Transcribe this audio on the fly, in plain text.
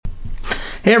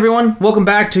Hey everyone, welcome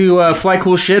back to Fly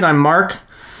Cool Shit. I'm Mark,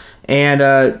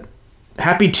 and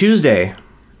happy Tuesday.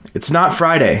 It's not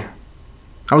Friday.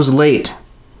 I was late.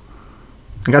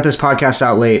 I got this podcast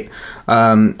out late.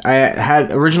 I had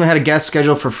originally had a guest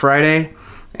scheduled for Friday,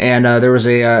 and there was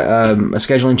a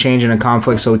scheduling change and a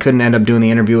conflict, so we couldn't end up doing the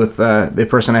interview with the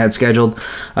person I had scheduled.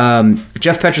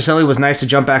 Jeff Petroselli was nice to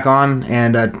jump back on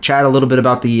and chat a little bit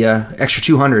about the Extra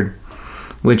 200,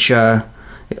 which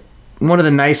one of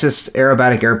the nicest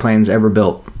aerobatic airplanes ever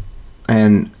built.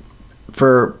 And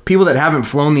for people that haven't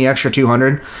flown the Extra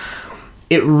 200,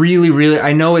 it really,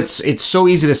 I know it's so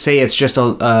easy to say it's just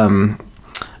a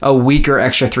weaker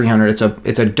Extra 300.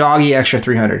 It's a doggy Extra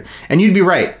 300, and you'd be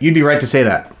right. You'd be right to say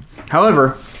that.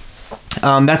 However,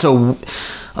 that's a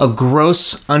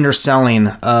gross underselling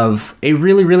of a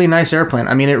really nice airplane.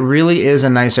 I mean, it really is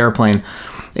a nice airplane.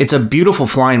 It's a beautiful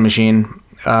flying machine.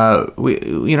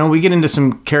 We get into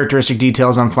some characteristic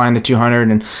details on flying the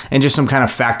 200 and just some kind of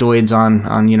factoids on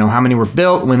how many were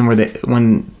built,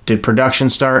 when did production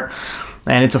start,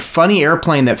 and it's a funny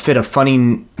airplane that fit a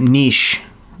funny niche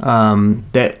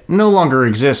that no longer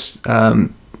exists,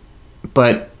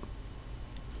 but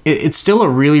it's still a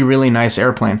really nice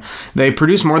airplane. They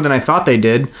produce more than I thought they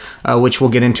did, which we'll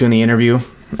get into in the interview.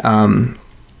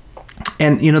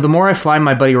 And the more I fly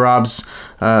my buddy Rob's,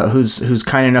 who's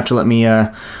kind enough to let me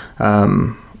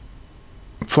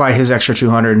fly his Extra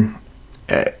 200,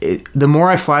 the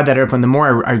more I fly that airplane, the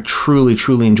more I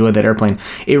truly enjoy that airplane.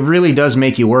 It really does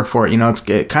make you work for it.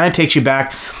 It kind of takes you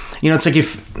back. It's like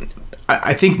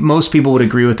I think most people would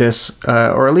agree with this,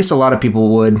 or at least a lot of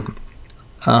people would.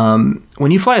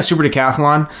 When you fly a super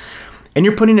decathlon and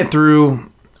you're putting it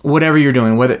through whatever you're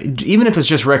doing, even if it's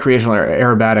just recreational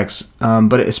aerobatics,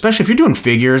 but especially if you're doing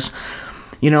figures,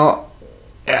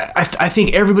 I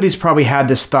think everybody's probably had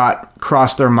this thought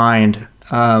cross their mind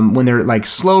when they're like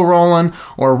slow rolling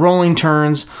or rolling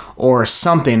turns or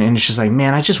something, and it's just like,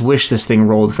 man, I just wish this thing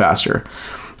rolled faster.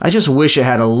 I just wish it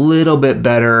had a little bit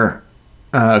better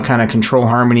kind of control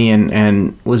harmony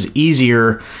and was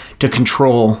easier to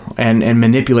control and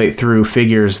manipulate through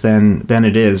figures than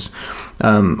it is.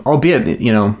 Albeit,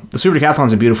 the Super Decathlon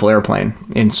is a beautiful airplane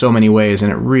in so many ways,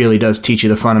 and it really does teach you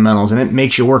the fundamentals, and it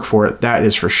makes you work for it. That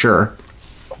is for sure.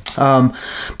 But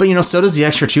so does the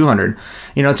Extra 200.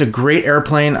 It's a great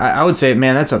airplane. I would say,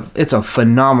 man, it's a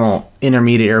phenomenal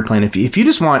intermediate airplane. If you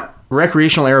just want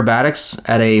recreational aerobatics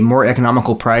at a more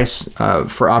economical price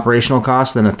for operational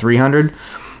costs than a 300,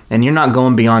 and you're not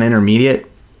going beyond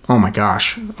intermediate, oh my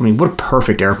gosh. I mean, what a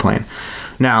perfect airplane.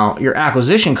 Now, your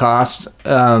acquisition cost,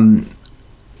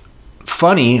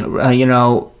 funny,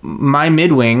 my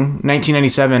midwing,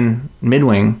 1997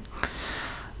 midwing,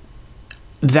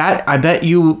 that I bet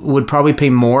you would probably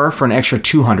pay more for an Extra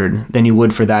 200 than you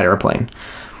would for that airplane.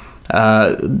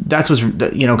 That's what's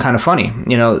kind of funny.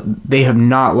 They have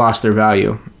not lost their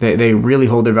value. They really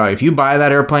hold their value. If you buy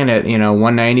that airplane at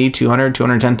 190, 200,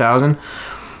 210,000,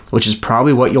 which is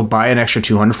probably what you'll buy an Extra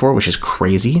 200 for, which is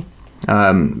crazy.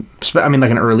 I mean,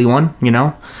 like an early one.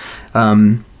 You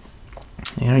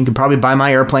could probably buy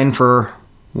my airplane for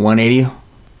 180,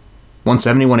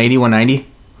 170, 180, 190.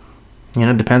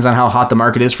 It depends on how hot the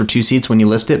market is for two seats when you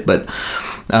list it, but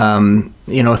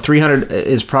a 300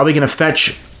 is probably going to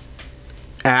fetch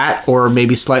at or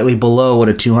maybe slightly below what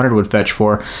a 200 would fetch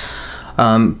for.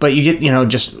 But you get,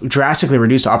 just drastically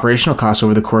reduced operational costs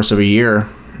over the course of a year.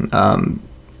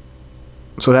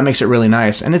 So that makes it really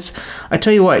nice. And I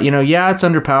tell you what, it's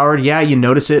underpowered. Yeah, you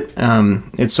notice it.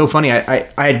 It's so funny.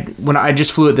 When I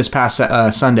just flew it this past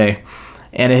Sunday,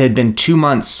 and it had been 2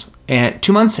 months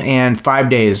and 5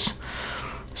 days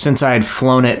since I had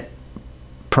flown it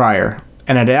prior.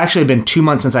 And it had actually been 2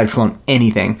 months since I'd flown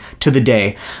anything to the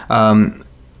day.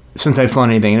 Since I'd flown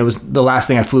anything. And it was the last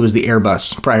thing I flew was the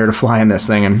Airbus prior to flying this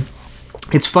thing. And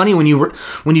it's funny when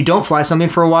you don't fly something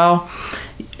for a while,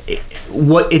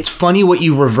 it's funny what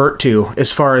you revert to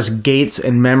as far as gaits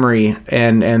and memory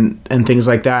and things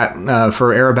like that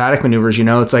for aerobatic maneuvers.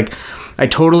 It's like I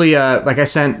totally like I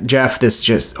sent Jeff this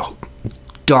just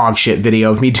dog shit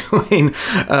video of me doing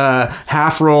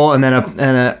half roll and then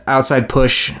an outside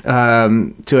push to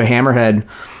a hammerhead,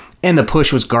 and the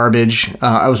push was garbage.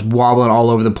 I was wobbling all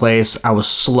over the place. I was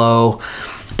slow,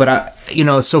 but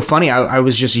it's so funny. I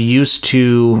was just used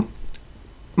to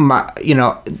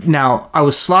now I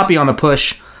was sloppy on the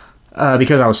push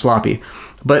because I was sloppy,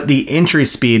 but the entry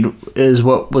speed is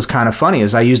what was kind of funny.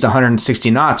 Is I used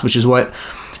 160 knots, which is what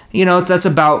that's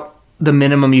about the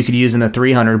minimum you could use in the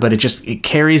 300, but it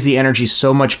carries the energy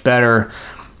so much better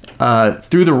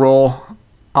through the roll,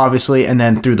 obviously, and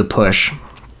then through the push.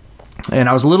 And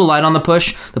I was a little light on the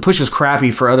push. The push was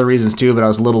crappy for other reasons too, but I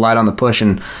was a little light on the push,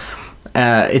 and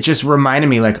it just reminded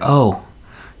me like, oh,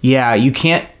 yeah, you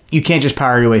can't just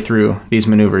power your way through these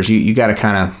maneuvers. You got to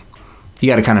kind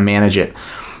of manage it.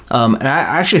 And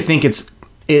I actually think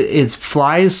it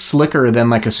flies slicker than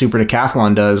like a super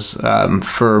decathlon does.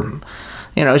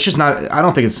 It's just not. I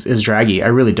don't think it's as draggy. I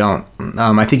really don't.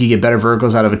 I think you get better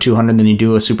verticals out of a 200 than you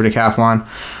do a super decathlon.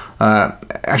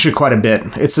 Actually, quite a bit.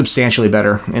 It's substantially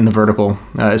better in the vertical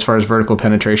as far as vertical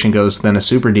penetration goes than a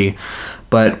Super D.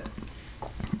 But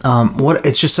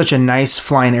it's just such a nice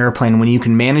flying airplane when you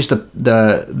can manage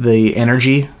the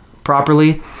energy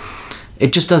properly.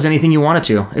 It just does anything you want it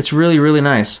to. It's really, really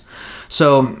nice.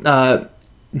 So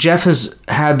Jeff has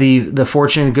had the good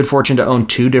fortune to own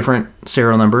 2 different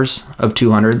serial numbers of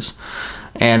 200s.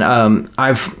 And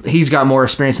he's got more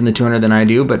experience in the 200 than I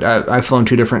do, but I've flown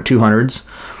 2 different 200s.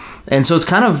 And so it's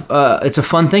kind of it's a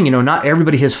fun thing, not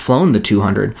everybody has flown the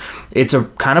 200. It's a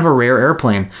kind of a rare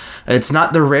airplane. It's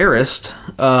not the rarest.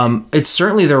 It's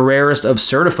certainly the rarest of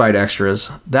certified extras.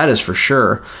 That is for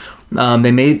sure.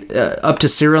 They made up to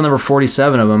serial number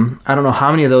 47 of them. I don't know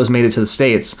how many of those made it to the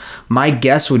States. My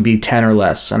guess would be 10 or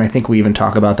less, and I think we even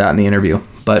talk about that in the interview.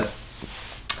 But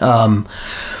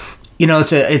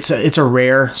it's a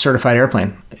rare certified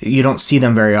airplane. You don't see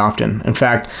them very often. In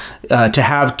fact, to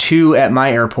have 2 at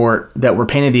my airport that were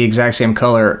painted the exact same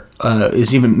color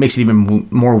makes it even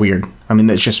more weird. I mean,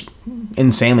 it's just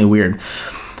insanely weird.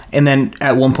 And then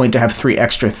at one point to have 3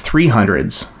 extra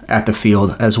 300s at the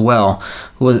field as well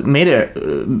made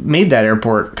that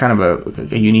airport kind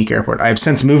of a unique airport. I've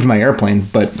since moved my airplane,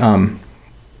 but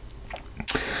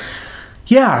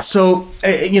so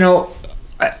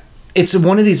it's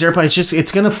one of these airplanes.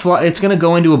 It's gonna fly. It's gonna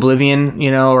go into oblivion,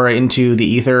 or into the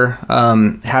ether,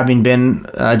 having been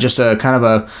just a kind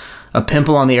of a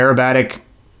pimple on the aerobatic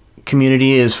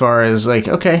community as far as like,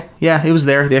 okay, yeah, it was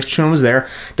there. The extra one was there.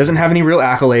 Doesn't have any real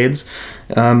accolades.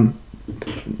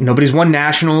 Nobody's won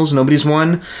nationals. Nobody's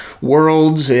won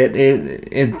worlds.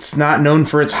 It's not known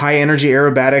for its high energy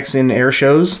aerobatics in air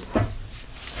shows.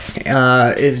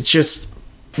 It's just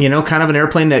kind of an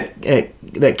airplane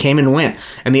that came and went.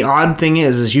 And the odd thing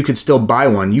is you could still buy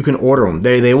one. You can order them.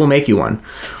 They will make you one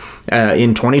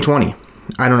in 2020.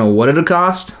 I don't know what it'll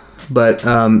cost, but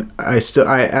as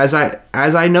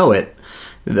I know it,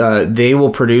 they will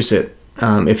produce it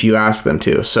if you ask them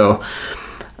to. So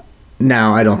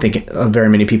now I don't think very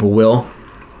many people will,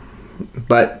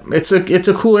 but it's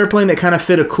a cool airplane that kind of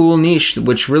fit a cool niche,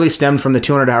 which really stemmed from the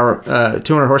 200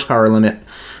 horsepower limit.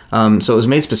 So it was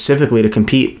made specifically to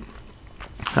compete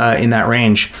in that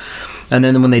range. And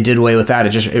then when they did away with that,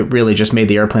 it really just made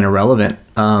the airplane irrelevant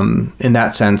in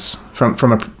that sense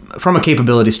from a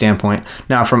capability standpoint.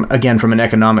 Now from an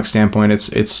economic standpoint,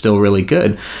 it's still really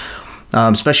good,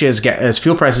 especially as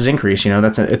fuel prices increase.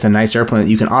 It's a nice airplane that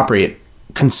you can operate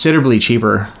considerably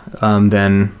cheaper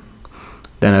than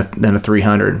a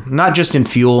 300. Not just in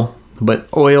fuel, but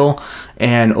oil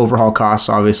and overhaul costs,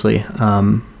 obviously.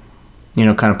 Kind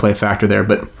of play a factor there,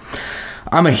 but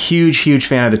I'm a huge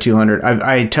fan of the 200.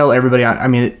 I tell everybody,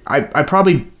 I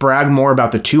probably brag more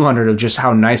about the 200 of just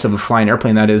how nice of a flying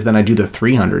airplane that is than I do the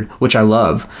 300, which I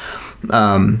love.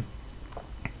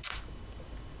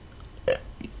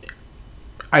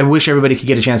 I wish everybody could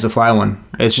get a chance to fly one.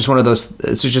 It's just one of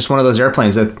those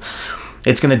airplanes that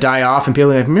it's going to die off, and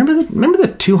people are like, remember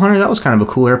the 200? That was kind of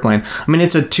a cool airplane. I mean,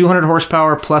 it's a 200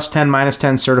 horsepower plus 10 minus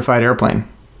 10 certified airplane.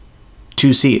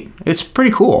 2-seat. It's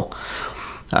pretty cool.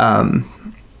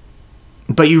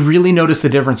 But you really notice the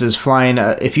differences flying.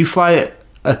 If you fly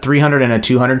a 300 and a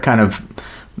 200 kind of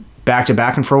back to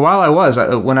back, and for a while I was,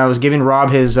 when I was giving Rob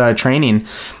his training,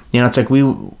 it's like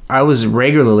I was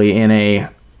regularly in a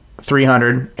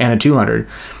 300 and a 200,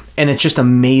 and it's just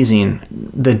amazing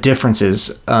the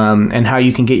differences and how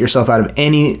you can get yourself out of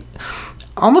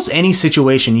almost any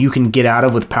situation you can get out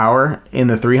of with power in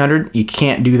the 300. You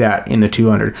can't do that in the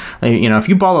 200. If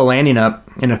you ball a landing up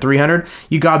in a 300,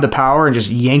 you got the power and just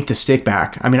yank the stick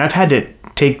back. I mean, I've had to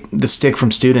take the stick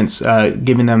from students,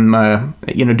 giving them,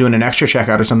 doing an extra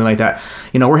checkout or something like that.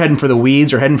 We're heading for the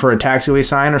weeds or heading for a taxiway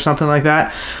sign or something like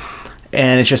that.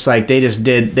 And it's just like they just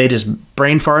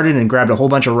brain farted and grabbed a whole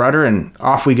bunch of rudder and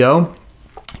off we go.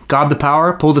 Gob the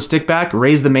power, pull the stick back,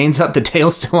 raise the mains up, the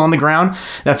tail's still on the ground.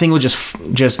 That thing will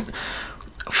just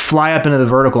fly up into the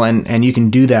vertical, and you can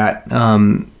do that,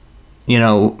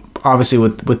 obviously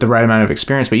with the right amount of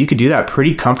experience, but you could do that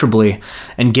pretty comfortably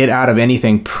and get out of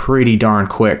anything pretty darn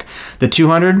quick. The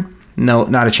 200, no,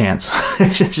 not a chance.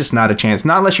 It's just not a chance.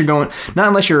 Not unless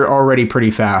you're already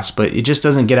pretty fast, but it just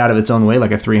doesn't get out of its own way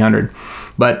like a 300.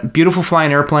 But beautiful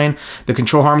flying airplane. The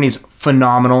control harmony is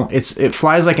phenomenal. It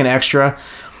flies like an extra,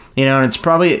 and it's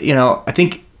probably, I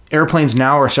think airplanes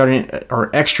now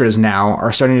extras now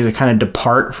are starting to kind of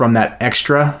depart from that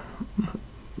extra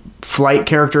flight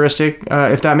characteristic,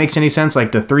 if that makes any sense.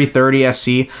 Like the 330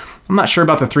 SC. I'm not sure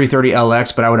about the 330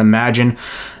 LX, but I would imagine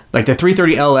like the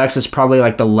 330 LX is probably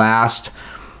like the last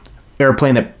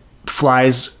airplane that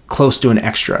flies close to an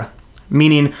extra.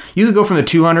 Meaning you could go from the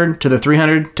 200 to the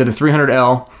 300 to the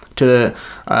 300L to the,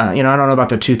 I don't know about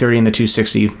the 230 and the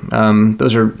 260.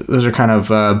 Those are kind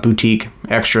of boutique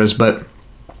extras, but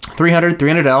 300,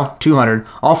 300L, 200,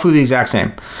 all flew the exact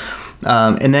same.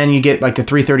 And then you get like the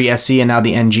 330 SC and now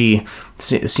the NG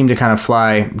seem to kind of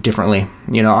fly differently.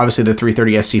 Obviously the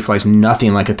 330 SC flies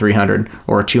nothing like a 300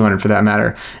 or a 200 for that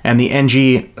matter. And the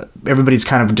NG, everybody's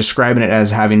kind of describing it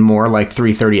as having more like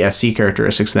 330 SC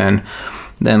characteristics than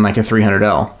like a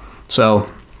 300L.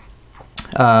 So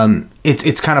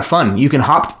it's kind of fun. You can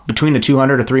hop between a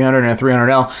 200, a 300, and a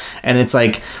 300L, and it's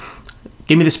like,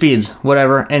 give me the speeds,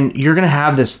 whatever, and you're gonna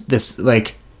have this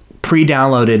like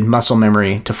pre-downloaded muscle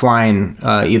memory to flying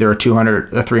either a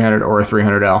 200, a 300, or a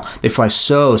 300L. They fly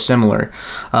so similar.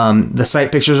 The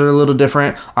sight pictures are a little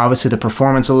different. Obviously, the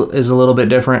performance is a little bit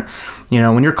different.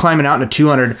 When you're climbing out in a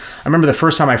 200, I remember the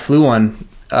first time I flew one,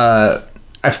 I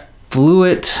flew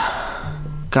it.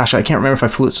 Gosh, I can't remember if I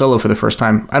flew it solo for the first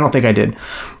time. I don't think I did.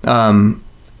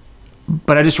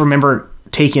 But I just remember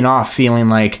taking off feeling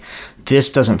like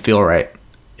this doesn't feel right.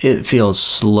 It feels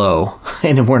slow,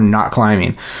 and we're not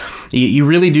climbing. You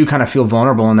really do kind of feel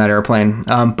vulnerable in that airplane,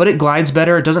 but it glides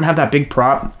better. It doesn't have that big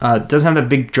prop. It doesn't have that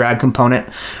big drag component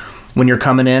when you're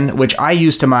coming in, which I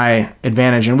use to my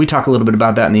advantage, and we talk a little bit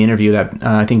about that in the interview. That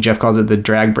I think Jeff calls it the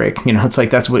drag brake. It's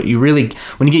like that's what you really,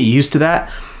 when you get used to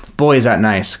that, boy, is that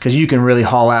nice, because you can really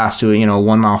haul ass to a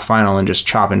 1 mile final and just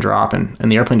chop and drop, and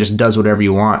the airplane just does whatever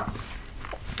you want.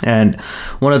 And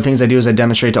one of the things I do is I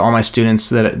demonstrate to all my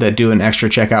students that do an extra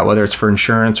checkout, whether it's for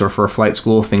insurance or for flight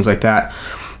school, things like that,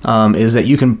 is that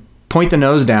you can point the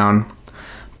nose down,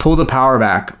 pull the power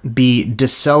back, be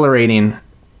decelerating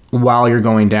while you're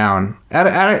going down at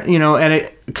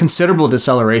a considerable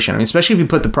deceleration. I mean, especially if you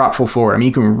put the prop full forward. I mean,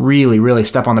 you can really, really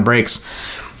step on the brakes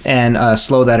and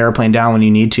slow that airplane down when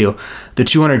you need to. The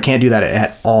 200 can't do that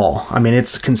at all. I mean,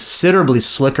 it's considerably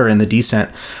slicker in the descent.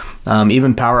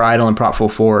 Even power idle and prop full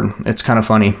forward. It's kind of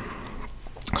funny.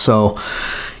 So,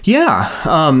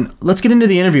 yeah, let's get into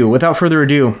the interview. Without further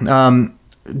ado,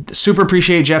 super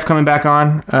appreciate Jeff coming back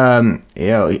on.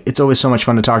 It's always so much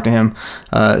fun to talk to him.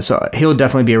 So he'll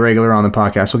definitely be a regular on the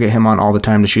podcast. We'll get him on all the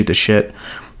time to shoot the shit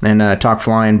and talk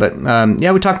flying. But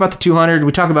we talk about the 200.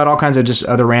 We talk about all kinds of just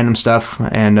other random stuff,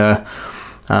 and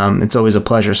it's always a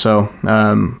pleasure. So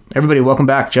everybody, welcome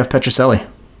back, Jeff Petroselli.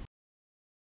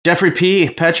 Jeffrey P.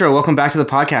 Petro, welcome back to the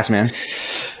podcast, man.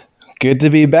 Good to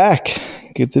be back.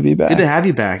 Good to have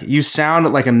you back. You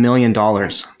sound like $1 million.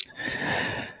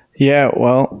 Yeah,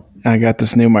 well, I got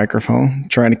this new microphone,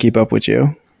 trying to keep up with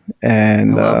you.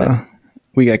 And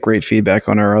we got great feedback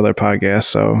on our other podcast,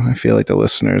 so I feel like the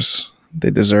listeners,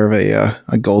 they deserve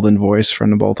a golden voice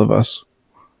from the both of us.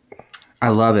 I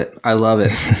love it.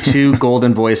 2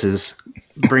 golden voices,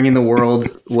 bringing the world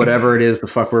whatever it is the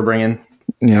fuck we're bringing.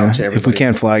 Yeah, if we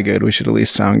can't fly good, we should at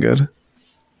least sound good.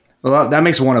 Well, that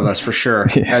makes one of us for sure,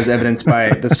 as evidenced by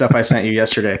the stuff I sent you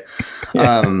yesterday,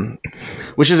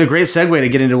 which is a great segue to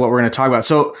get into what we're going to talk about.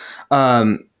 So,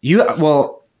 you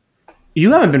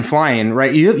haven't been flying,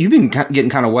 right? You've been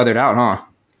getting kind of weathered out, huh?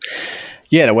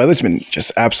 Yeah, the weather's been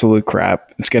just absolute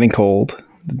crap. It's getting cold.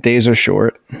 The days are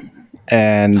short,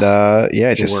 and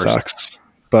it just sucks.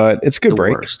 But it's a good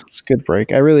break. It's a good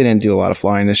break. I really didn't do a lot of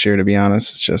flying this year, to be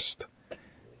honest.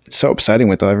 It's so upsetting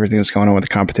with everything that's going on with the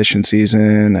competition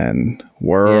season and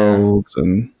worlds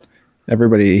and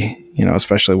everybody,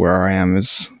 especially where I am,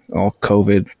 is all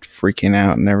COVID freaking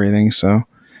out and everything. So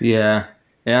yeah,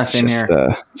 same here.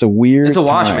 It's a weird. It's a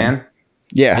wash, time. Man.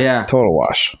 Yeah, total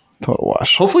wash.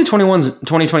 Hopefully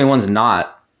 2021's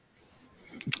not,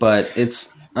 but I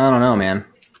don't know, man.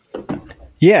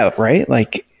 Yeah, right.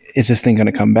 Like, is this thing going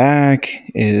to come back?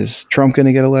 Is Trump going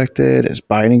to get elected? Is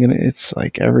Biden going to? It's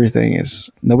like everything is.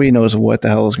 Nobody knows what the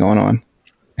hell is going on.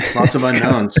 Lots of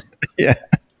unknowns. Yeah.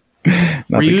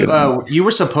 Were you? You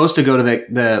were supposed to go to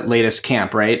the latest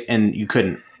camp, right? And you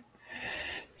couldn't.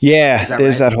 Yeah,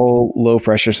 there's that whole low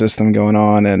pressure system going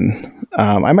on, and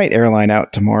I might airline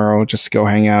out tomorrow just to go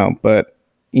hang out. But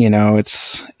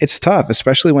it's tough,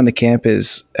 especially when the camp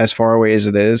is as far away as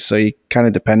it is. So you kind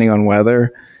of depending on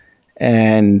weather.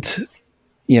 And,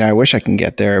 I wish I can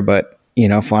get there, but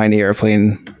flying the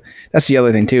airplane. That's the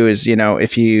other thing too, is,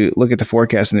 if you look at the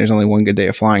forecast and there's only one good day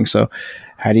of flying. So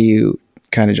how do you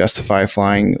kind of justify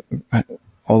flying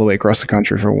all the way across the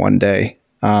country for one day?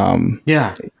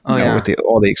 Yeah. With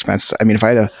all the expenses. I mean, if I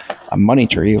had a money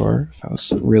tree, or if I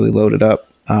was really loaded up,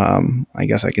 I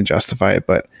guess I can justify it,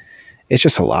 but it's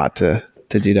just a lot to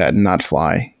do that and not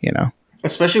fly,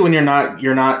 Especially when you're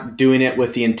not doing it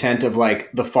with the intent of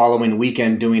like the following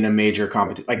weekend doing a major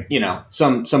competition, like,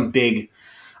 some big,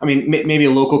 I mean, maybe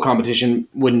a local competition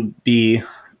wouldn't be,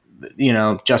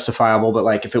 justifiable, but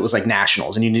like if it was like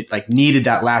nationals and you needed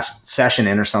that last session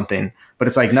in or something, but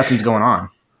it's like nothing's going on.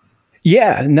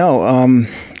 Yeah, no,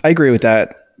 I agree with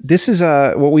that. This is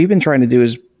what we've been trying to do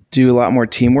is do a lot more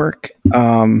teamwork.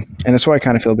 And that's why I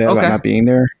kind of feel bad about not being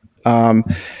there.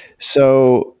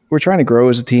 So we're trying to grow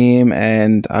as a team,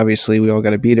 and obviously we all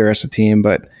got to be there as a team,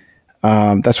 but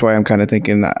that's why I'm kind of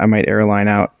thinking I might airline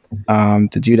out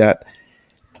to do that.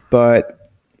 But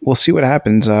we'll see what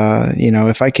happens.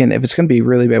 If it's going to be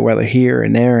really bad weather here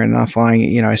and there and not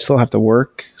flying, I still have to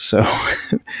work. So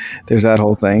there's that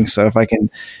whole thing. So if I can,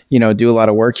 do a lot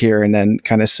of work here and then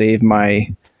kind of save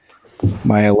my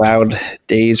allowed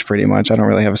days pretty much. I don't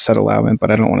really have a set allowance,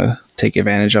 but I don't want to take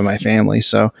advantage of my family.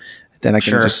 So then I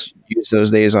can just use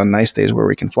those days on nice days where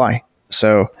we can fly.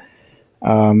 So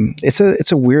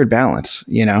it's a weird balance,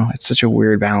 it's such a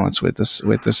weird balance with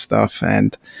this stuff.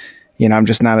 And, I'm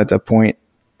just not at the point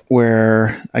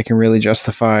where I can really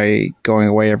justify going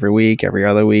away every week, every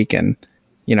other week. And,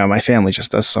 my family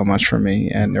just does so much for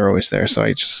me and they're always there. So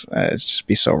it'd just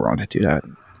be so wrong to do that.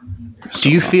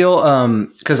 Do you feel,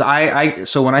 cause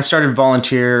so when I started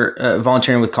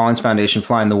volunteering with Collins Foundation,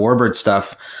 flying the Warbird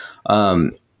stuff,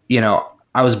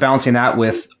 I was balancing that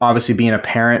with obviously being a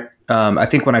parent. I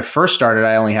think when I first started,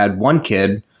 I only had one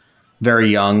kid, very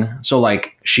young. So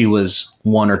like she was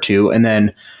 1 or 2. And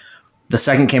then the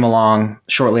second came along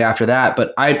shortly after that.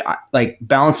 But I like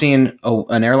balancing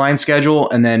an airline schedule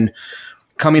and then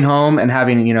coming home and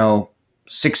having,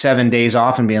 6-7 days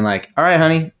off and being like, all right,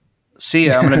 honey, see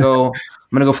ya. I'm going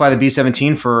to go fly the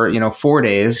B-17 for, 4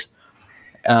 days.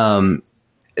 I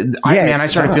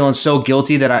started feeling so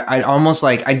guilty that I almost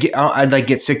like, I'd like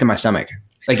get sick to my stomach.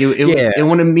 Like it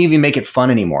wouldn't even make it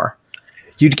fun anymore.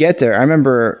 You'd get there. I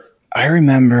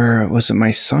remember, was it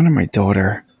my son or my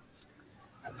daughter?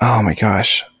 Oh my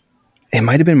gosh. It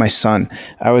might've been my son.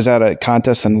 I was at a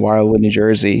contest in Wildwood, New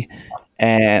Jersey,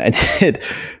 and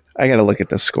I got to look at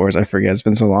the scores. I forget. It's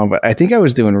been so long, but I think I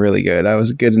was doing really good. I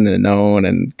was good in the known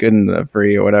and good in the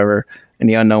free or whatever. And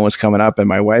the unknown was coming up, and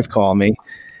my wife called me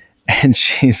and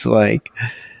she's like,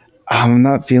 I'm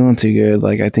not feeling too good.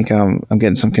 Like, I think I'm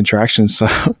getting some contractions. So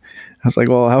I was like,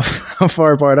 well, how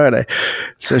far apart are they?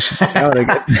 So she's like, oh, they're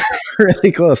getting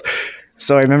really close.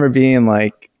 So I remember being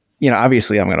like,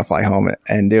 obviously I'm going to fly home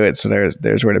and do it. So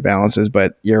there's where the balance is.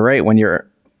 But you're right.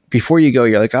 Before you go,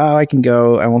 you're like, oh, I can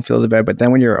go. I won't feel too bad. But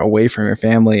then when you're away from your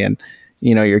family and,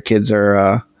 your kids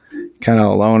are kind of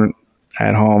alone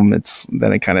at home,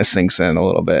 then it kind of sinks in a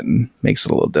little bit and makes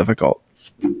it a little difficult.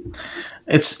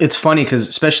 It's funny because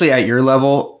especially at your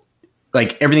level,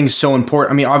 like everything's so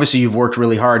important. I mean, obviously you've worked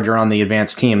really hard. You're on the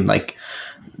advanced team. Like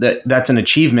that's an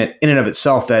achievement in and of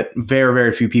itself that very,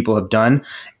 very few people have done.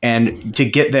 And to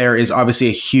get there is obviously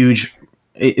a huge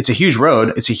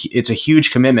road. It's a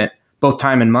huge commitment, both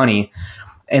time and money.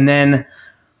 And then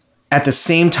at the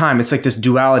same time, it's like this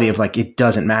duality of like, it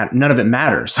doesn't matter. None of it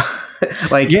matters.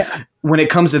 When it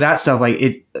comes to that stuff, like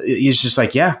it's just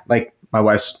like, like my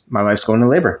wife's going to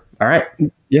labor. All right.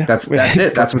 Yeah. That's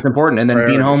it. That's what's important. And then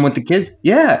being home with the kids.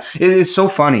 Yeah. It's so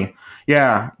funny.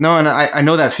 Yeah. No. And I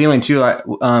know that feeling too.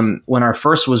 When our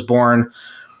first was born,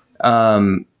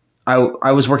 I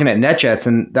was working at NetJets,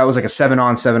 and that was like a 7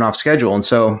 on, 7 off schedule. And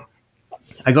so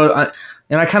I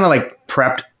kind of like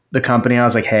prepped the company. I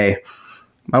was like, hey,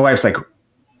 my wife's like,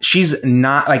 she's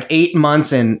not like 8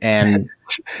 months and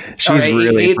she's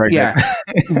really pregnant. Yeah,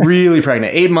 really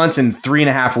pregnant. 8 months and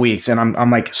 3.5 weeks. And I'm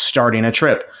like starting a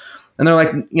trip. And they're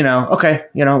like, okay,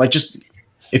 like just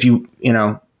if you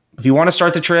want to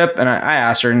start the trip. And I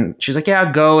asked her, and she's like,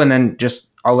 yeah, go. And then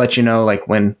just, I'll let you know like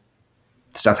when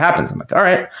stuff happens. I'm like, all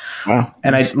right. Wow.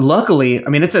 And luckily, I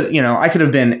mean, it's I could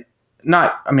have been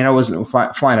I wasn't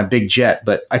flying a big jet,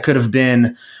 but I could have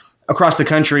been across the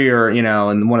country or,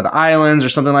 in one of the islands or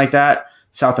something like that,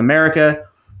 South America.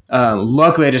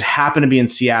 Luckily, I just happened to be in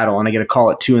Seattle, and I get a call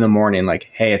at 2 a.m.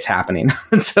 like, hey, it's happening.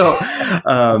 And so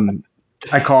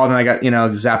I called, and I got,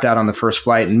 zapped out on the first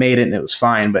flight and made it, and it was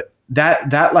fine. But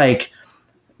that like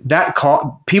that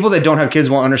call, people that don't have kids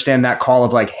won't understand that call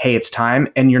of like, hey, it's time,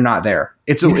 and you're not there.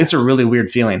 It's a really weird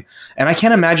feeling. And I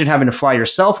can't imagine having to fly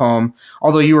yourself home,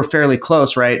 although you were fairly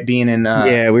close, right? Being in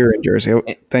yeah, we were in Jersey.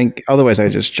 Otherwise I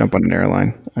just jump on an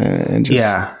airline and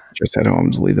just head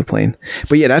home to leave the plane.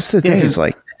 But yeah, that's the thing. It's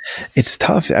like, it's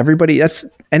tough. Everybody,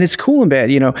 and it's cool and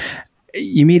bad. You know,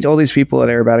 you meet all these people at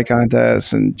aerobatic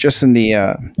contests, and just in the,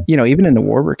 even in the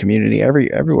warbird community,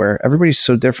 everywhere, everybody's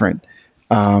so different.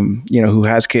 Who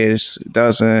has kids, who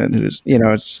doesn't,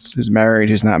 who's married,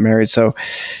 who's not married. So,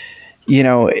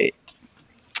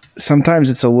 sometimes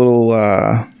it's a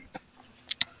little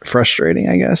frustrating,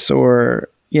 I guess, or,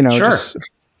 just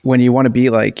when you want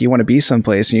to be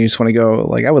someplace and you just want to go,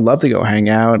 like, I would love to go hang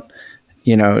out,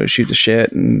 shoot the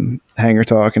shit and hanger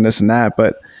talk and this and that.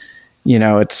 But,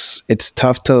 it's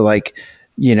tough to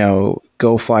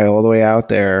go fly all the way out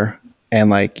there.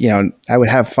 And I would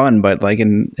have fun, but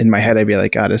in my head, I'd be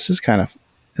like, God, this is a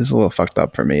little fucked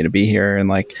up for me to be here. And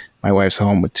my wife's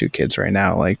home with 2 kids right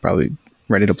now, probably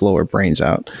ready to blow her brains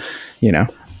out,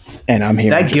 and I'm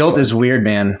here. That guilt is weird,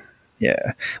 man.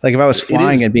 Yeah. If I was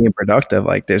flying and being productive,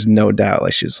 there's no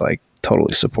doubt, she's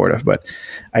totally supportive, but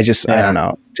I don't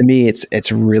know. To me,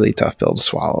 it's a really tough pill to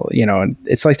swallow, and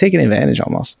it's like taking advantage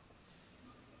almost.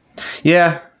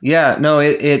 Yeah. Yeah, no,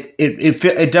 it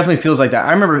definitely feels like that.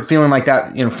 I remember feeling like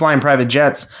that, flying private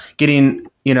jets, getting,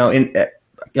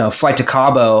 flight to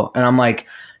Cabo, and I'm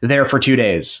there for 2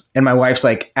 days, and my wife's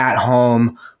at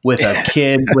home with a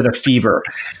kid with a fever,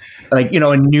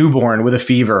 a newborn with a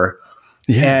fever.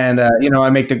 Yeah. And,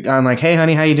 I'm like, hey,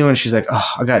 honey, how you doing? She's like,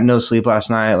 oh, I got no sleep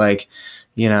last night.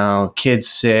 Kid's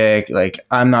sick.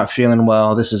 I'm not feeling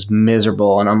well. This is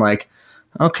miserable. And I'm like,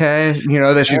 okay.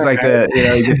 That she's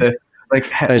you get the,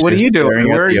 what are you doing?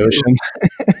 Where are you?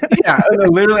 Yeah,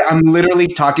 I'm literally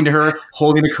talking to her,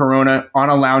 holding a Corona on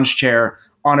a lounge chair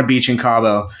on a beach in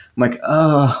Cabo. I'm like,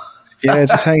 oh. Yeah,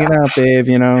 just hanging out, babe,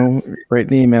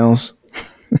 writing emails.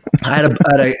 I had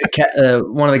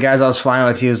one of the guys I was flying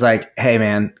with, he was like, hey,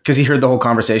 man, because he heard the whole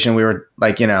conversation. We were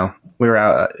we were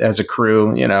out as a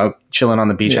crew, chilling on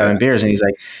the beach having beers. And he's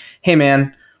like, hey,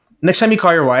 man, next time you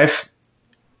call your wife,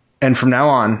 and from now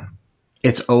on,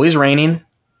 it's always raining.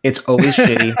 It's always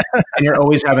shitty, and you're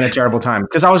always having a terrible time.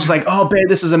 Because I was just like, "Oh, babe,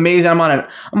 this is amazing. I'm on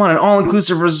an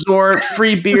all-inclusive resort,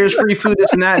 free beers, free food,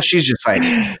 this and that." And she's just like,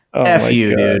 "F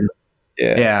you, God. Dude."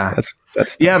 Yeah. That's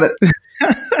but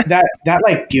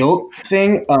that guilt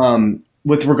thing,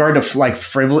 with regard to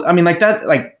frivolous. I mean,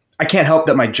 that. I can't help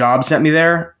that my job sent me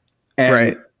there, and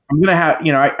right. I'm gonna have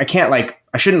I can't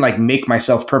I shouldn't make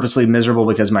myself purposely miserable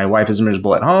because my wife is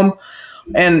miserable at home,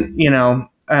 and I don't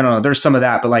know. There's some of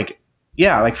that, but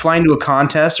flying to a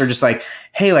contest or just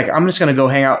hey, I'm just going to go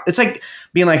hang out. It's like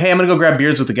being hey, I'm going to go grab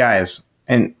beers with the guys.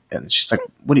 And she's like,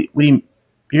 what do you,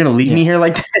 you're going to leave me here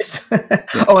like this?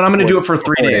 Oh, and I'm going to do it for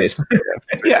 3 days.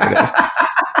 Yeah.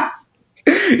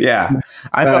 Yeah.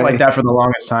 I felt like that for the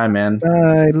longest time, man.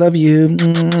 I love you.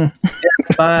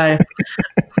 Bye.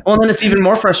 Well, then it's even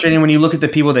more frustrating when you look at the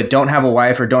people that don't have a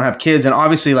wife or don't have kids. And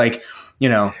obviously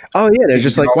oh yeah, they're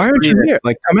just why aren't you here?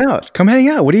 Come hang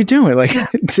out. What are you doing?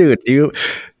 Dude,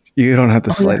 you don't have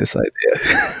the slightest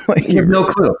idea. You have no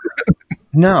clue.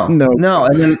 No. And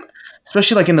then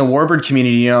especially in the warbird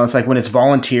community, it's when it's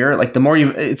volunteer, the more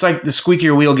it's the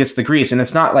squeakier wheel gets the grease, and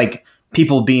it's not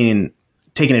people being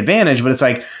taken advantage, but it's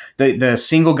the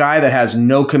single guy that has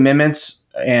no commitments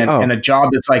and a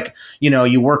job that's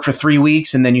you work for 3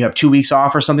 weeks and then you have 2 weeks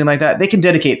off or something like that. They can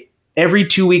dedicate every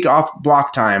 2 week off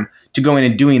block time to going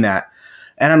and doing that.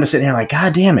 And I'm just sitting here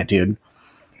God damn it, dude.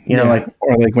 Or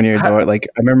when your daughter, I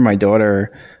remember my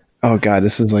daughter, oh God,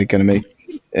 this is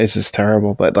this is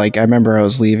terrible. But I remember I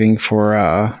was leaving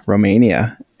for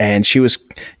Romania, and she was,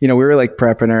 we were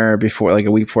prepping her before, a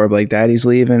week before, Daddy's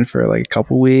leaving for a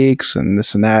couple weeks and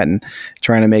this and that, and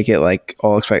trying to make it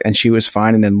all expect. And she was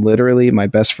fine. And then literally my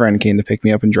best friend came to pick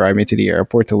me up and drive me to the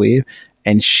airport to leave.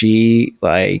 And she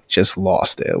just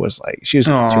lost it. It was she was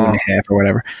 2.5 or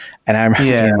whatever. And I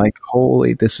remember being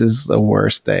holy, this is the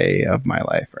worst day of my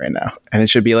life right now. And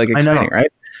it should be exciting,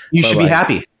 right? You should be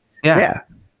happy. Yeah. Yeah.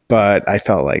 But I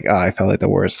felt the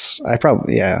worst.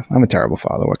 I'm a terrible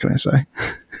father. What can I say?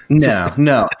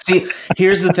 No. See,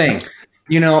 here's the thing,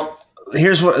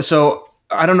 so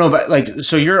I don't know about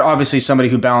so you're obviously somebody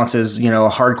who balances, a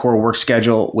hardcore work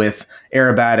schedule with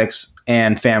aerobatics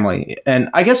and family. And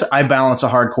I guess I balance a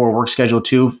hardcore work schedule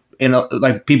too. And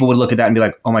people would look at that and be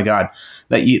like, oh my God,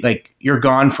 that you're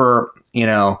gone for,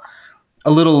 a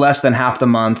little less than half the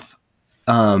month,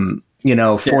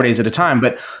 4 days at a time.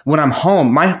 But when I'm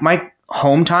home, my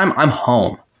home time, I'm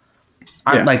home.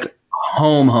 I'm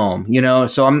home,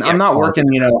 so I'm not working,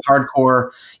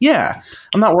 hardcore. Yeah.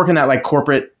 I'm not working that like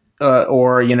corporate,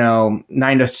 or, 9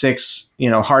 to 6,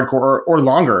 hardcore or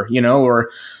longer, or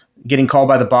getting called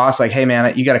by the boss. Like, hey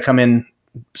man, you got to come in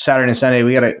Saturday and Sunday.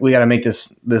 We got to make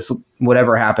this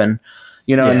whatever happen,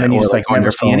 and then you just like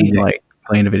never see anything. Like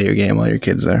playing a video game while your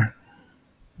kid's there.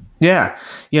 Yeah.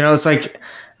 It's like,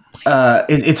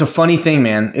 it's a funny thing,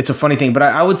 man. It's a funny thing, but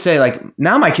I would say like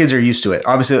now my kids are used to it.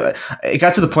 Obviously it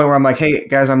got to the point where I'm like, hey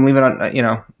guys, I'm leaving on,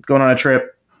 going on a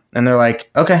trip, and they're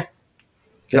like, okay.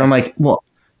 And I'm like, well,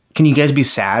 can you guys be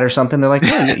sad or something? They're like,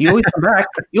 yeah, you always come back.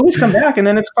 You always come back, and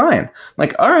then it's fine. I'm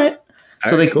like, all right.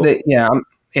 So cool. And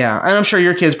I'm sure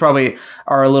your kids probably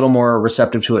are a little more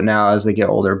receptive to it now as they get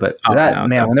older. But when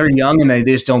they're young and they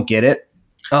just don't get it,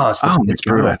 it's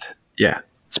brutal. Yeah,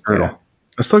 it's brutal. Yeah.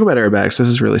 Let's talk about airbags. This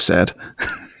is really sad.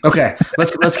 Okay,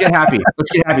 let's get happy.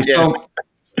 Let's get happy. Yeah.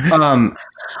 So,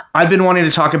 I've been wanting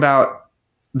to talk about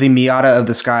the Miata of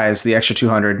the Skies, the Extra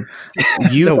 200.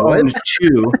 You owned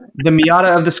the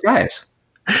Miata of the Skies.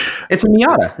 It's a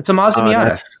Miata. It's a Mazda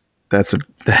Miata.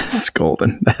 That's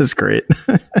golden. That is great.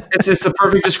 It's the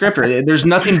perfect descriptor. There's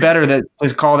nothing better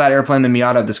to call that airplane the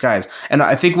Miata of the Skies. And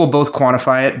I think we'll both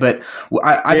quantify it. But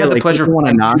I've had the pleasure of want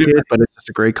to knock it, but it's just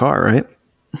a great car, right?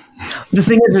 The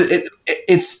thing is,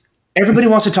 it's everybody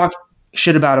wants to talk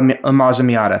shit about a Mazda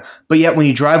Miata, but yet when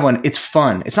you drive one, it's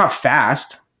fun. It's not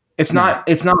fast. It's not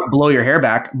blow your hair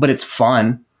back, but it's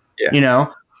fun. Yeah.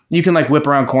 You can like whip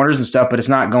around corners and stuff, but it's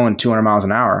not going 200 miles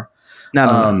an hour.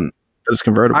 No. It's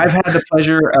convertible. I've had the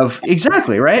pleasure of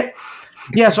exactly right.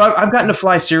 Yeah. So I've gotten to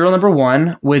fly serial number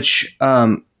 1, which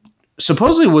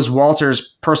supposedly was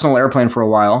Walter's personal airplane for a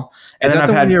while. And then I've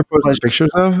had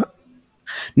pictures of.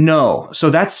 No. So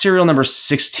that's serial number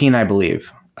 16, I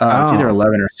believe. It's either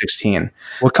 11 or 16.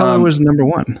 What color was number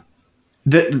 1?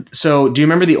 So do you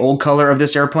remember the old color of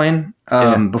this airplane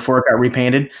before it got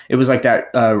repainted? It was like that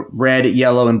red,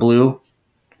 yellow, and blue.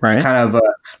 Right. Kind of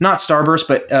not Starburst,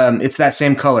 but it's that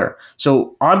same color.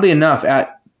 So oddly enough,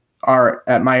 at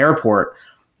my airport,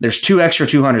 there's 2 extra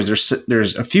 200s.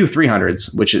 There's a few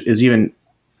 300s, which is even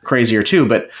crazier too.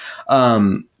 But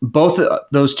both of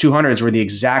those 200s were the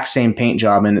exact same paint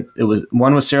job, and it was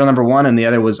one was serial number 1, and the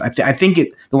other was I think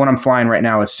the one I'm flying right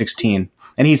now is 16,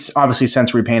 and he's obviously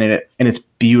since repainted it, and it's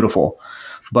beautiful.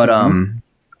 But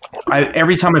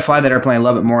every time I fly that airplane, I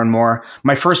love it more and more.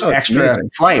 My first extra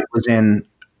flight was in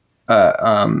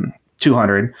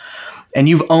 200, and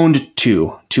you've owned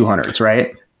 2 200s,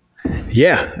 right?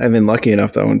 Yeah, I've been lucky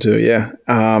enough to own 2. Yeah,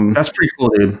 that's pretty cool,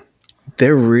 dude.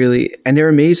 They're they're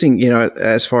amazing.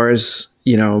 As far as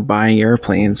buying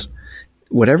airplanes,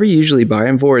 whatever you usually buy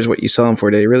them for is what you sell them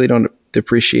for. They really don't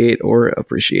depreciate or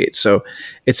appreciate. So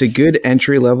it's a good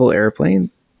entry level airplane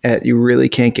that you really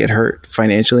can't get hurt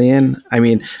financially in. I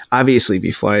mean, obviously, if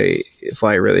you fly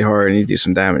really hard and you do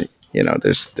some damage,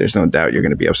 there's no doubt you're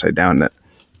going to be upside down in it.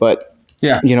 But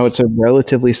it's a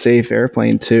relatively safe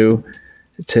airplane to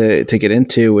get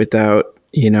into without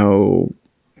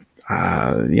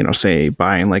say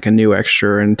buying like a new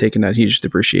extra and taking that huge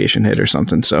depreciation hit or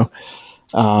something. So,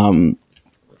 as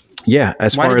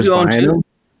far as buying them.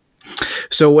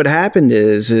 So what happened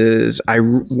is I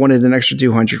wanted an extra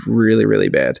 200 really, really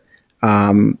bad.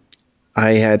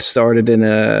 I had started in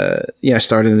a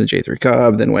J3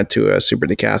 Cub, then went to a Super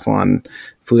Decathlon,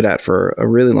 flew that for a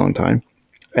really long time.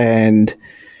 And,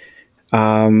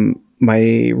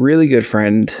 my really good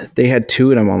friend, they had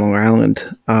 2 of them on Long Island.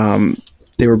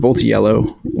 They were both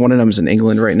yellow. One of them's in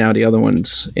England right now. The other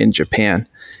one's in Japan.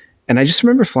 And I just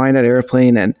remember flying that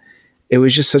airplane, and it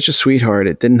was just such a sweetheart.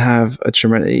 It didn't have a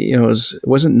tremendous, it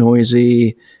wasn't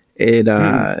noisy. It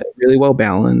really well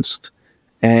balanced.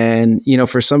 And,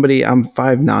 for somebody, I'm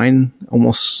 5'9",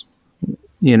 almost,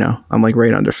 I'm like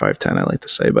right under 5'10", I like to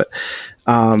say, but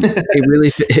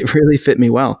it really fit me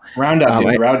well. Round up,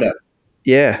 round up.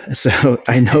 Yeah. So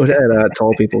I know that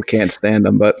tall people can't stand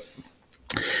them, but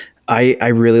I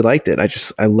really liked it.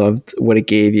 I loved what it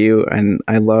gave you, and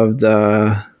I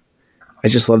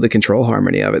just loved the control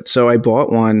harmony of it. So I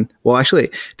bought one. Well,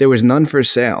 actually, there was none for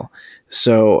sale.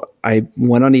 So I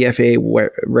went on the FAA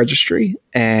registry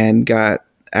and got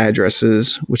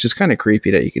addresses, which is kind of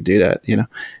creepy that you could do that,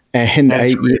 And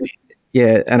I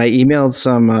emailed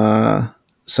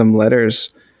some letters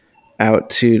out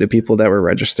to the people that were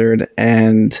registered,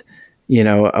 and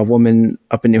a woman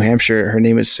up in New Hampshire, her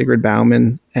name is Sigrid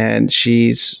Bauman, and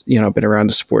she's, been around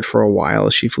the sport for a while.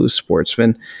 She flew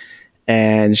Sportsman,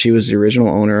 and she was the original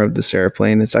owner of this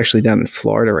airplane. It's actually down in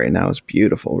Florida right now. It's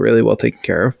beautiful, really well taken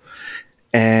care of.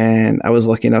 And I was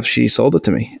lucky enough, she sold it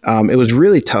to me. It was a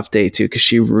really tough day too, because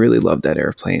she really loved that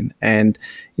airplane. And,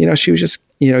 she was just,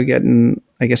 getting,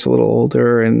 I guess, a little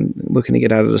older and looking to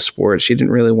get out of the sport. She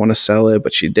didn't really want to sell it,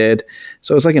 but she did.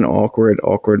 So it was like an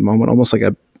awkward moment, almost like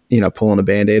pulling a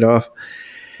Band-Aid off.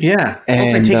 Yeah. And,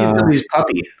 it's like taking somebody's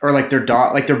puppy or like their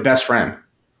dog, like their best friend.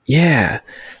 Yeah.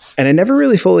 And I never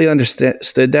really fully understood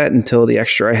that until the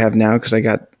extra I have now, because I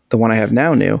got the one I have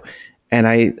now new. And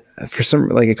a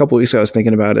couple of weeks ago, I was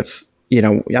thinking about if,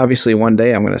 obviously one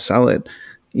day I'm going to sell it,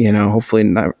 hopefully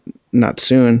not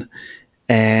soon.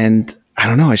 And I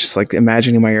don't know. I just like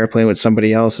imagining my airplane with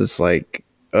somebody else. It's like,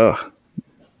 ugh,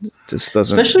 this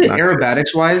doesn't. Especially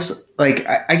aerobatics wise, like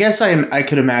I guess I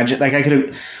could imagine, like I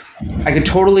could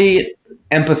totally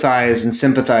empathize and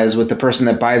sympathize with the person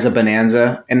that buys a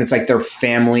Bonanza and it's like their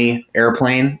family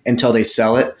airplane until they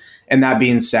sell it, and that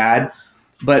being sad.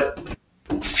 But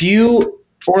few,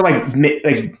 or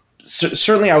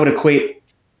certainly I would equate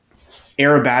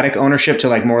aerobatic ownership to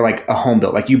like more like a home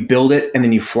built, like you build it and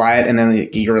then you fly it and then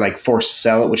you're like forced to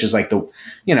sell it, which is like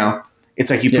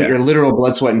it's like you put your literal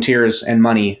blood, sweat and tears and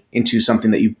money into something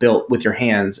that you built with your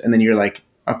hands. And then you're like,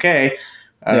 okay,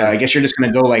 I guess you're just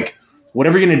going to go like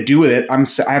whatever you're going to do with it. I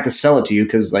have to sell it to you.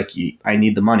 Cause like I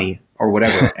need the money or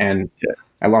whatever. And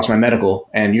I lost my medical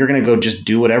and you're going to go just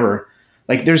do whatever.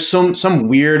 Like there's some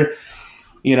weird,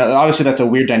 obviously that's a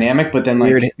weird dynamic, but then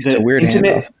like it's a weird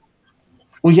intimate handoff.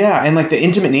 Well, yeah, and like the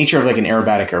intimate nature of like an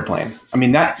aerobatic airplane. I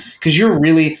mean that because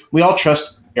we all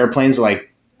trust airplanes to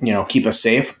like keep us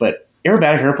safe, but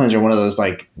aerobatic airplanes are one of those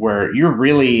like where you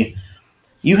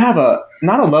have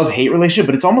not a love-hate relationship,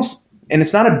 but it's almost, and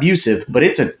it's not abusive, but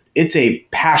it's a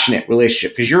passionate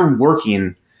relationship because you're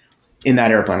working in that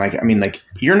airplane. Like I mean, like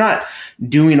you're not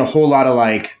doing a whole lot of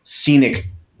like scenic.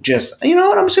 Just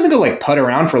I'm just gonna go like putt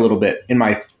around for a little bit in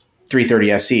my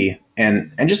 330 SE.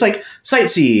 And just like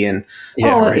sightsee and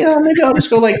maybe I'll just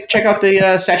go like check out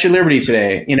the Statue of Liberty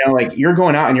today. Like you're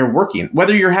going out and you're working,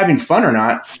 whether you're having fun or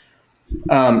not.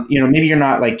 Maybe you're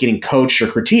not like getting coached or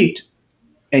critiqued,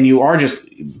 and you are just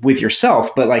with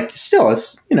yourself. But like still,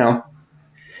 it's I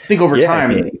think over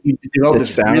time you develop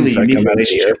this really unique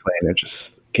relationship.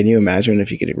 Can you imagine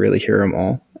if you could really hear them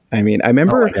all? I mean, I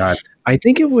remember. I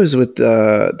think it was with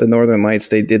the Northern Lights.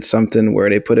 They did something where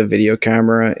they put a video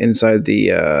camera inside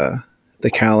the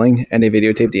cowling and they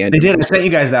videotaped the engine. They did. I sent you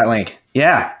guys that link.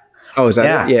 Yeah. Oh, is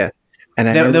that it? Yeah. And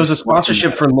there was a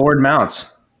sponsorship for Lord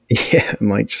Mounts. Yeah, I'm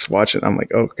like just watching. I'm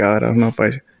like, oh god, I don't know if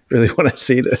I really want to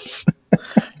see this.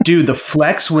 Dude, the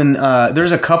flex when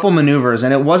there's a couple maneuvers,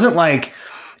 and it wasn't like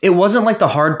the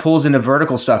hard pulls into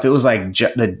vertical stuff. It was like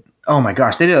oh my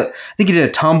gosh, I think he did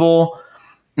a tumble.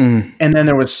 And then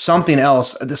there was something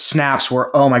else. The snaps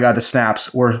were, oh my God, just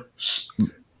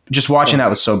watching that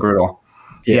was so brutal.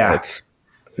 Yeah. It's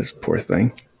this poor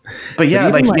thing. But yeah,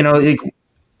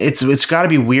 it's got to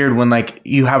be weird when like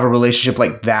you have a relationship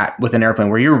like that with an airplane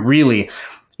where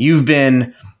you've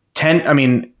been I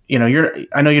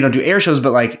know you don't do air shows,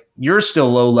 but like you're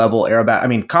still low level aerobat. I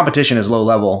mean, competition is low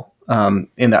level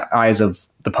in the eyes of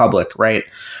the public, right?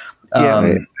 Yeah, I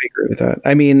agree with that.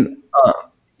 I mean,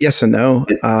 yes and no.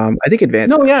 I think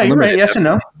advanced. No, yeah, you're right. Yes and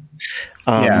no.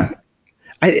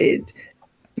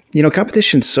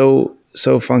 Competition's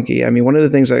so funky. I mean, one of the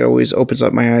things that always opens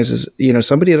up my eyes is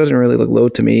somebody that doesn't really look low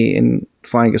to me in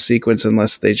flying a sequence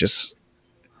unless they just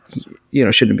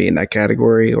shouldn't be in that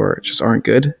category or just aren't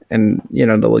good, and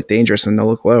they'll look dangerous and they'll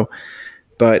look low.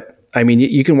 But I mean,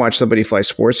 you can watch somebody fly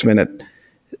Sportsman at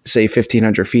say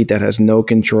 1,500 feet that has no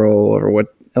control over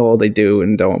what all they do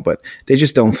and don't, but they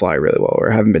just don't fly really well or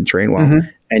haven't been trained well. Mm-hmm.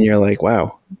 And you're like,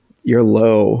 wow, you're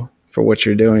low for what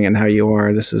you're doing and how you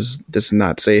are. This is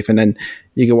not safe. And then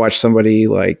you can watch somebody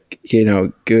like,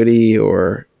 Goody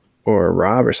or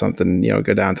Rob or something,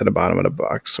 go down to the bottom of the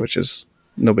box, which is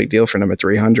no big deal for them at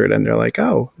 300. And they're like,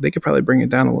 oh, they could probably bring it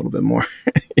down a little bit more,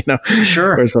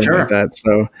 sure, or something like that.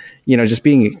 So, just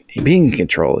being in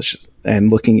control and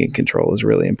looking in control is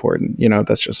really important.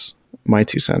 That's just my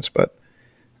 2 cents, but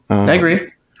I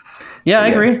agree. Yeah, I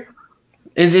agree.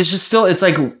 It's just still, it's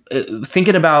like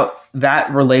thinking about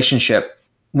that relationship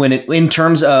in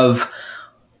terms of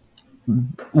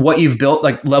what you've built,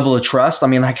 like level of trust. I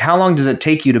mean, like how long does it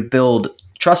take you to build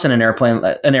trust in an airplane,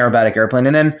 an aerobatic airplane,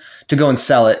 and then to go and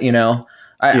sell it?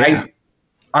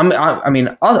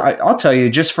 I'll tell you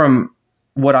just from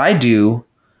what I do,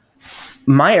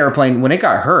 my airplane, when it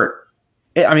got hurt,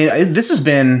 this has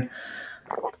been,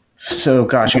 so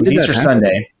gosh, it was Easter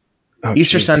Sunday. Oh,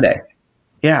 Easter geez. Sunday.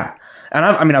 Yeah. And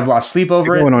I've lost sleep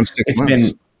over it. On 6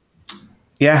 months.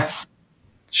 Yeah.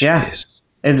 Jeez. Yeah.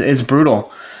 It's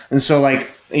brutal. And so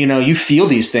like, you feel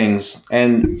these things.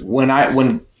 And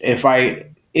if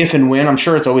and when, I'm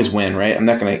sure it's always when, right? I'm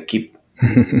not going to keep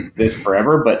this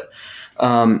forever, but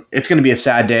it's going to be a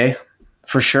sad day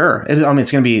for sure.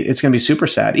 It's going to be super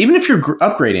sad. Even if you're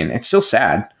upgrading, it's still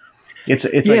sad. It's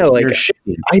like you're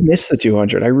shitting. I miss the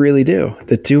 200. I really do.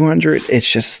 The 200,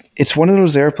 it's one of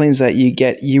those airplanes that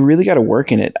you really got to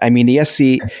work in it. I mean, the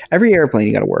SC, every airplane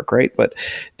you got to work, right? But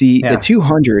the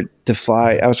 200 to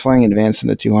fly, I was flying in advance in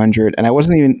the 200, and I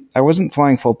wasn't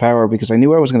flying full power because I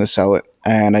knew I was going to sell it,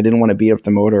 and I didn't want to beat up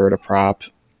the motor or the prop,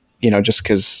 just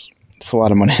because it's a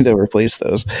lot of money to replace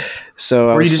those.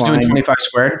 So were you just doing 25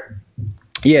 squared?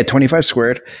 Yeah, 25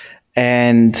 squared,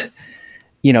 and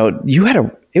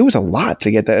it was a lot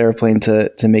to get that airplane to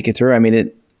make it through. I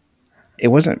mean, it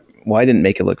wasn't, well, I didn't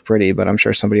make it look pretty, but I'm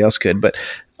sure somebody else could, but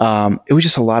it was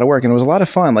just a lot of work, and it was a lot of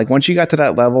fun. Like once you got to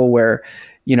that level where,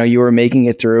 you were making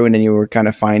it through and then you were kind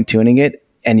of fine tuning it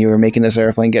and you were making this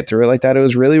airplane get through it like that, it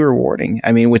was really rewarding.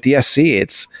 I mean, with the SC,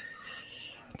 it's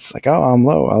like, oh, I'm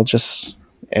low. I'll just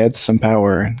add some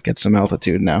power and get some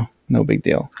altitude now. No big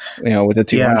deal. With the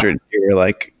 200, you're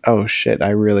like, oh shit,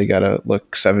 I really got to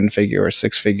look 7-figure or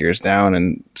 6 figures down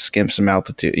and skimp some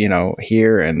altitude,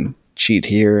 here and cheat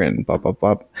here and blah, blah,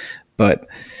 blah. But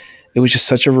it was just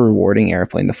such a rewarding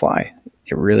airplane to fly.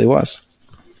 It really was.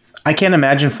 I can't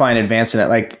imagine flying advanced in it.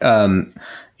 Like,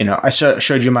 I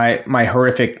showed you my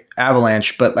horrific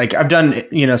avalanche, but like I've done,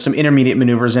 some intermediate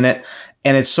maneuvers in it.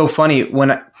 And it's so funny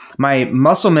when my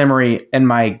muscle memory and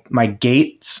my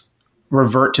gaits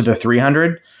revert to the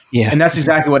 300. Yeah. And that's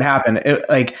exactly what happened.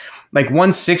 Like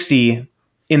 160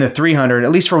 in the 300,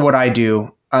 at least for what I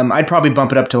do, I'd probably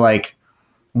bump it up to like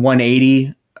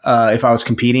 180 if I was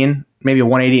competing, maybe a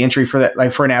 180 entry for that,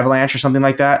 like for an avalanche or something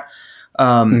like that.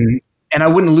 And I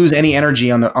wouldn't lose any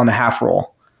energy on the half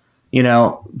roll,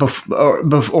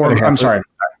 before I'm sorry.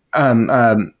 On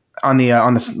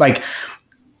the like,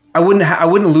 I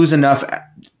wouldn't lose enough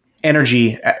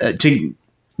energy to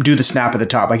do the snap at the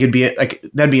top. Like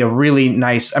that'd be a really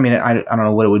nice, I mean, I don't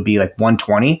know what it would be, like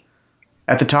 120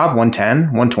 at the top,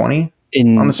 110, 120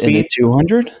 on the speed. In the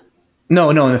 200? No,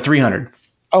 in the 300.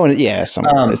 Oh, yeah.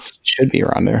 It should be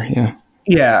around there. Yeah.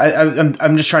 Yeah.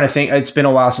 I'm just trying to think. It's been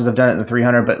a while since I've done it in the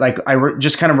 300, but like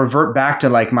just kind of revert back to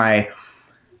like my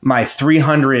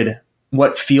 300,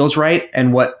 what feels right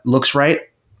and what looks right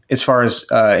as far as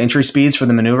entry speeds for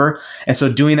the maneuver. And so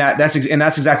doing that, that's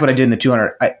exactly what I did in the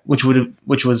 200,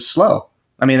 which was slow.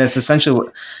 I mean, that's essentially,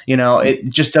 it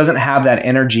just doesn't have that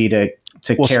energy to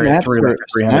carry it through.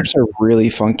 Snaps are really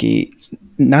funky,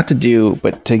 not to do,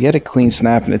 but to get a clean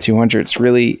snap in the 200,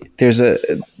 there's a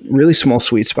really small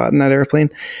sweet spot in that airplane.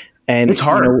 And it's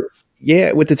hard.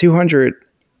 With the 200,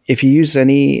 if you use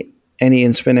any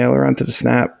in-spin aileron to the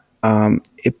snap,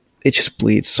 it just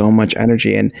bleeds so much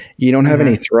energy, and you don't have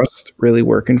any thrust really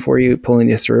working for you, pulling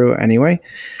you through anyway.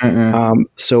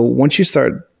 So once you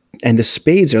start, and the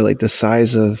spades are like the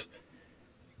size of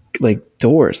like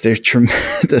doors. They're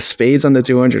the spades on the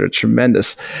 200 are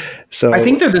tremendous. So I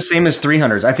think they're the same as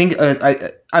 300s. I think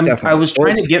I was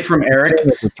trying to get from Eric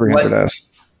 300S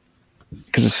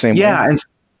because it's the same. Yeah, and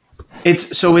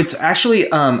it's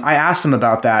actually I asked him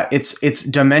about that. It's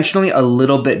dimensionally a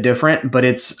little bit different, but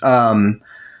it's I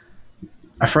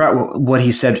forgot what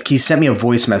he said. He sent me a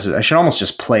voice message. I should almost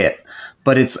just play it,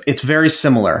 but it's very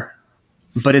similar.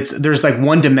 But there's like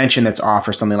one dimension that's off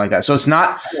or something like that. So it's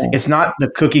not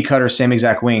the cookie cutter same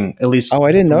exact wing. At least. Oh,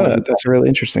 I didn't know that. That's really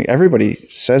interesting. Everybody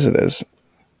says it is.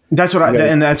 That's what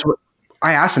that's what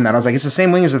I asked him that. I was like, it's the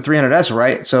same wing as the 300S,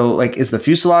 right? So like, is the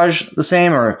fuselage the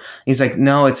same? Or he's like,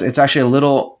 no, it's actually a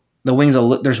little. The wings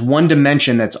there's one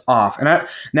dimension that's off, and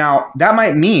now that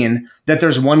might mean that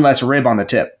there's one less rib on the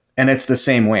tip, and it's the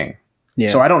same wing. Yeah.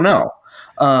 So I don't know.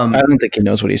 I don't think he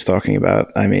knows what he's talking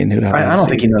about. I mean, I don't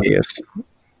think he knows.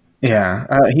 Yeah,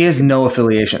 he has no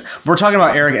affiliation. We're talking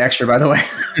about Eric Extra, by the way.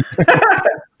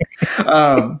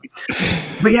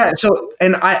 But yeah, so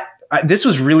and I this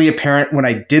was really apparent when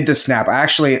I did the snap. I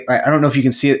don't know if you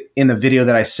can see it in the video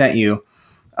that I sent you,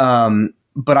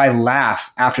 but I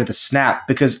laugh after the snap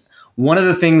because one of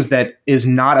the things that is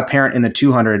not apparent in the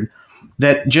 200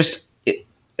 that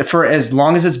for as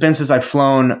long as it's been since I've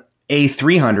flown a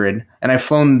 300, and I've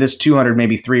flown this 200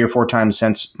 maybe 3 or 4 times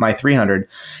since my 300,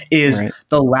 is right.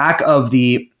 The lack of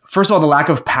first of all, the lack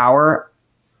of power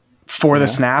for the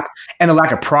snap and the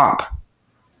lack of prop.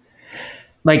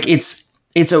 Like it's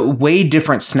a way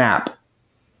different snap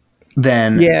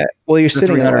than you're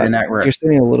sitting in that grip. You're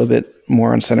sitting a little bit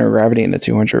more on center of gravity in the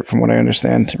 200 from what I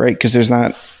understand, right? Because there's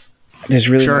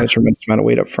really not a tremendous amount of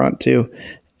weight up front too.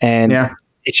 And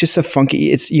it's just a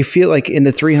funky, you feel like in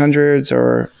the 300s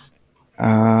or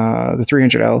the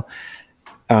 300L,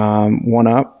 one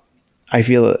up, I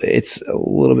feel it's a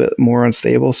little bit more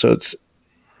unstable. So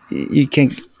you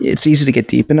can't. It's easy to get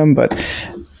deep in them, but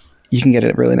you can get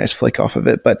a really nice flick off of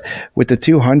it. But with the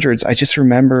 200s, I just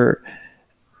remember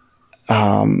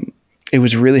it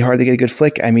was really hard to get a good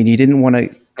flick. I mean, you didn't want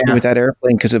to with that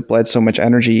airplane because it bled so much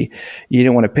energy. You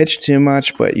didn't want to pitch too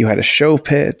much, but you had a show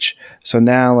pitch. So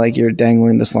now, like, you're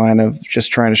dangling this line of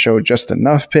just trying to show just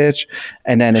enough pitch.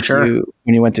 And then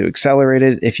when you went to accelerate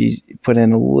it, if you put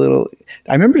in a little,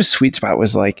 I remember the sweet spot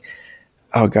was like,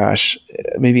 oh gosh,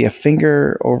 maybe a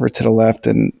finger over to the left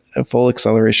and a full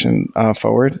acceleration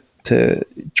forward to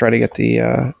try to get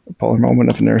the polar moment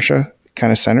of inertia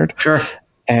kind of centered. Sure.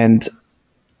 And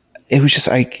it was just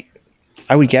like,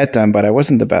 I would get them, but I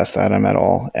wasn't the best at them at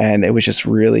all. And it was just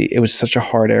it was such a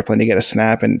hard airplane to get a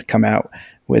snap and come out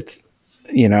with,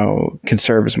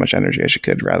 conserve as much energy as you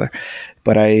could rather.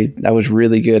 But I was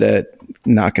really good at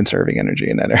not conserving energy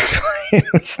in that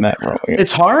airplane. Snap rolling.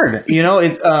 It's hard.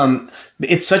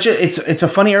 It's a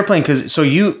funny airplane because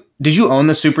did you own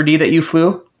the Super D that you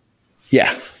flew?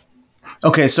 Yeah.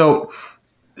 Okay. So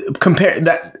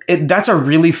that's a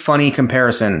really funny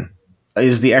comparison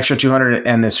is the Extra 200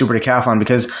 and the Super Decathlon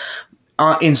because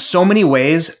in so many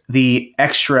ways, the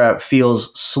Extra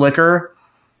feels slicker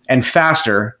and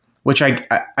faster, which I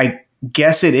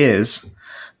guess it is.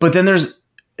 But then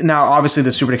now obviously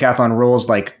the Super Decathlon rolls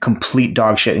like complete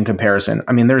dog shit in comparison.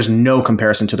 I mean, there's no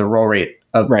comparison to the roll rate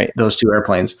of those two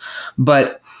airplanes.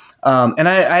 But and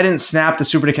I didn't snap the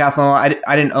Super Decathlon.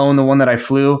 I didn't own the one that I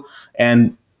flew,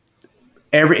 and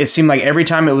it seemed like every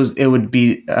time it would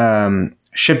be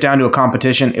shipped down to a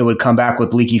competition, it would come back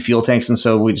with leaky fuel tanks, and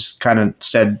so we just kind of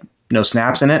said no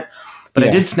snaps in it. But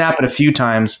I did snap it a few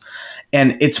times,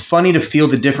 and it's funny to feel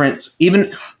the difference,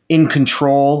 even in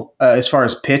control as far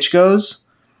as pitch goes,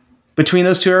 between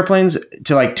those two airplanes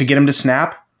to get them to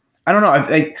snap. I don't know.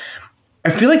 I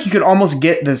feel like you could almost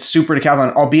get the Super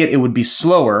Decathlon, albeit it would be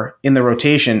slower in the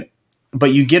rotation,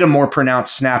 but you get a more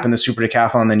pronounced snap in the Super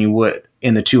Decathlon than you would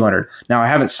in the 200. Now, I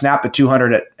haven't snapped the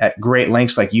 200 at great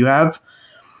lengths like you have,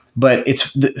 but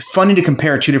it's funny to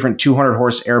compare two different 200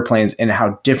 horse airplanes and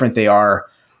how different they are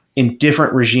in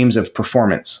different regimes of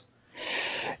performance.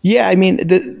 Yeah, I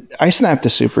mean, I snapped the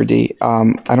Super D.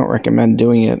 I don't recommend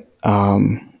doing it.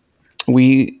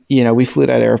 We flew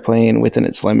that airplane within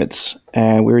its limits,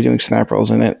 and we were doing snap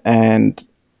rolls in it. And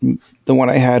the one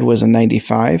I had was a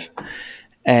 95,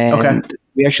 and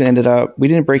we actually we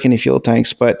didn't break any fuel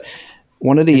tanks, but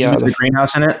one of the Did you lose the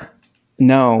greenhouse in it?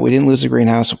 No, we didn't lose the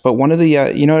greenhouse, but one of the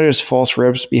there's false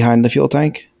ribs behind the fuel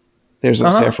tank. There's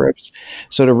those half ribs.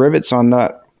 So the rivets on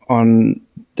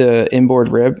the inboard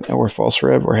rib or false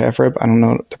rib or half rib, I don't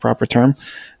know the proper term.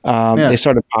 They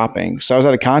started popping. So I was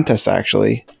at a contest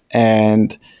actually,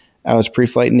 and I was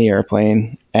pre-flighting the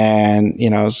airplane, and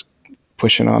I was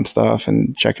pushing on stuff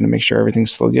and checking to make sure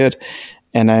everything's still good.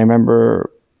 And I remember,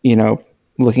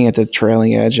 looking at the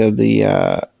trailing edge of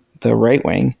the right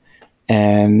wing,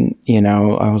 and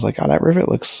I was like, oh, that rivet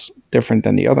looks different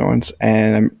than the other ones.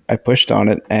 And I pushed on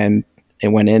it, and it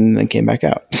went in and then came back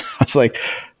out. I was like,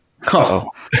 oh.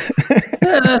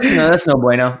 That's no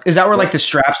bueno. Is that where like the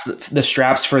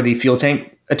straps for the fuel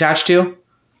tank attached to?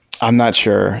 I'm not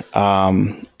sure.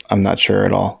 I'm not sure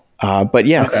at all. But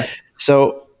yeah. Okay.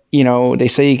 So, they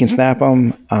say you can snap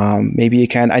them. Maybe you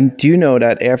can. I do know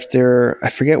that after, I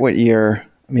forget what year,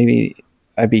 maybe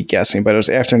I'd be guessing, but it was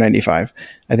after 95.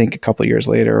 I think a couple of years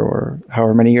later, or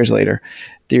however many years later,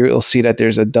 you'll see that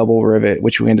there's a double rivet,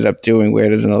 which we ended up doing. We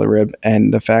added another rib,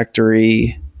 and the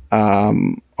factory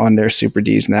on their Super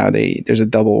Ds now, there's a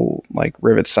double like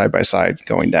rivet side by side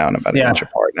going down about an inch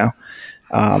apart now.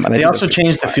 And they also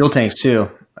changed the fuel tanks too.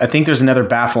 I think there's another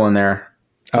baffle in there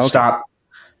to stop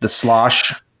the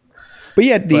slosh. But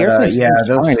yeah, the airplane's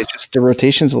fine. It's just the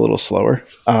rotation's a little slower.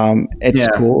 It's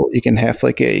cool. You can have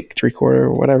like a 3/4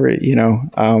 or whatever,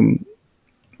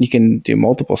 you can do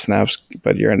multiple snaps,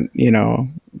 but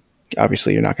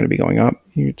obviously you're not going to be going up.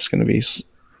 You're just going to be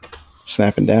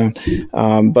snapping down.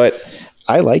 But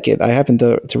I like it. I happen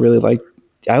to really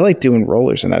I like doing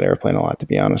rollers in that airplane a lot, to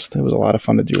be honest. It was a lot of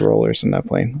fun to do rollers in that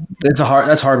plane. That's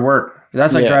hard work.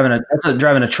 That's like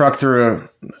driving a truck through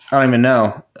I don't even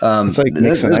know. It's like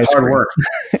mixing ice hard cream. work.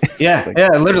 Yeah,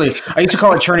 literally. I used to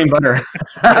call it churning butter.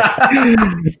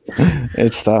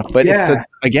 It's tough, but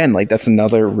it's that's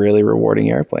another really rewarding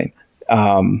airplane.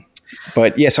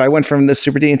 But yeah, so I went from the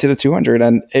Super D into the 200,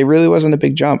 and it really wasn't a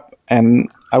big jump,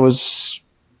 and I was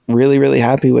really, really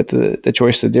happy with the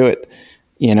choice to do it,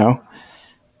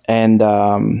 and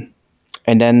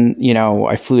then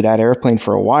I flew that airplane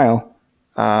for a while.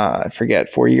 I forget,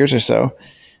 4 years or so,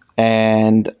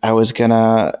 and I was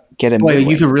gonna get it. Boy,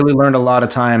 you could really learn a lot of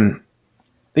time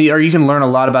or you can learn a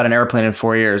lot about an airplane in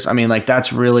 4 years. I mean, like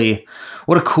that's really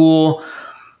what a cool,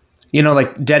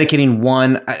 like dedicating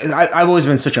one. I've always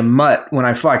been such a mutt when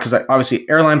I fly because obviously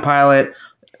airline pilot,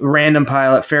 random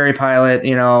pilot, ferry pilot,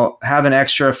 have an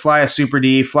extra, fly a Super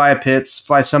D, fly a Pitts,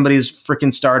 fly somebody's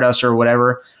freaking Stardust or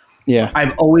whatever. Yeah.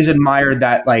 I've always admired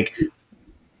that. Like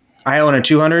I own a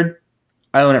 200.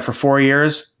 I own it for 4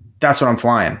 years. That's what I'm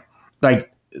flying.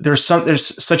 Like there's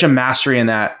such a mastery in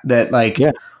that like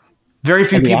very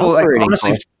few people like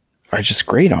honestly are just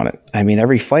great on it. I mean,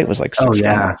 every flight was like 6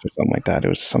 hours or something like that. It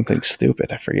was something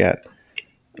stupid. I forget.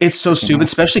 It's so stupid,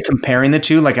 especially comparing the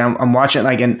two. Like I'm watching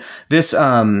like in this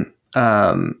 200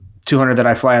 that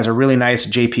I fly has a really nice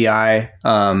JPI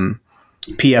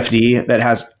PFD that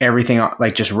has everything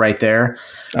like just right there.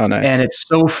 Oh, nice. And it's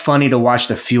so funny to watch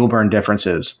the fuel burn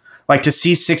differences. Like to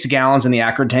see 6 gallons in the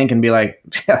Acrid tank and be like,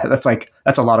 yeah, that's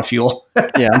a lot of fuel.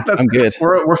 Yeah, I'm good.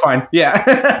 We're fine. Yeah.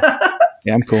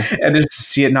 Yeah, I'm cool. And just to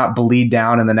see it not bleed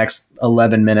down in the next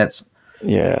 11 minutes.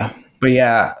 Yeah. But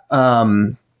yeah,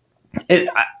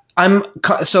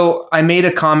 so I made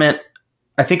a comment.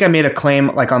 I think I made a claim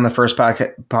like on the first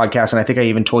podcast, and I think I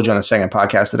even told you on the second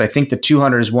podcast that I think the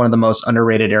 200 is one of the most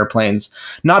underrated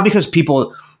airplanes. Not because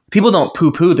people don't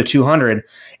poo-poo the 200.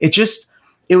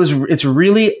 It's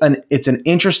really an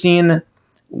interesting.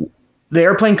 The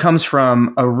airplane comes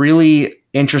from a really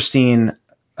interesting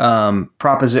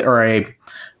proposition or a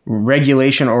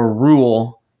regulation or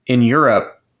rule in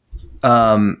Europe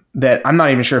that I'm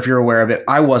not even sure if you're aware of it.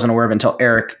 I wasn't aware of it until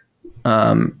Eric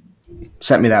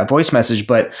sent me that voice message.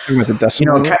 But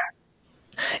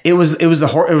it was a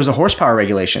horsepower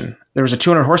regulation. There was a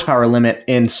 200 horsepower limit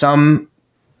in some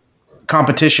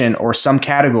competition or some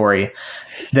category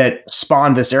that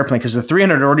spawned this airplane because the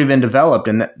 300 had already been developed,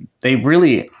 and they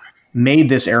really made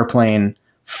this airplane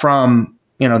from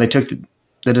they took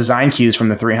the design cues from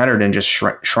the 300 and just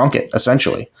shrunk it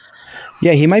essentially.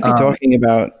 Yeah, he might be talking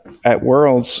about at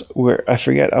Worlds, where I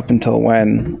forget up until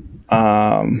when,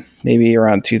 maybe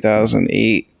around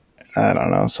 2008. I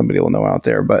don't know. Somebody will know out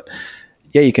there, but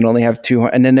yeah, you can only have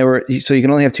 200, and then you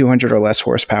can only have 200 or less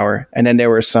horsepower, and then there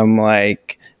were some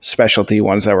like specialty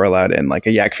ones that were allowed in, like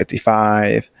a Yak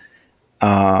 55,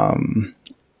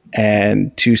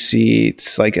 and 2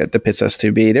 seats, like at the Pitts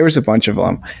S2B. There was a bunch of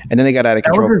them, and then they got out of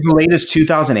control. That was as late as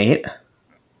 2008.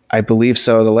 I believe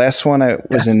so. The last one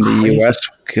was in the US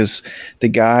because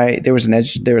there was a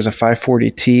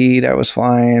 540T that was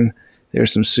flying. There were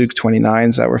some Suk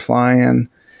 29s that were flying.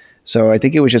 So I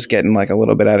think it was just getting like a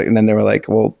little bit at it. And then they were like,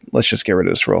 well, let's just get rid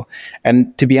of this rule.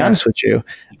 And to be honest with you,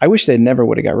 I wish they never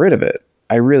would have got rid of it.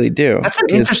 I really do. That's an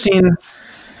interesting.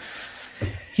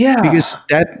 Yeah. Because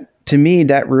to me,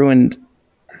 that really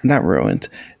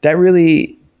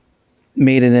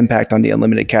made an impact on the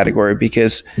unlimited category,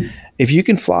 because if you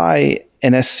can fly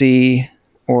an SC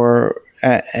or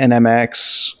an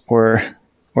MX or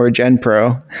a Gen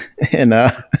Pro in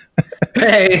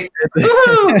hey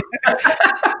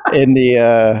in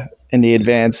the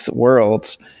advanced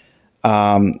worlds,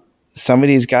 some of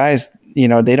these guys,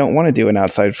 they don't want to do an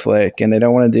outside flick and they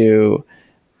don't want to do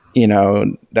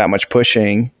that much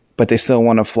pushing, but they still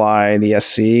want to fly the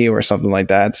SC or something like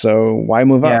that. So why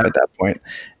move up at that point?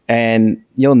 And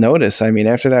you'll notice, I mean,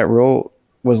 after that rule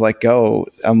was let go,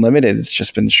 unlimited, it's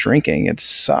just been shrinking. It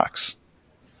sucks.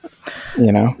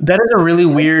 That is a really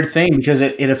weird thing, because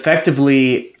it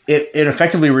effectively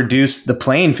reduced the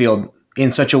playing field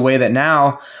in such a way that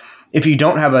now, if you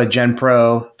don't have a Gen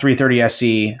Pro 330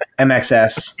 SE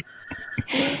MXS,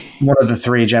 one of the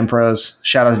 3 Gen Pros,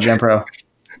 shout out to Gen Pro.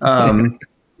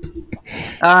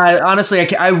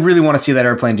 Honestly, I really want to see that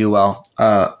airplane do well.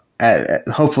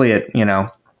 Hopefully it,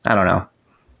 I don't know.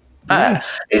 And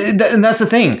that's the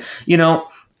thing,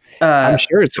 I'm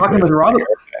sure it's talking with Rob.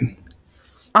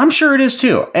 I'm sure it is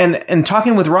too. And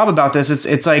talking with Rob about this,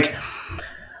 it's like,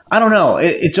 I don't know.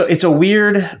 It's a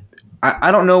weird.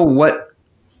 I don't know what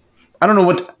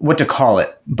to call it,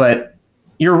 but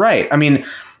you're right. I mean,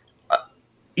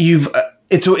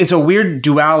 it's a weird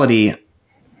duality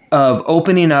of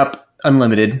opening up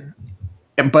unlimited,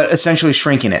 but essentially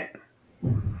shrinking it.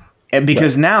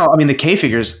 Because now, I mean, the K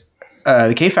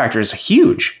factor is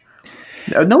huge.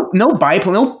 No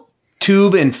biplane, no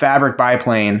tube and fabric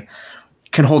biplane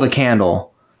can hold a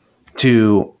candle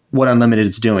to what unlimited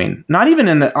is doing. Not even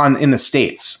in the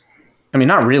States. I mean,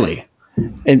 not really.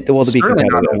 And to be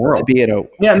competitive, not in the world. to be at a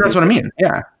that's what I mean.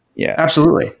 Yeah,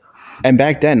 absolutely. And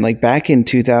back then, like back in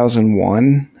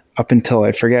 2001, up until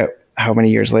I forget how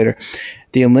many years later,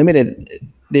 the unlimited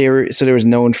there was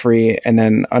known free and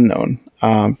then unknown.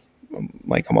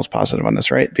 Like almost positive on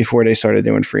this, right? Before they started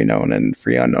doing free known and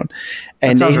free unknown,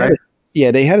 and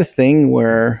Yeah, they had a thing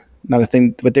where, not a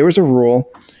thing, but there was a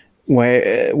rule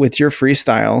where with your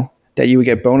freestyle that you would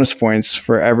get bonus points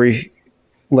for every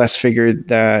less figure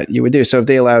that you would do. So if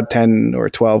they allowed 10 or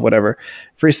 12, whatever,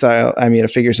 figures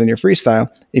in your freestyle,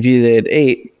 if you did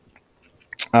 8,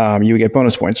 you would get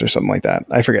bonus points or something like that.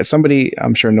 I forget. Somebody,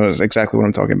 I'm sure, knows exactly what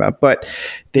I'm talking about. But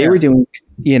they were doing,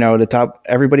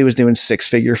 everybody was doing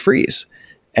 6-figure frees.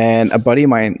 And a buddy of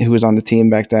mine who was on the team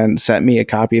back then sent me a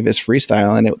copy of his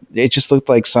freestyle, and it just looked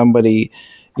like somebody,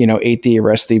 ate the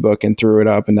Arresti book and threw it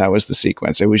up, and that was the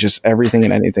sequence. It was just everything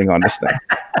and anything on this thing.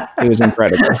 It was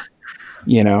incredible.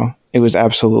 It was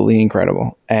absolutely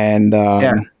incredible. And,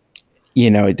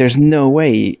 there's no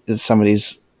way that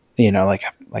somebody's, a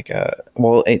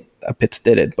Pitts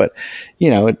did it, but,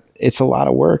 it's a lot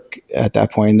of work at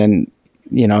that point. And,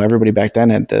 everybody back then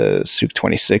had the Soup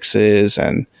 26s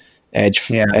and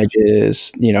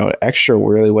edges, Extra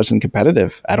really wasn't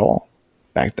competitive at all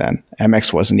back then.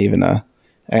 MX wasn't even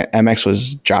MX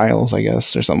was Giles, I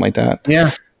guess, or something like that.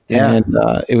 Yeah. And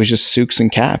it was just Souks and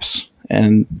Caps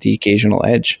and the occasional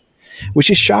Edge, which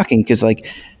is shocking because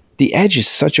the Edge is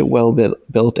such a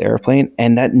well-built airplane,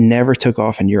 and that never took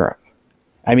off in Europe.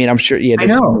 I mean, I'm sure,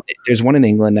 there's one in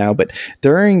England now, but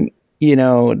during,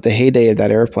 the heyday of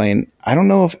that airplane, I don't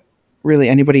know if really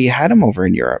anybody had them over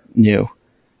in Europe new.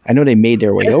 I know they made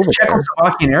their way over there.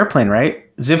 Czechoslovakian airplane,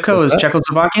 right? Zivko is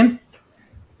Czechoslovakian?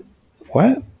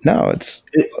 What? No, it's...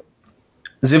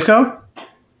 Zivko?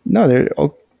 No,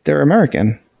 they're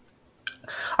American.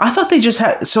 I thought they just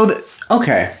had...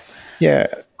 okay. Yeah.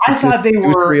 I thought they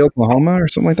were... Oklahoma or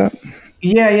something like that?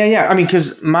 Yeah. I mean,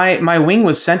 because my wing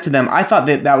was sent to them. I thought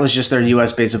that was just their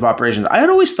U.S. base of operations. I had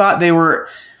always thought they were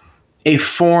a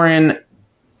foreign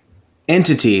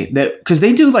entity because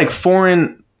they do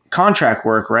foreign contract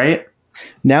work, right?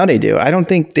 Now they do. I don't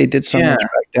think they did so much back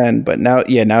then, but now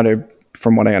they're,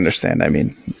 from what I understand. I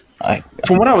mean,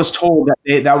 from what I was told,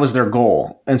 that was their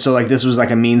goal, and so this was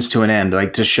a means to an end,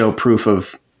 to show proof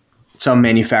of some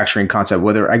manufacturing concept.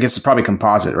 Whether I guess it's probably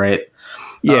composite, right?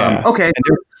 Yeah. Okay. And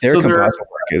their composite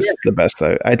work is the best.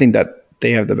 I think that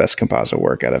they have the best composite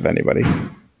work out of anybody.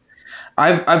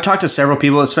 I've talked to several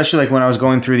people, especially when I was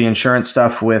going through the insurance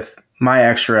stuff with my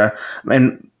Extra,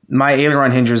 and my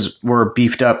aileron hinges were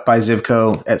beefed up by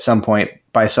Zivko at some point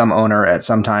by some owner at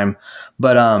some time.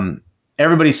 But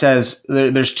everybody says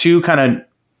there's two kind of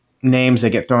names that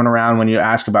get thrown around when you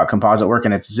ask about composite work,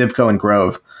 and it's Zivko and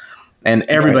Grove. And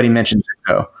everybody mentioned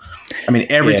Zivko. I mean,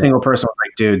 every single person was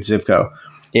like, dude, Zivko.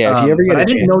 Yeah, if you ever get I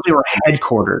didn't know they were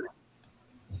headquartered.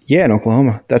 Yeah, in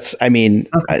Oklahoma.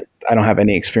 I don't have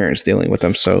any experience dealing with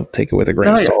them, so take it with a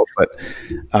grain of salt. But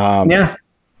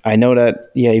I know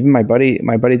that, even my buddy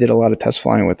did a lot of test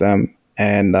flying with them,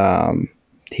 and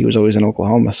he was always in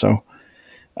Oklahoma. So,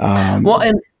 and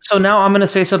so now I'm going to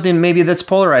say something maybe that's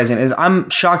polarizing. Is I'm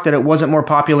shocked that it wasn't more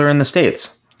popular in the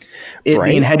States,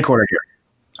 being headquartered here.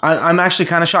 I'm actually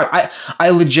kind of shocked. I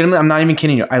legitimately, I'm not even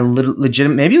kidding you.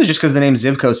 Maybe it was just because the name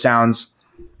Zivko sounds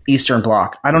Eastern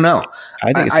Bloc. I don't know.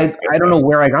 I don't know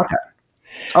where I got that.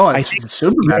 Oh, it's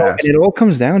super badass. And it all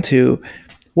comes down to,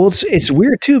 it's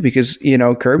weird too, because,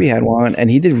 Kirby had one and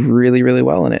he did really, really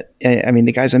well in it. I mean,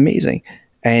 the guy's amazing.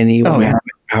 And he won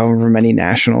however many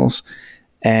nationals.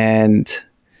 And,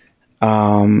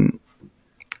 a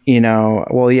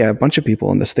bunch of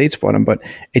people in the States bought him, but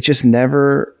it just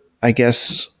never, I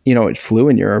guess, it flew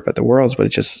in Europe at the Worlds,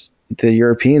 but the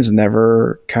Europeans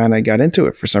never kind of got into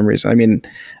it for some reason. I mean,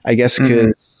 I guess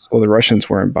because, the Russians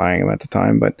weren't buying them at the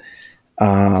time, but,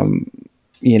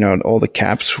 all the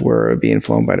caps were being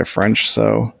flown by the French.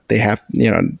 So they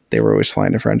were always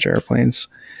flying the French airplanes.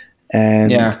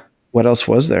 And what else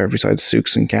was there besides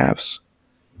Souks and Caps?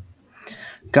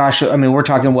 Gosh, I mean, we're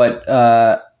talking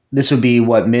this would be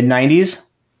mid 90s?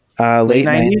 Late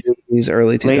 90s,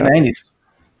 early 2000s. Late 90s.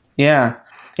 Yeah.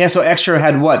 Yeah, so Extra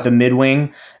had the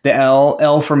mid-wing, the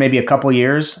L for maybe a couple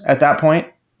years at that point,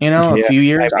 a few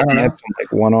years. I don't know. Had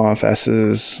some one-off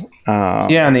S's.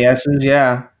 And the S's,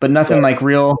 but nothing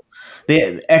real.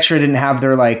 The Extra didn't have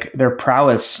their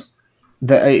prowess,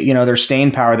 their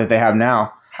staying power that they have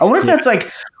now. I wonder if that's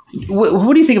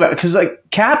what do you think about it? Because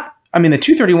Cap, I mean, the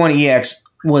 231EX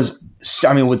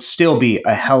would still be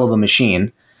a hell of a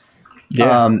machine.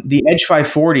 Yeah. The Edge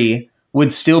 540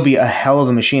 would still be a hell of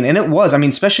a machine. And it was, I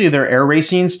mean, especially their air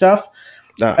racing stuff.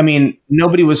 I mean,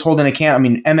 nobody was holding a can. I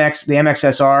mean, the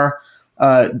MXSR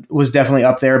was definitely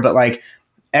up there, but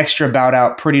Extra bowed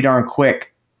out pretty darn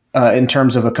quick in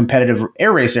terms of a competitive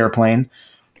air race airplane.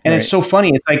 And It's so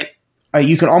funny. It's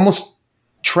you can almost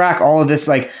track all of this,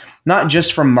 not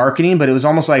just from marketing, but it was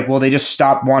almost they just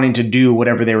stopped wanting to do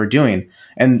whatever they were doing.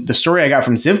 And the story I got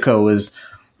from Zivko was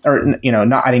or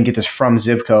not. I didn't get this from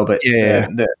Zivco, but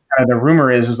the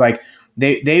rumor is like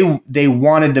they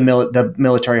wanted the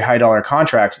military high dollar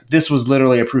contracts. This was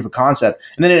literally a proof of concept,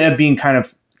 and then it ended up being kind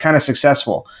of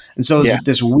successful. And so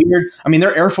this weird. I mean,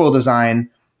 their airfoil design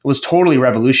was totally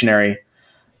revolutionary.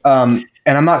 And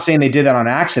I'm not saying they did that on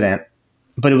accident,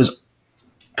 but it was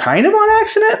kind of on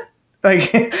accident.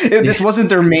 Like this wasn't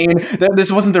their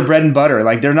this wasn't their bread and butter.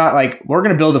 Like they're not like, we're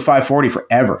going to build a 540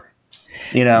 forever,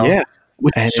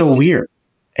 which is so weird.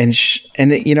 And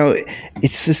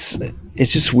it's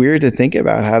just weird to think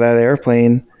about how that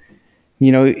airplane,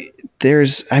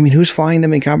 who's flying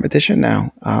them in competition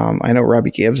now? I know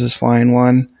Robbie Gibbs is flying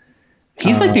one.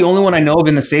 He's like the only one I know of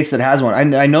in the States that has one.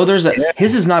 I know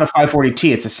his is not a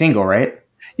 540T. It's a single, right?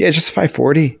 Yeah, it's just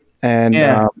 540. And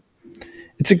I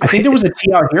think there was a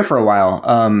T out here for a while.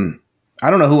 I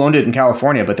don't know who owned it in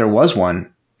California, but there was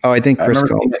one. Oh, I think Chris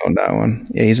Combs owned that one.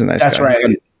 Yeah, he's a nice guy. That's right.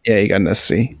 Yeah, he got an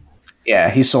SC. Yeah,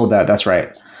 he sold that. That's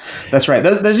right. Those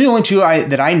are the only two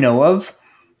that I know of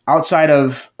outside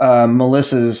of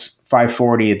Melissa's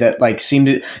 540 that like seem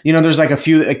to, there's like a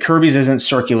few. Kirby's isn't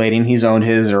circulating. He's owned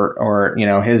his or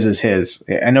his is his.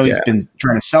 I know he's been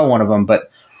trying to sell one of them,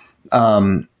 but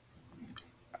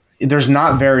there's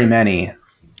not very many.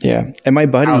 Yeah. And my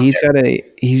buddy, he's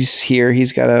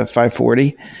got a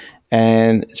 540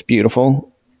 and it's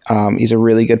beautiful. He's a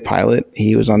really good pilot.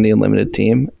 He was on the Unlimited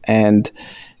team. And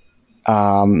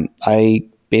I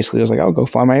basically was like, "Oh, go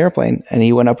fly my airplane." And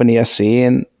he went up in the SC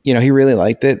and, he really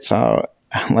liked it. So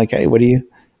I'm like, "Hey, what are you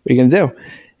going to do?"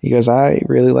 He goes, "I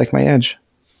really like my Edge."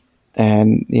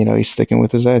 And, he's sticking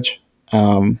with his Edge.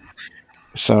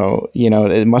 So,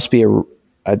 it must be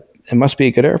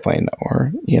a good airplane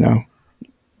or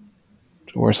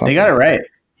something. They got it right.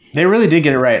 They really did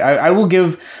get it right. I will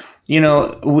give,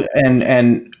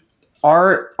 and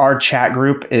our chat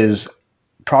group is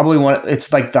probably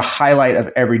it's like the highlight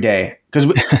of every day. Cause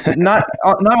not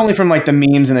only from like the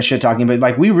memes and the shit talking, but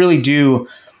like we really do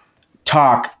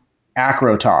talk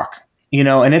acro talk,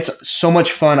 and it's so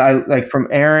much fun. I like from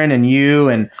Aaron and you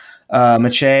and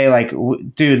Mache, like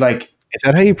dude, like, is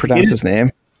that how you pronounce his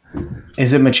name?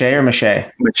 Is it Mache or Mache?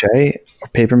 Mache or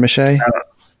Paper Mache?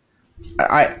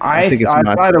 I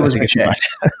thought it was Mache.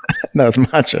 No, it's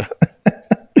matcha.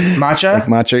 Matcha?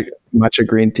 Like matcha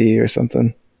green tea or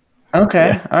something. Okay.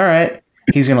 Yeah. All right.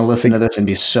 He's going to listen to this and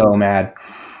be so mad.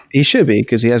 He should be,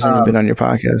 because he hasn't even been on your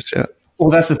podcast yet. Well,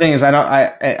 that's the thing is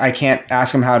I can't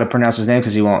ask him how to pronounce his name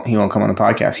because he won't come on the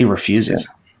podcast. He refuses.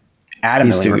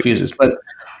 Adamantly refuses. But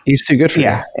he's too good for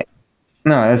you.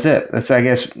 No, that's it. That's, I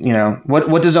guess,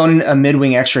 what does owning a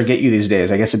mid-wing extra get you these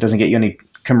days? I guess it doesn't get you any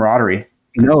camaraderie.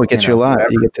 No, it gets you a lot.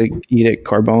 Whatever. You get to eat at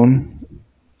Carbone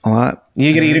a lot.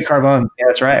 You get to eat at Carbone. Yeah,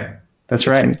 that's right. That's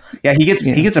right. Yeah, he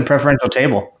gets a preferential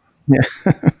table. Yeah.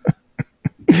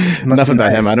 Enough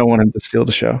about him. I don't want him to steal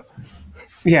the show.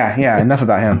 Yeah. Enough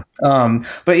about him.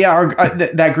 But yeah,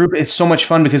 that group is so much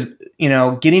fun because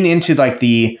getting into like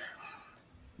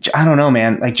I don't know,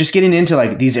 man. Like just getting into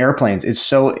like these airplanes is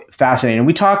so fascinating.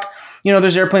 We talk,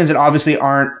 there's airplanes that obviously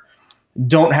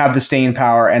don't have the staying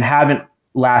power and haven't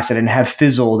lasted and have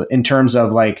fizzled in terms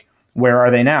of like, where are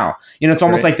they now? It's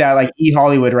almost like that, like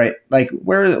Hollywood, right? Like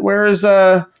where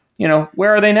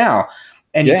are they now?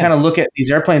 And you kind of look at these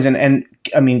airplanes and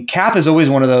I mean, Cap is always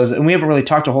one of those, and we haven't really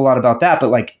talked a whole lot about that, but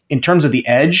like in terms of the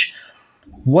Edge,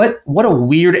 what a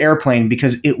weird airplane,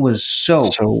 because it was so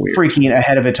freaking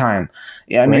ahead of its time.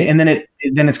 Yeah. I mean, and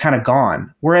then it's kind of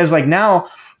gone. Whereas like now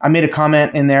I made a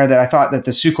comment in there that I thought that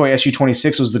the Sukhoi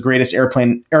Su-26 was the greatest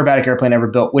aerobatic airplane ever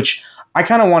built, which I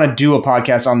kind of want to do a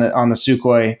podcast on the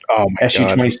Sukhoi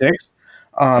Su-26.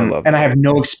 I have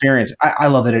no experience. I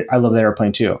love it. I love that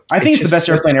airplane too. I think it's the best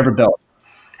airplane ever built.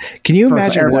 Can you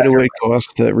imagine what it would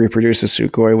cost to reproduce a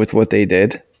Sukhoi with what they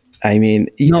did? I mean,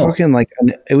 talking like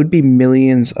it would be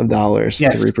millions of dollars to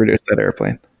reproduce that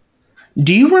airplane.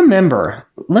 Do you remember?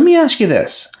 Let me ask you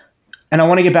this, and I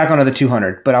want to get back onto the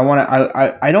 200, but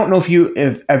I don't know if you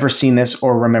have ever seen this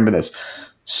or remember this.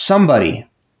 Somebody,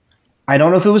 I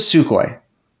don't know if it was Sukhoi,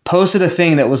 posted a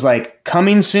thing that was like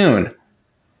coming soon,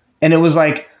 and it was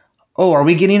like, oh, are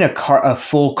we getting a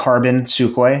full carbon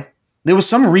Sukhoi? There was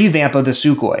some revamp of the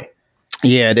Sukhoi.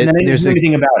 Yeah, and I didn't do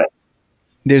anything about it.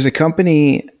 There's a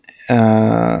company.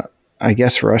 I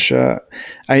guess Russia.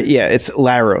 It's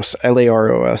Laros,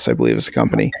 Laros, I believe is the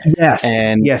company. Yes.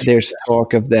 And there's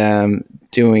talk of them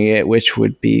doing it, which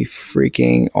would be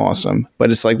freaking awesome. But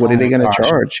it's like, what are they going to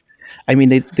charge? I mean,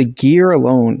 the gear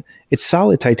alone, it's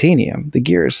solid titanium. The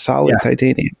gear is solid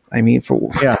titanium. I mean,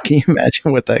 can you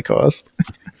imagine what that cost?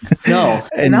 No.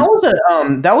 And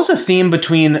that was a theme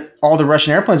between all the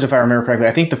Russian airplanes, if I remember correctly.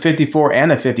 I think the 54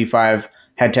 and the 55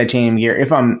 had titanium gear,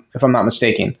 if I'm not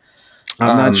mistaken.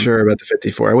 I'm not sure about the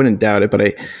 54. I wouldn't doubt it, but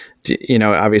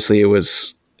obviously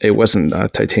it wasn't a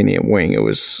titanium wing. It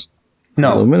was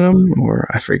aluminum, or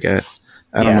I forget.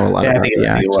 I don't know a lot about the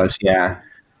Yaks. It was, yeah.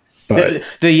 But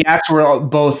the Yaks were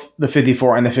both the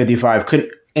 54 and the 55.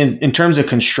 In terms of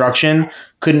construction,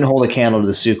 couldn't hold a candle to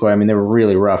the Sukhoi. I mean, they were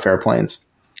really rough airplanes.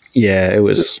 Yeah, it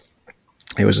was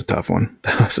a tough one.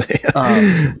 That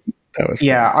was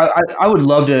yeah. I would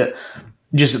love to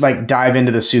just like dive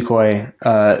into the Sukhoi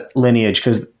lineage,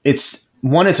 because it's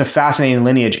a fascinating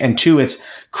lineage, and two, it's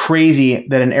crazy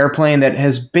that an airplane that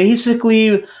has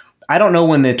basically, I don't know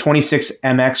when the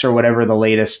 26MX or whatever the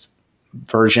latest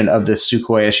version of the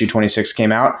Sukhoi Su-26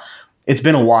 came out, it's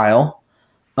been a while,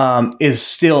 is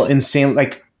still insane.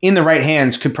 Like, in the right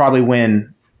hands, could probably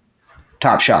win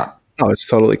Top Shot. Oh, it's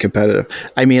totally competitive.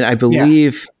 I mean, I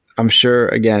believe, I'm sure,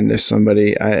 again, there's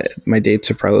somebody, my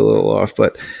dates are probably a little off,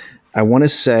 but I want to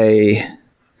say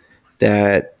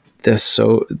that they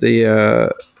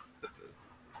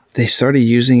started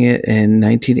using it in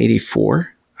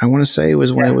 1984. I want to say it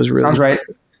was when it was really... Sounds right.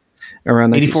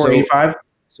 Around 84, 85.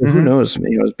 So who knows?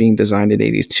 It was being designed in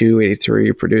 82,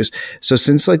 83, produced. So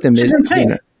since like the mid...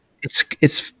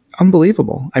 it's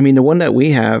unbelievable. I mean, the one that we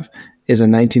have is a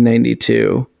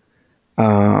 1992.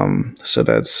 So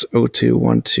that's 02,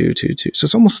 12, 22. So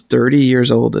it's almost 30 years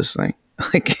old, this thing.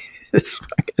 Like, it's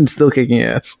fucking still kicking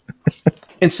ass.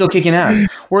 It's still kicking ass.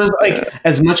 Whereas, like,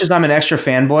 as much as I'm an extra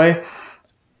fanboy,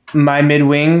 my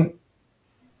mid-wing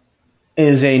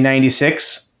is a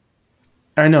 96.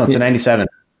 Or no, it's a 97.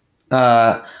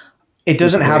 It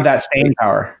doesn't have that staying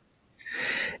power.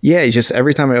 Yeah, it's just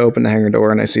every time I open the hangar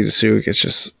door and I see the Suk, it's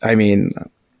just, I mean,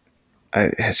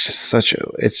 it's just such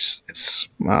a, it's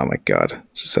oh my God,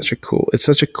 it's such a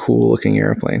cool looking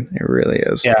airplane. It really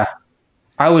is. Yeah.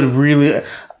 I would really,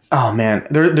 oh man,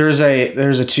 there's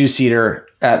a two-seater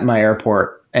at my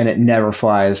airport and it never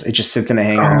flies. It just sits in a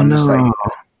hangar. Oh, I'm no. just like,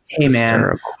 hey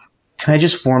man, can I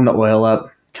just warm the oil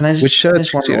up? Can I just, which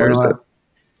two-seater is it?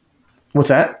 What's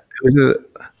that?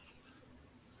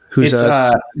 Who's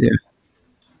us? Yeah.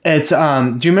 It's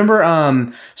do you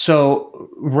remember so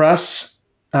Russ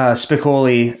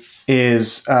Spicoli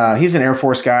is he's an Air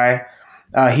Force guy.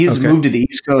 He's moved to the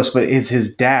East Coast, but it's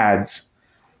his dad's.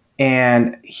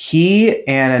 And he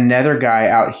and another guy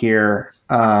out here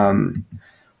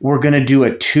were going to do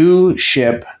a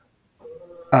 2-ship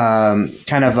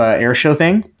kind of a air show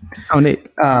thing. Oh, neat.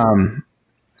 And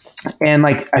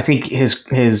like, I think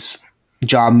his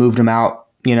job moved him out,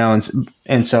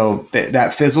 and so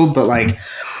that fizzled. But like,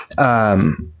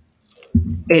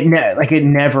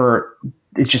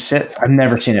 it just sits. I've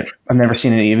never seen it. I've never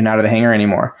seen it even out of the hangar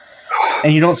anymore.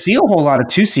 And you don't see a whole lot of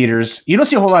two-seaters. You don't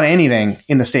see a whole lot of anything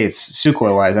in the States,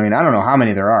 Sukhoi-wise. I mean, I don't know how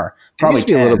many there are. Probably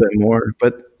 10. A little bit more,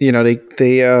 but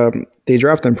they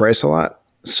dropped in price a lot.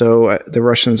 So the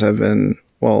Russians have been,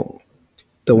 well,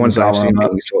 the ones that I've seen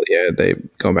being sold, they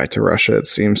going back to Russia. It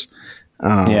seems,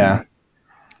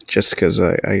 just because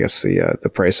I guess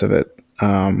the price of it.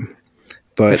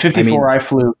 But the 54 I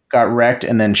flew got wrecked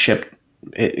and then shipped.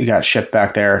 It got shipped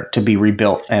back there to be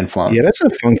rebuilt and flown. Yeah, that's a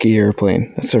funky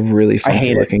airplane. That's a really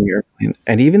funky looking airplane.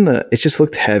 And even it just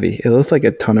looked heavy. It looked like a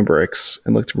ton of bricks.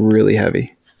 It looked really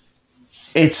heavy.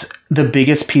 It's the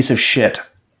biggest piece of shit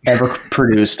ever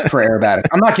produced for aerobatic.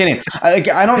 I'm not kidding.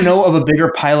 I don't know of a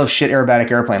bigger pile of shit aerobatic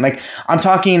airplane. Like, I'm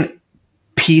talking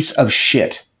piece of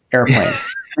shit airplane.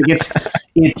 Like,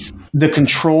 it's the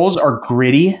controls are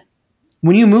gritty.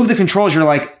 When you move the controls, you're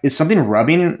like, is something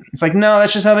rubbing? It's like, no,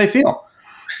 that's just how they feel.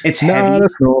 It's heavy. No,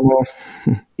 that's normal.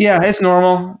 Yeah, it's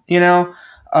normal.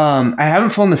 I haven't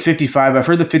flown the 55. I've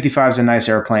heard the 55 is a nice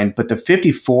airplane, but the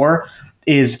 54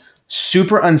 is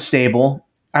super unstable.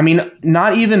 I mean,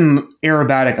 not even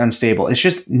aerobatic unstable. It's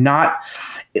just not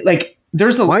like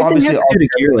there's a why obviously all the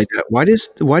gear like that.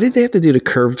 Why did they have to do the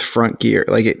curved front gear?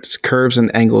 Like, it curves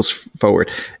and angles forward.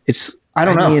 I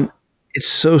don't know. It's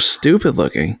so stupid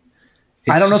looking.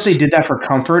 I don't know if they did that for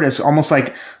comfort. It's almost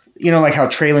like, like how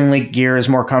trailing link gear is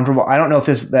more comfortable. I don't know if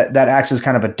that acts as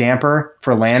kind of a damper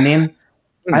for landing.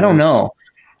 I don't know,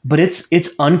 but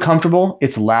it's uncomfortable.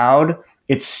 It's loud.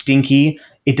 It's stinky.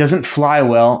 It doesn't fly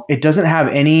well. It doesn't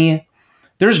have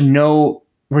there's no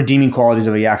redeeming qualities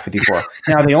of a Yak 54.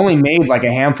 Now, they only made like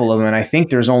a handful of them, and I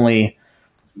think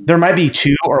there might be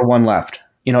 2 or 1 left.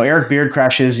 Eric Beard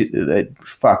crashes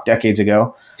decades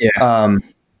ago. Yeah.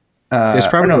 He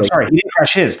didn't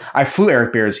crash his. I flew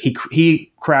Eric Beers.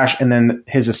 He crashed, and then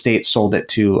his estate sold it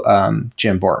to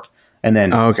Jim Bork, and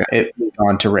then it moved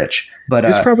on to Rich. But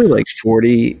there's probably like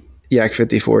 40 Yak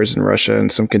 54s in Russia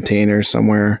and some containers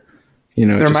somewhere.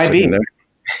 There might be.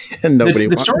 and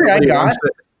the story I got.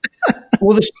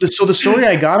 Well, so the story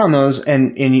I got on those,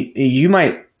 and you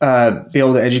might be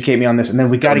able to educate me on this, and then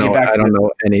we got to get back. I don't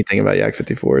know anything about Yak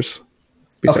 54s.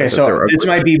 Okay, so this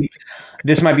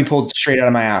might be pulled straight out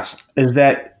of my ass. Is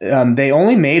that they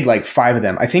only made like 5 of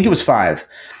them? I think it was 5,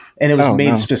 and it was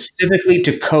made specifically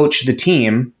to coach the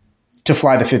team to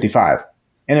fly the 55.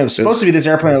 And it was supposed to be this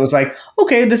airplane that was like,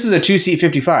 okay, this is a 2-seat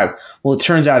 55. Well, it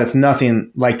turns out it's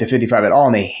nothing like the 55 at all,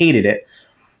 and they hated it.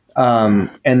 And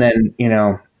then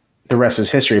the rest is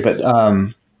history. But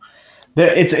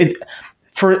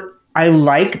I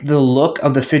like the look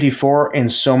of the 54 in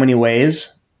so many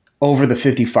ways over the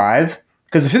 55,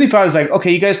 because the 55 is like,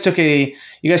 okay, you guys took a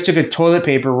toilet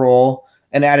paper roll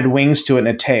and added wings to it and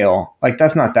a tail. Like,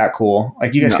 that's not that cool.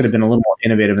 Like, you guys could have been a little more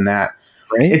innovative than that.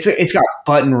 Right? It's got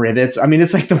button rivets. I mean,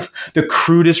 it's like the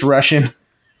crudest Russian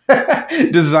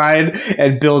design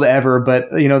and build ever. But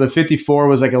the 54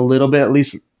 was like a little bit at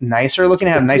least nicer looking.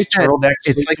 It had nice turtlenecks.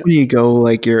 It's like when you go,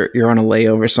 like you're on a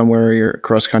layover somewhere, you're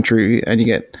cross country, and you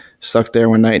get stuck there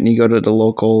one night, and you go to the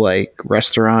local like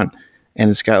restaurant, and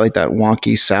it's got like that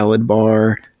wonky salad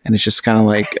bar, and it's just kind of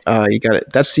like you got it.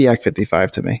 That's the Yak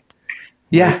 55 to me.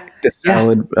 Yeah, like the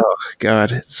salad. Yeah. Oh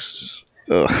God, it's. Just,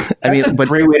 That's a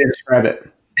great way to describe it.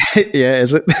 Yeah,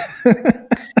 is it?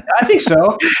 I think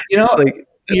so. Like,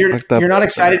 you're not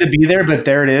excited to be there, but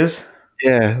there it is.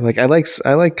 Yeah, like I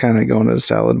like kind of going to the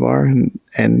salad bar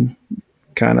and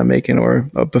kind of making or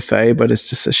a buffet, but it's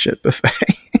just a shit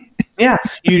buffet. Yeah,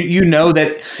 you know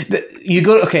that you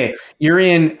go. Okay, you're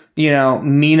in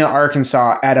Mena,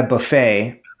 Arkansas at a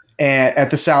buffet at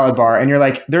the salad bar, and you're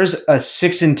like, there's a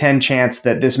 6 in 10 chance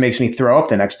that this makes me throw up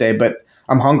the next day, but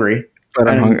I'm hungry. But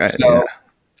I'm hungry, so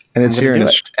and it's here, and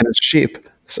it's cheap.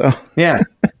 So yeah.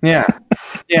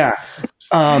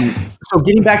 So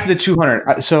getting back to the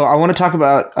 200, so I want to talk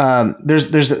about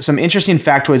there's some interesting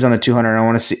factoids on the 200. I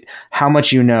want to see how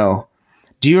much you know.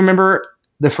 Do you remember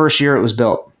the first year it was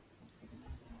built?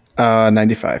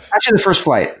 95. Actually, the first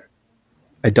flight.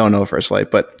 I don't know the first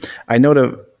flight, but I know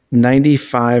the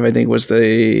 95. I think was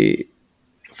the.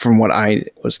 From what I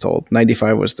was told,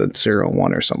 95 was the serial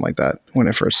 1 or something like that when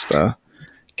it first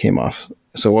came off.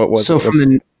 So what was? So from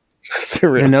the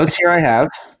notes here I have,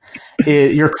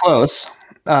 you're close.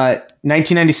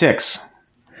 1996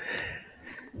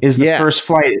 is the first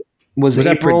flight. Was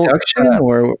April, that production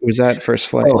or was that first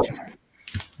flight?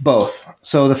 Both.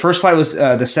 So the first flight was the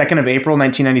 2nd of April,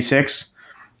 1996,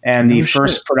 and the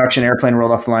first production airplane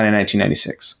rolled off the line in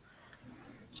 1996.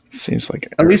 Seems like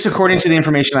it. At least according to the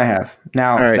information I have.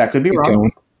 Now, that could be wrong.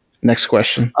 Going. Next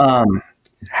question.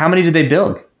 How many did they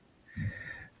build?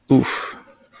 Oof.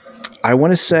 I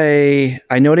want to say,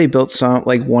 I know they built some,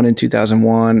 like 1 in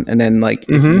 2001, and then like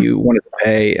if you wanted to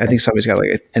pay, I think somebody's got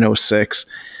like an 06.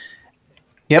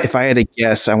 Yep. If I had to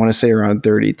guess, I want to say around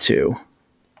 32.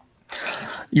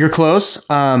 You're close.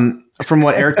 From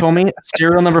what Eric told me,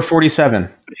 serial number 47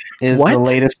 is the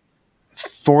latest.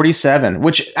 47,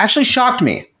 which actually shocked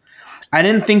me. I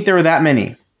didn't think there were that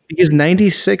many. Because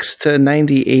 96 to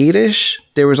 98-ish,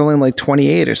 there was only like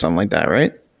 28 or something like that,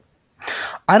 right?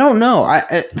 I don't know.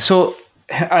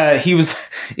 He was,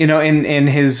 in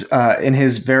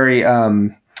his very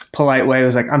polite way,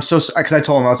 was like, I'm so, because I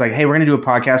told him, I was like, hey, we're gonna do a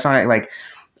podcast on it. Like,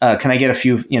 can I get a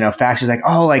few, facts? He's like,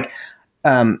 oh, like,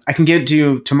 I can get it to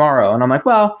you tomorrow. And I'm like,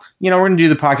 well, we're gonna do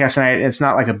the podcast tonight. It's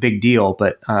not like a big deal,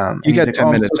 but you got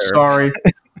 10 minutes. I'm so sorry.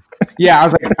 Yeah, I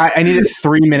was like, I need it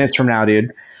 3 minutes from now,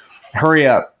 dude. Hurry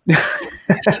up.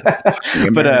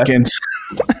 But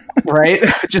right,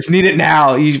 just need it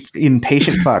now. You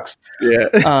impatient fucks. Yeah.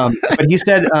 But he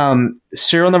said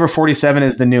serial number 47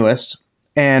 is the newest,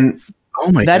 and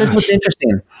that is what's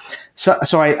interesting.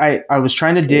 So I was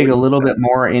trying to dig a little bit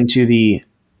more into the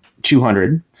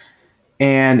 200,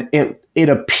 and it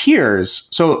appears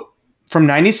so from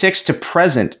 96 to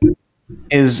present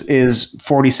is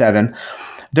 47.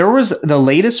 There was the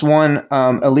latest one,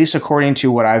 at least according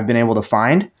to what I've been able to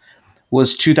find,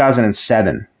 was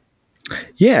 2007.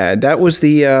 Yeah, that was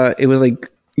the. It was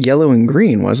like yellow and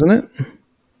green, wasn't it?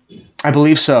 I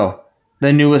believe so.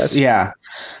 The newest, yeah.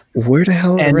 Where the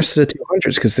hell are the rest of the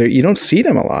 200s? Because you don't see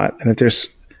them a lot, and if there's,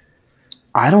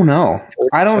 I don't know.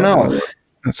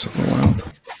 That's a little wild.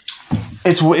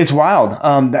 It's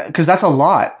wild, because that's a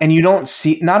lot, and you don't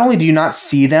see. Not only do you not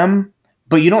see them,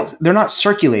 but they're not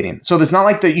circulating. So it's not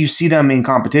like that you see them in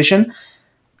competition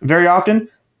very often.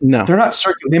 No, they're not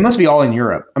circulating. They must be all in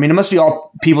Europe. I mean, it must be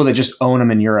all people that just own them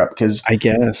in Europe. Because I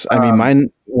guess, I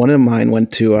mean, one of mine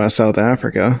went to South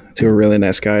Africa to a really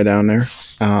nice guy down there.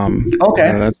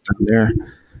 Okay. That's down there.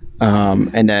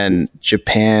 And then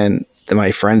Japan,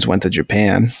 my friends went to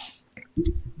Japan.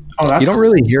 Oh, that's you don't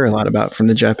really hear a lot about from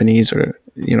the Japanese or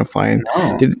flying.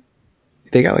 No.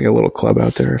 They got like a little club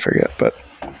out there. I forget, but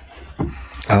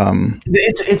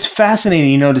it's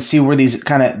fascinating, to see where these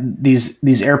kind of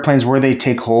these airplanes where they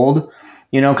take hold,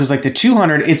 because like the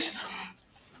 200,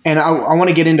 and I want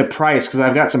to get into price because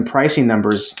I've got some pricing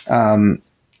numbers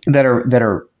that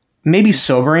are maybe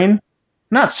sobering,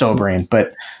 not sobering,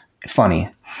 but funny.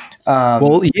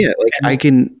 Well, yeah, like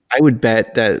I would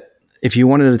bet that if you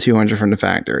wanted a 200 from the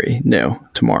factory,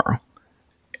 tomorrow,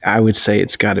 I would say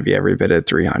it's got to be every bit of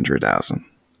 300,000,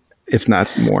 if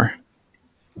not more.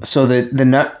 So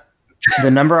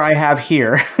the number I have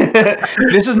here,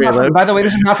 this is not from, by the way,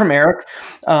 this is not from Eric.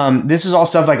 This is all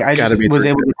stuff like I just was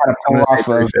able to kind of pull off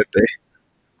of.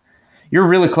 You're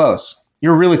really close.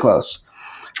 You're really close.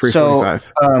 345. So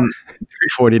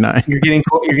 349. You're getting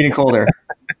colder.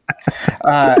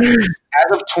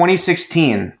 As of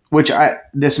 2016, which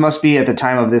this must be at the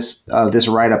time of this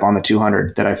write up on the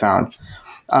 200 that I found,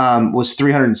 was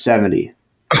 370.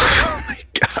 Oh my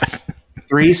god.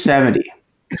 370.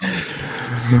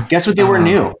 Guess what they were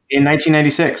new in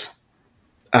 1996?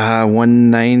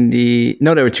 190.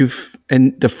 No, they were two.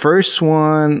 And the first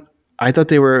one, I thought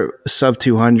they were sub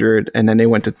 200, and then they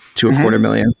went to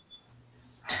 $250,000.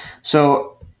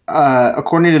 So,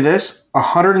 according to this,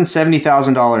 $170,000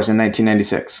 in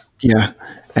 1996. Yeah,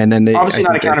 and then they obviously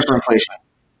not accounted for inflation.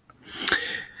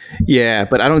 Yeah,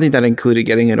 but I don't think that included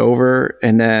getting it over,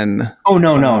 and then. Oh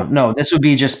no! This would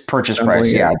be just purchase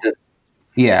price. Yeah.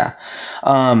 Yeah.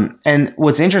 And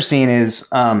what's interesting is,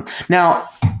 now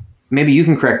maybe you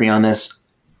can correct me on this.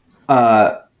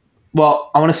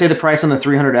 Well, I want to say the price on the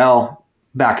 300L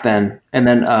back then. And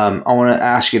then, I want to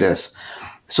ask you this.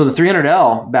 So the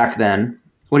 300L back then,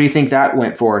 what do you think that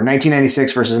went for?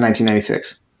 1996 versus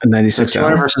 1996. 96 so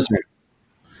 200 versus 3.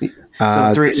 So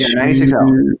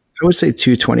 96L. I would say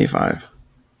 225.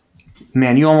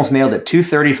 Man, you almost nailed it.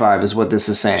 235 is what this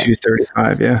is saying.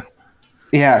 235. Yeah.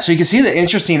 Yeah, so you can see the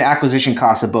interesting acquisition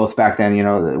costs of both back then.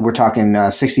 We're talking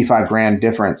 $65,000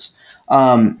 difference.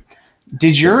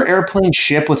 Did your airplane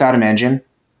ship without an engine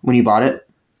when you bought it,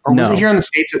 or was it here in the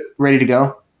States ready to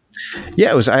go?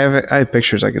 Yeah, it was. I have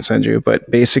pictures I can send you, but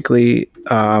basically,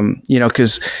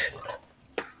 because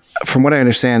from what I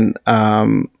understand,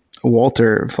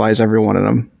 Walter flies every one of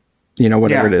them.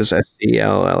 Whatever it is, SC,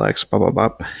 LX, blah blah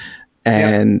blah.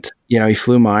 And, he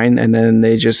flew mine, and then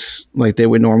they just, like they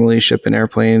would normally ship an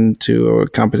airplane to a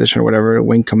competition or whatever, a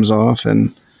wing comes off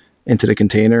and into the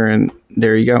container, and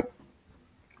there you go.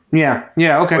 Yeah.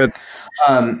 Okay. But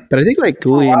I think like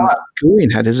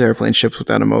Goulian had his airplane shipped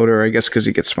without a motor, I guess because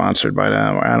he gets sponsored by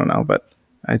them, or I don't know, but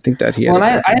I think that he had. Well,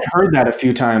 I had heard that a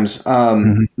few times.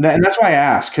 And that's why I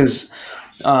asked, because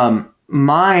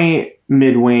my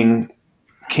mid-wing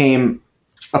came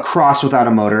across without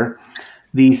a motor.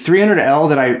 The 300L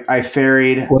that I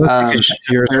ferried. Well, that's because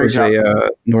yours was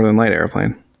a Northern Light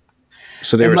airplane.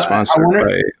 So they were sponsored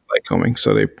by Lycoming,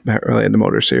 so they really had the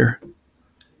motors here.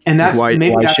 And that's why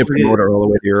ship a motor all the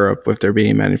way to Europe if they're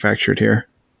being manufactured here?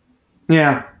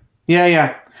 Yeah.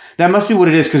 That must be what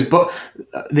it is, because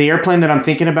the airplane that I'm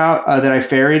thinking about that I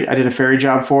ferried, I did a ferry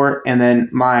job for, and then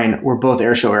mine were both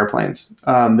airshow airplanes.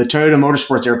 The Toyota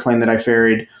Motorsports airplane that I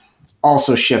ferried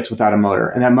also shipped without a motor,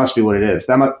 and that must be what it is.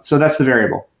 So that's the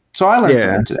variable. So I learned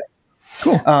something today.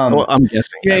 Cool. Well, I'm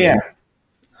guessing. Yeah.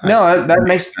 No, that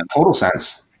makes total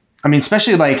sense. I mean,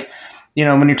 especially like,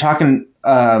 when you're talking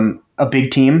a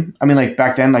big team. I mean, like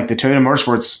back then, like the Toyota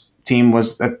Motorsports team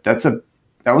was that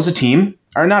was a team,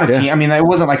 or not a team. I mean, it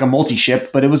wasn't like a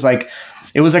multi-ship, but it was like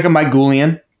a Mike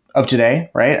Goulian of today,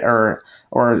 right? Or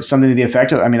something to the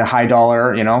effect of, a high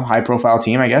dollar, high profile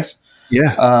team, I guess.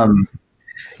 Yeah.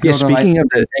 Speaking of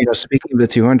the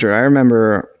 200, I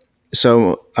remember.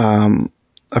 So,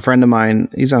 a friend of mine,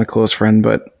 he's not a close friend,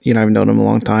 but I've known him a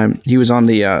long time. He was on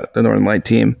the Northern Light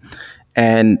team,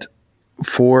 and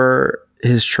for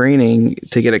his training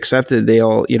to get accepted, they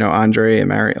all, Andre and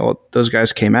Mary, all those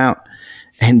guys came out,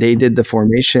 and they did the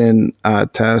formation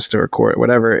test or court,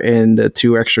 whatever, in the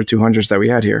 2 extra 200s that we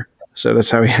had here. So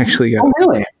that's how he actually got. Oh,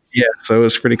 really? Yeah. So it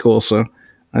was pretty cool. So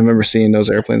I remember seeing those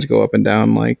airplanes go up and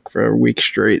down like for a week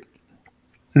straight.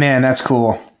 Man, that's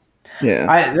cool.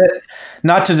 Yeah.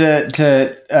 Not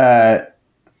to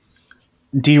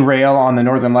derail on the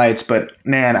Northern Lights, but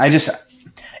man,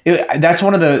 that's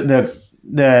one of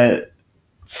the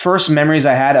first memories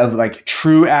I had of like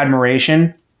true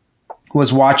admiration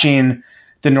was watching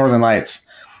the Northern Lights.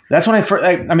 That's when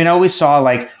I always saw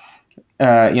like,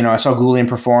 I saw Goulian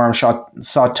perform,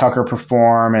 saw Tucker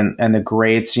perform and the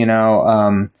greats,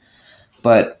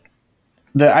 but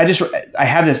I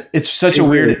have this, it's such a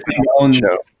weird thing.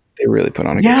 Show. They really put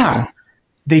on a good show.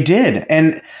 They did,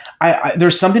 and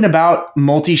there's something about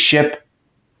multi-ship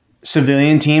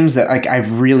civilian teams that like I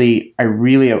really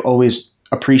have always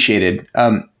appreciated.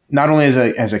 Not only as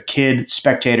a kid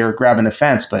spectator grabbing the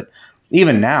fence, but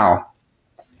even now,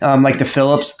 like the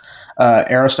Phillips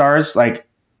Aerostars, like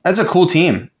that's a cool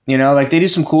team. You know, like they do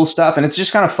some cool stuff, and it's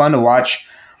just kind of fun to watch.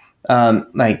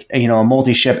 Like, you know, a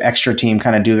multi-ship extra team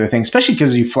kind of do their thing, especially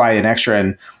because you fly an extra,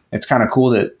 and it's kind of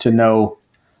cool to know,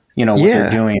 you know, what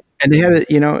they're doing. And they had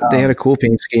they had a cool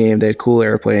paint scheme. They had cool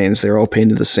airplanes. They were all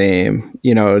painted the same.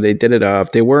 You know, they did it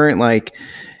up. They weren't like,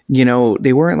 you know,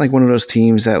 they weren't like one of those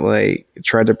teams that like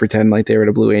tried to pretend like they were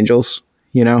the Blue Angels,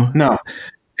 you know? No.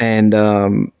 And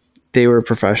they were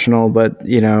professional, but,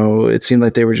 you know, it seemed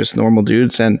like they were just normal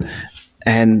dudes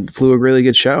and flew a really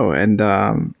good show. And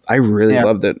I really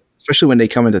loved it, especially when they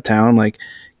come into town, like,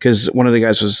 because one of the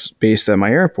guys was based at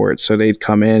my airport. So they'd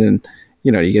come in and,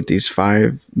 you know, you get these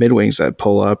 5 midwings that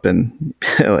pull up and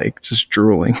like just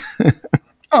drooling.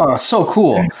 Oh, so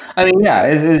cool. I mean, yeah,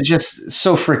 it's just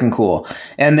so freaking cool.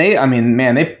 And they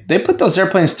put those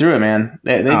airplanes through it, man.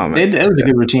 It was a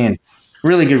good routine.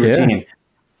 Really good routine.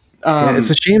 It's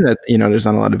a shame that, you know, there's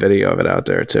not a lot of video of it out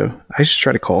there too. I should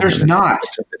try to call There's not.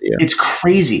 It's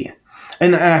crazy.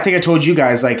 And I think I told you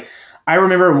guys, like, I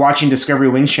remember watching Discovery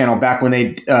Wings channel back when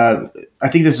they, I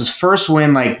think this was first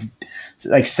when like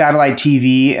satellite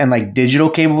TV and like digital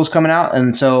cable was coming out.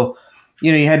 And so,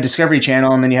 you know, you had Discovery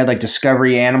Channel, and then you had like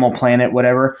Discovery, Animal Planet,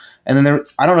 whatever. And then there,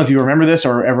 I don't know if you remember this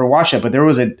or ever watched it, but there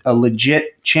was a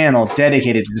legit channel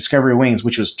dedicated to Discovery Wings,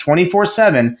 which was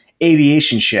 24/7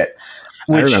 aviation shit.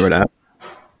 I remember that.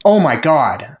 Oh my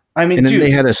God. I mean, and then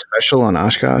they had a special on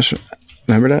Oshkosh.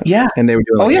 Remember that? Yeah. And they were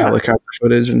doing helicopter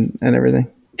footage and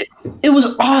everything. It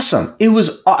was awesome. It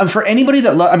was for anybody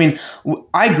that I mean,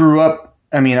 I grew up,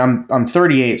 I mean, I'm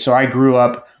 38, so I grew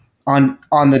up on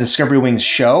the Discovery Wings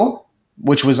show,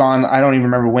 which was on, I don't even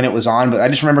remember when it was on, but I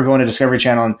just remember going to Discovery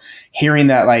Channel and hearing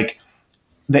that, like,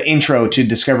 the intro to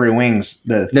Discovery Wings,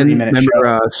 the 30-minute show.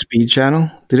 Remember Speed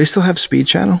Channel? Do they still have Speed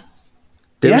Channel?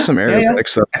 There was some aerobatic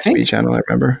stuff on Speed Channel, I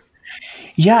remember.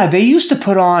 Yeah, they used to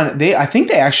put on, I think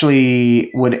they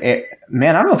actually would,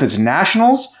 man, I don't know if it's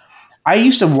nationals. I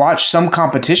used to watch some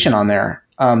competition on there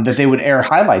that they would air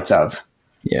highlights of.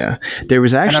 Yeah, there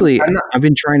was actually, I've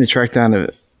been trying to track down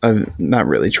not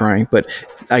really trying, but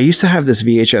I used to have this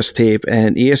VHS tape,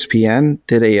 and ESPN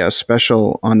did a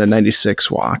special on the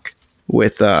 96 walk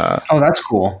with, oh, that's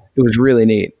cool. It was really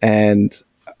neat. And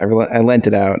I lent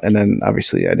it out, and then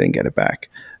obviously I didn't get it back.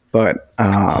 But,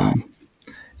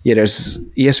 yeah, there's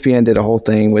ESPN did a whole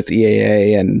thing with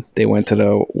EAA, and they went to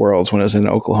the Worlds when it was in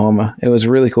Oklahoma. It was a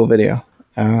really cool video.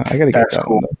 I got to get that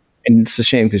cool. One. And it's a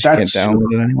shame because you can't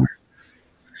download it anymore.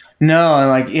 No, and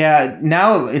like, yeah,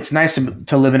 now it's nice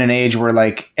to live in an age where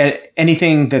like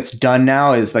anything that's done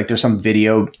now is like there's some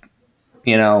video,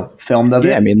 you know, filmed of it.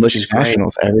 Yeah, I mean, look at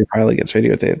Nationals. Every pilot gets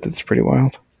videotaped. It's pretty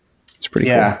wild. It's pretty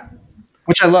cool.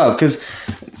 Which I love because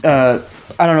I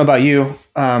don't know about you,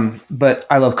 but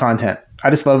I love content. I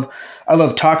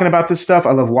love talking about this stuff.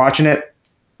 I love watching it.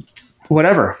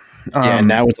 Whatever. Yeah, and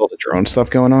now with all the drone stuff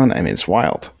going on, I mean, it's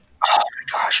wild. Oh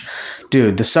my gosh,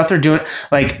 dude, the stuff they're doing,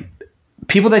 like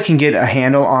people that can get a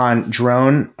handle on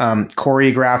drone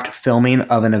choreographed filming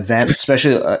of an event,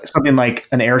 especially something like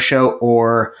an air show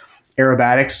or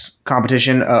aerobatics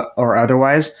competition or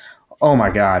otherwise. Oh my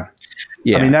God.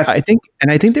 Yeah, I mean, I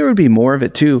think there would be more of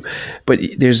it too, but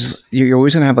you're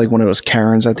always going to have like one of those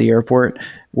Karens at the airport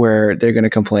where they're going to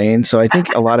complain. So I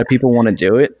think a lot of people want to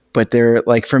do it, but they're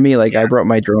like, for me, like I brought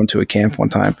my drone to a camp one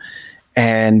time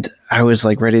and I was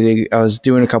like I was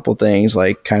doing a couple things,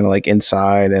 like kind of like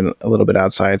inside and a little bit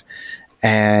outside.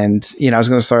 And, you know, I was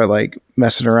going to start like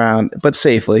messing around, but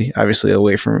safely, obviously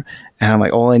away from, and I'm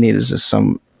like, all I need is just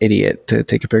some idiot to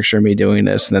take a picture of me doing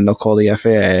this, and then they'll call the FAA,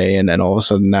 and then all of a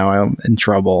sudden now I'm in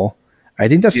trouble. I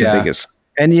think that's the biggest.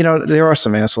 And, you know, there are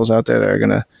some assholes out there that are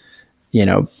going to, you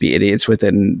know, be idiots with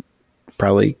it and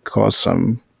probably cause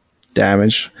some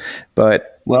damage.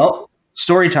 But, well,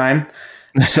 story time.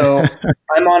 So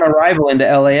I'm on arrival into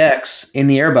LAX in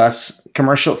the Airbus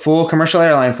full commercial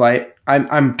airline flight.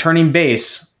 I'm turning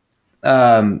base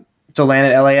to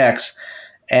land at LAX,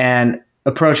 and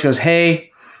approach goes,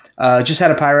 "Hey, just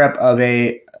had a PIREP of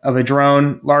a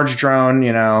drone, large drone,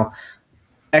 you know,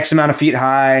 X amount of feet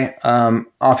high,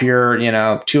 off your, you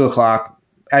know, 2:00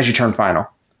 as you turn final."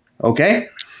 Okay.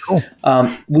 Cool.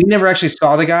 We never actually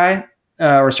saw the guy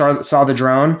or saw the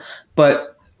drone, but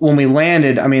when we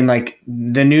landed, I mean, like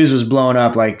the news was blowing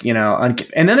up, like, you know,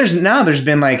 and then there's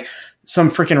been like some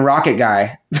freaking rocket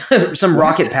guy, some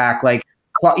rocket pack, like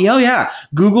yeah.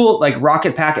 Google like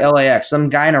Rocket Pack LAX. Some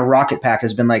guy in a rocket pack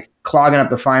has been like clogging up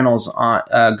the finals on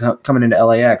coming into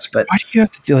LAX. But why do you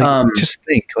have to do just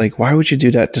think like, why would you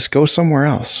do that? Just go somewhere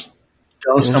else.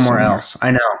 Go somewhere else.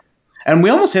 I know. And we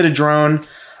almost hit a drone.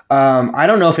 I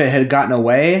don't know if it had gotten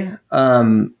away.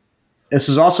 This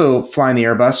was also flying the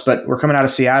Airbus, but we're coming out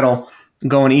of Seattle,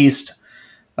 going east.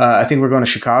 I think we're going to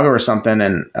Chicago or something,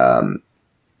 and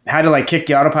had to like kick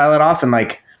the autopilot off and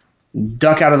like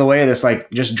duck out of the way of this like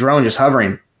just drone just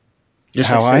hovering,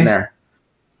 just like sitting there.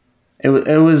 It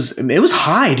was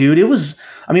high, dude. We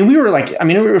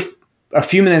were a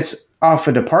few minutes off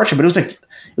a departure, but it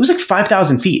was like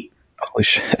 5,000 feet. Holy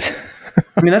shit.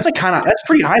 I mean, that's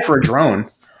pretty high for a drone.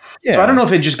 Yeah. So I don't know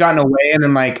if it just gotten away, and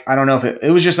then like I don't know if it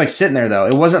was just like sitting there though.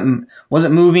 It wasn't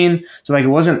moving, so like it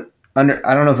wasn't under.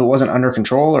 I don't know if it wasn't under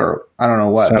control or I don't know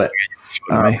what, but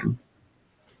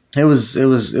it was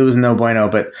no bueno.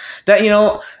 But that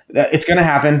it's gonna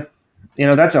happen.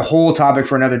 That's a whole topic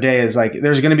for another day. Is like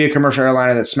there's gonna be a commercial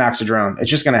airliner that smacks a drone.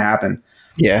 It's just gonna happen.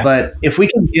 Yeah. But if we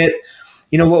can get,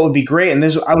 what would be great, and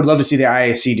this I would love to see the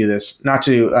IAC do this. Not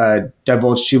to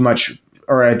divulge too much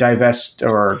or divest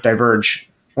or diverge.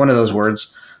 One of those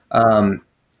words. I'm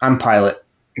pilot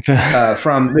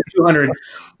from the 200,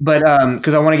 but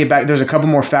because I want to get back, there's a couple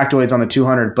more factoids on the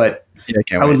 200, but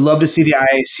I would love to see the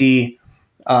IAC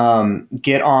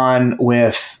get on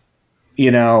with,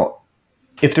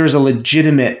 if there's a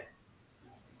legitimate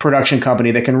production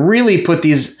company that can really put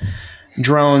these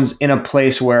drones in a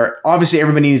place where obviously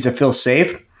everybody needs to feel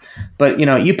safe, but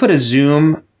you put a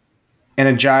zoom and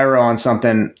a gyro on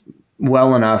something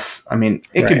well enough. I mean,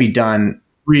 it could be done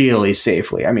really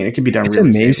safely. I mean, it could be done really safely.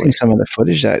 It's amazing some of the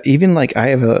footage that even like I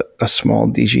have a small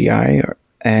DJI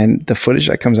and the footage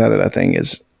that comes out of that thing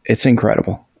it's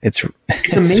incredible. It's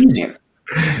amazing.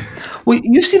 Well,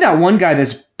 you've seen that one guy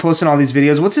that's posting all these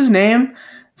videos. What's his name?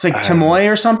 It's like Tamoy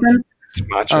or something. It's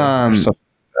Matcha.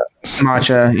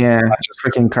 Matcha, yeah.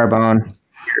 Freaking Carbone.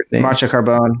 Matcha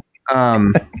Carbone.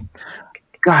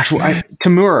 Gosh,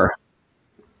 Timur.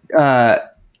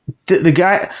 The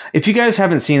guy, if you guys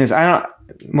haven't seen this, I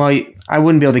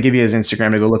wouldn't be able to give you his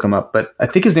Instagram to go look him up, but I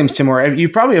think his name's Timur. You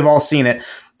probably have all seen it.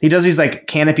 He does these like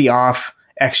canopy off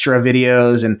extra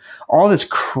videos and all this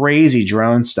crazy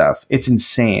drone stuff. It's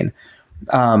insane.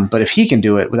 But if he can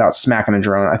do it without smacking a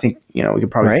drone, I think, we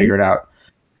could probably figure it out.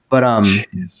 But,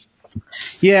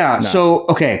 yeah. No. So,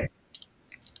 okay.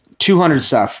 200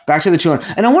 stuff. Back to the 200.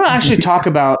 And I want to actually talk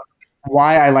about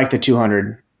why I like the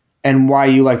 200. And why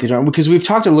you like the drone, because we've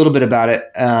talked a little bit about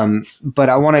it,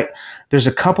 but there's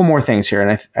a couple more things here,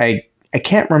 and I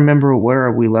can't remember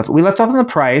where we left. We left off on the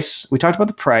price. We talked about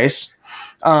the price.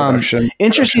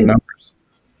 Interesting numbers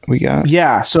we got.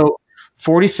 Yeah, so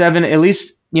 47. At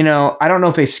least I don't know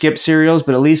if they skip serials,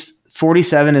 but at least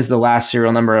 47 is the last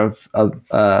serial number of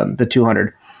the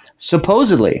 200.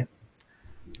 Supposedly,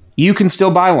 you can still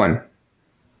buy one.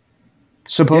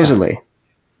 Supposedly,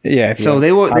 yeah. So they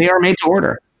are made to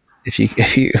order. If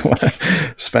you want to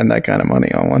spend that kind of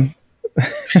money on one.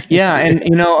 Yeah. And,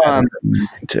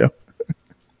 too.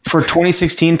 For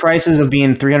 2016 prices of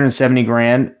being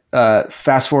 $370,000,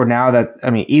 fast forward now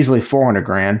easily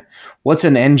 $400,000. What's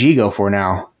an NG go for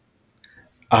now?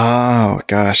 Oh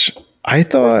gosh. I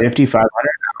thought 5,500.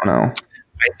 I don't know.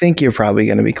 I think you're probably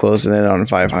going to be closing in on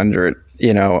 500,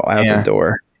 out the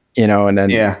door, and then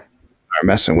start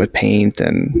messing with paint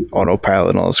and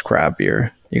autopilot and all this crap.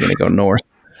 You're going to go north.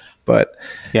 But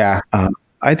I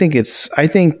think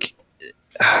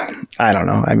I don't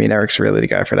know. I mean, Eric's really the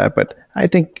guy for that, but I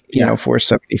think,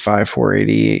 475,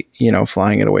 480,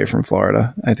 flying it away from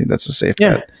Florida, I think that's a safe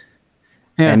bet.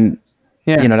 Yeah. And,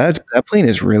 that plane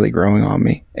is really growing on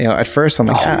me. At first I'm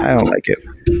like, I don't like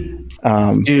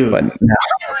it. Dude. But now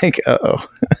like, oh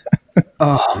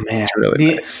man. It's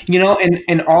really nice.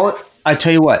 And all, I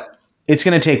tell you what, it's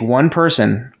going to take one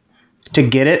person to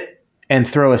get it and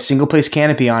throw a single place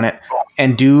canopy on it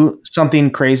and do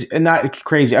something crazy, not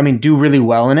crazy. I mean, do really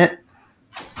well in it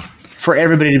for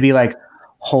everybody to be like,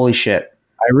 holy shit.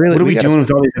 What are we doing with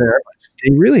all these other airplanes?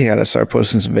 They really got to start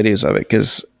posting some videos of it.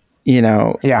 Cause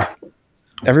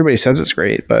everybody says it's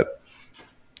great, but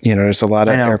there's a lot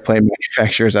of airplane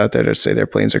manufacturers out there that say their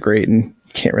planes are great and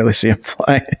you can't really see them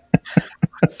fly.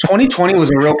 2020 was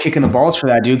a real kick in the balls for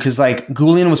that, dude, because like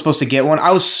Goulian was supposed to get one.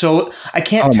 I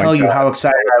can't tell you how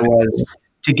excited I was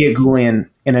to get Goulian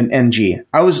in an NG.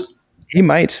 He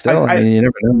might still. I mean, you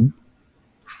never know.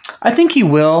 I think he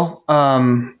will.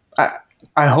 I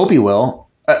hope he will.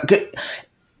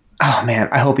 Oh man,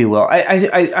 I hope he will.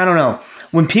 I don't know.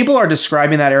 When people are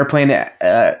describing that airplane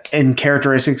in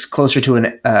characteristics closer to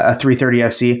a 330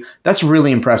 SC, that's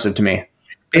really impressive to me.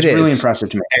 It's really impressive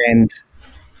to me. And,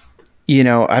 you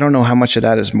know, I don't know how much of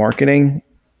that is marketing,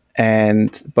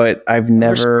 but I've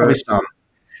never,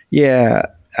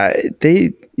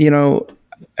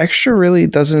 Extra really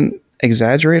doesn't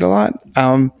exaggerate a lot.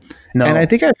 No. And I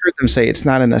think I've heard them say it's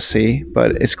not an SC,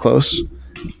 but it's close.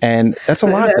 And that's a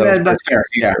lot, though. That's fair.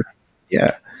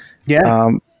 Yeah.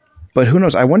 But who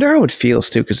knows? I wonder how it feels,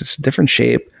 too, because it's a different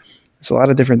shape. There's a lot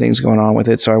of different things going on with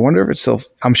it. So I wonder if it's still,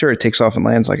 I'm sure it takes off and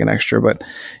lands like an Extra, but,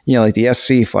 you know, like the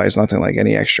SC flies nothing like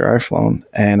any Extra I've flown.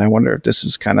 And I wonder if this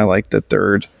is kind of like the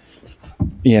third,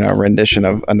 you know, rendition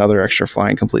of another Extra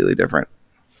flying completely different.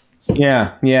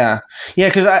 Yeah.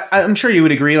 Because I'm sure you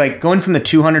would agree, like going from the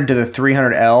 200 to the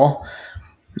 300L,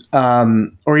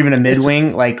 or even a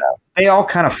mid-wing, like they all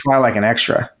kind of fly like an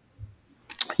Extra.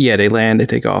 Yeah, they land, they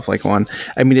take off like one.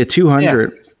 I mean, the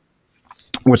 200,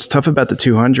 what's tough about the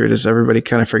 200 is everybody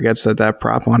kind of forgets that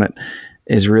prop on it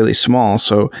is really small.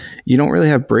 So you don't really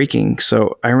have braking.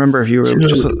 So I remember if you were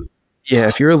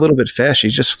if you're a little bit fast, you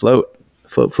just float.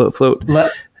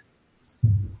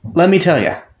 Let me tell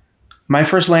you, my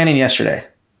first landing yesterday.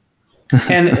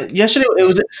 And yesterday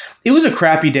it was a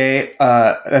crappy day.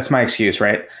 That's my excuse,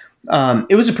 right?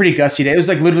 It was a pretty gusty day. It was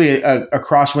like literally a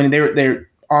crosswind. They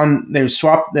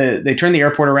turned the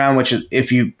airport around, which is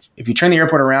if you turn the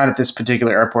airport around at this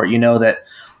particular airport, you know that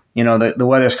the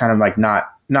weather's kind of like not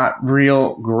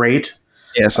real great.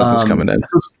 Yeah, something's coming in.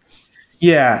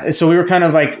 Yeah, so we were kind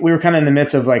of in the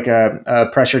midst of like a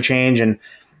pressure change, and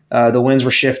the winds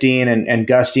were shifting and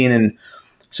gusting, and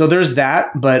so there's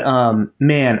that. But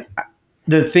man,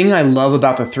 the thing I love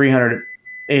about the 300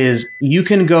 is you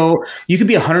could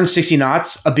be 160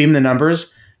 knots, abeam the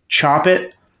numbers, chop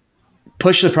it,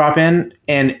 push the prop in,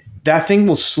 and that thing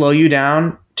will slow you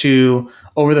down to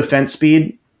over the fence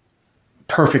speed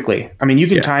perfectly. I mean, you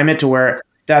can time it to where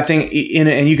that thing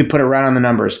and you could put it right on the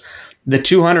numbers. The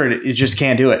 200, it just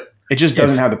can't do it. It just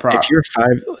doesn't have the prop. If you're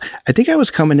I think I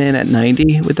was coming in at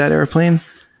 90 with that airplane,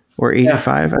 or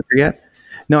 85, I forget.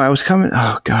 No, I was coming,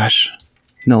 oh gosh,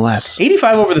 no less.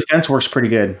 85 over the fence works pretty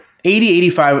good. 80,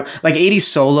 85, like 80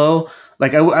 solo.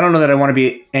 Like I don't know that I want to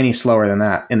be any slower than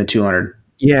that in the 200.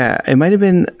 Yeah, it might have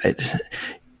been,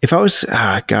 if I was,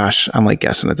 I'm like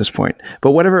guessing at this point,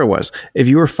 but whatever it was, if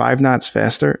you were 5 knots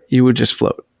faster, you would just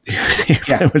float.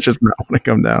 It would just not want to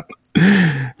come down.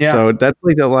 Yeah. So that's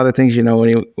like a lot of things, you know,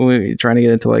 when you're trying to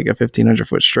get into like a 1,500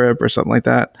 foot strip or something like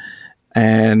that.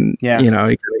 And, you know,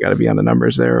 you got to be on the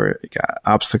numbers there, or you got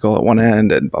obstacle at one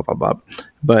end and blah, blah, blah.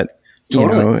 But, you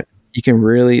know, you can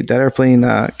really, that airplane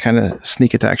kind of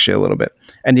sneak attacks you a little bit.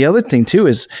 And the other thing too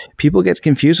is people get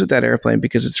confused with that airplane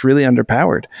because it's really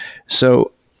underpowered.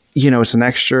 So, you know, it's an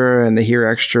Extra and they hear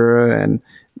Extra and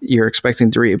you're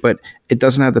expecting 3, but it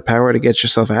doesn't have the power to get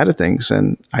yourself out of things.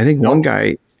 And I think one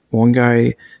guy,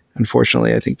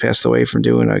 unfortunately, I think passed away from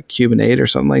doing a Cuban 8 or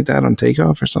something like that on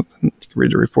takeoff or something. You can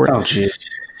read the report. Oh, geez.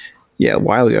 Yeah, a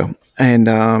while ago. And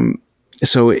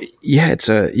so, yeah,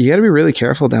 you got to be really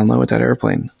careful down low with that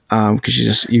airplane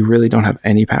because you really don't have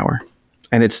any power.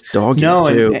 And it's doggy too,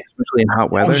 especially in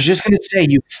hot weather. I was just going to say,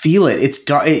 you feel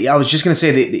it. I was just going to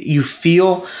say that you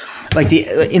feel like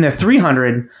in the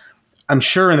 300, I'm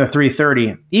sure in the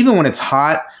 330, even when it's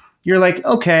hot, you're like,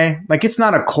 okay, like it's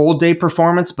not a cold day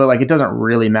performance, but like it doesn't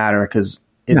really matter because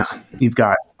you've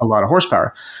got a lot of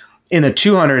horsepower. In the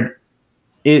 200,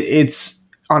 it's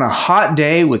on a hot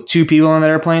day with 2 people on that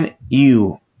airplane.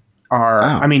 You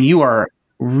are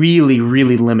really,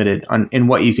 really limited in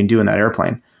what you can do in that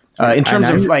airplane. In terms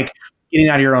of like getting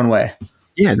out of your own way.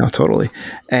 Yeah, no, totally.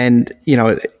 And, you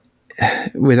know,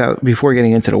 before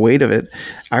getting into the weight of it,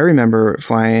 I remember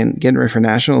getting ready for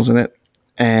nationals in it.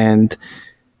 And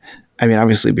I mean,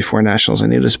 obviously before nationals, I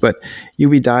knew this, but you'd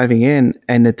be diving in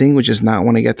and the thing would just not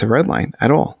want to get to red line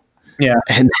at all. Yeah.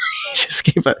 And just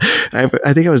keep it.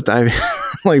 I think I was diving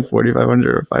like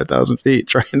 4,500 or 5,000 feet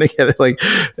trying to get it like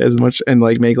as much and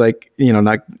like make like, you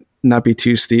know, not be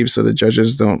too steep so the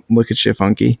judges don't look at you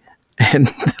funky, and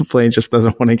the plane just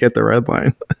doesn't want to get the red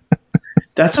line.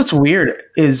 That's what's weird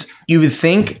is you would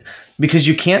think because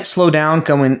you can't slow down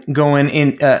going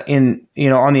in you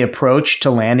know on the approach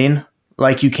to landing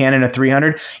like you can in a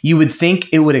 300, you would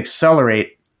think it would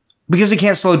accelerate because it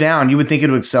can't slow down. You would think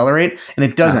it would accelerate, and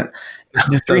it doesn't.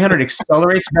 The 300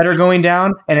 accelerates better going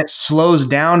down, and it slows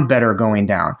down better going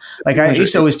down. Like I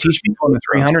used to always teach people in the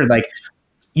 300, like.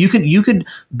 You could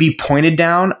be pointed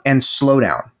down and slow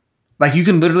down. Like you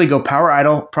can literally go power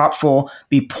idle, prop full,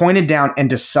 be pointed down and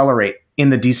decelerate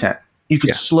in the descent. You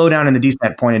could slow down in the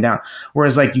descent, pointed down.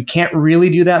 Whereas like you can't really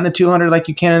do that in the 200 like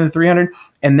you can in the 300.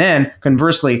 And then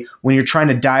conversely, when you're trying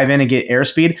to dive in and get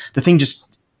airspeed, the thing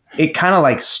it kind of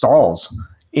like stalls.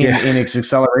 in its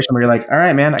acceleration, where you're like, all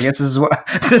right, man, I guess this is what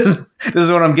this is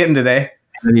what I'm getting today.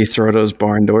 And you throw those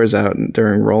barn doors out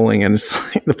during rolling, and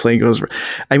it's like the plane goes.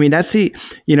 I mean, that's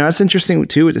that's interesting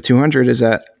too with the 200 is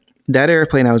that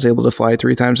airplane I was able to fly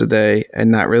 3 times a day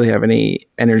and not really have any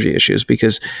energy issues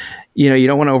because, you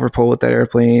don't want to overpull with that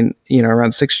airplane,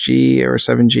 around 6G or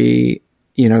 7G,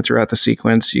 throughout the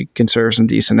sequence, you conserve some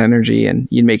decent energy and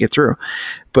you'd make it through.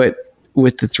 But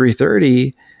with the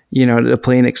 330, the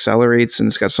plane accelerates and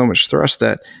it's got so much thrust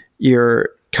that you're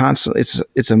constantly,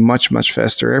 it's a much, much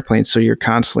faster airplane. So you're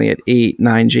constantly at 8,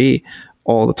 9G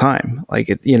all the time. Like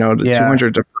the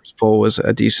 200, the first pull was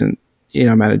a decent,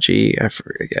 amount of G. I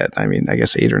forget. I mean, I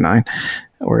guess 8 or 9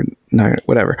 or 9,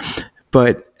 whatever.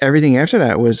 But everything after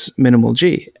that was minimal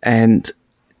G. And,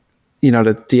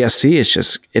 the SC is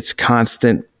just, it's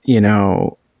constant,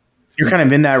 you're kind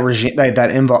of in that regime, like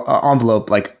that envelope,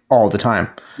 like all the time.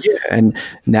 Yeah. And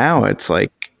now it's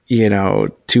like, 2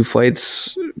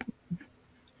 flights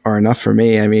are enough for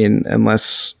me. I mean,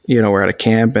 unless, we're at a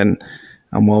camp and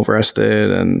I'm well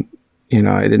rested and,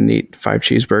 I didn't eat 5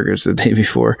 cheeseburgers the day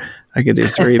before, I could do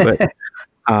 3,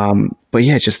 but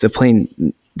yeah, just the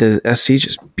plane, the SC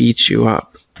just beats you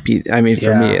up. For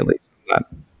me at least,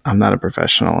 I'm not a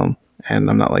professional and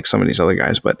I'm not like some of these other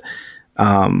guys, but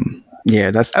I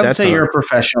would say you're a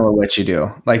professional at what you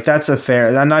do. Like that's a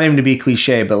fair, not even to be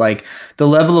cliche, but like the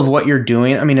level of what you're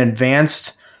doing, I mean,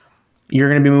 advanced, you're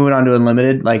going to be moving on to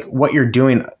unlimited. Like what you're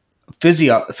doing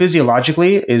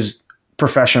physiologically is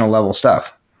professional level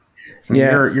stuff.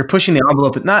 Yeah. You're pushing the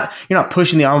envelope. You're not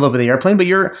pushing the envelope of the airplane, but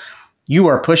you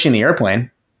are pushing the airplane.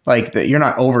 Like you're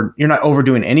not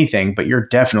overdoing anything, but you're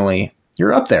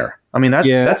up there. I mean,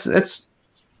 it's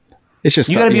just,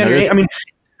 you got to be under. I mean,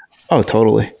 oh,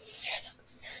 totally.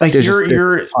 Like there's a ton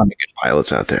of good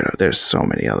pilots out there. There's so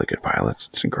many other good pilots.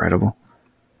 It's incredible.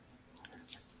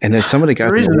 And then some of the guys.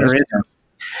 There isn't.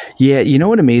 Yeah, you know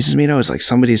what amazes me though is like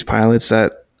some of these pilots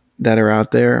that are out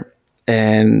there,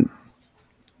 and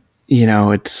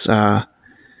it's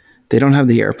they don't have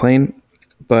the airplane,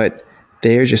 but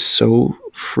they are just so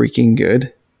freaking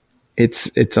good.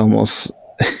 It's almost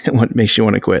what makes you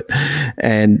want to quit.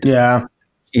 And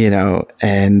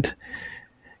and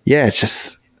it's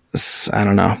just I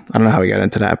don't know how we got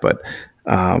into that, but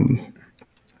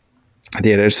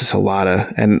there's just a lot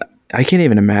of, and I can't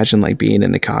even imagine like being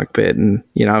in the cockpit and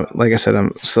like I said,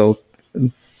 I'm still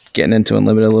getting into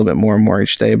unlimited a little bit more and more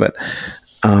each day, but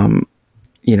I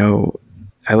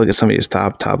look at some of these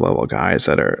top level guys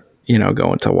that are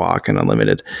going to walk and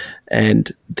unlimited, and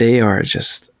they are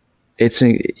just,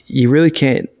 you really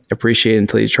can't appreciate it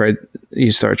until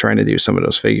you start trying to do some of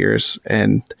those figures,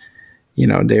 and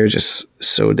they're just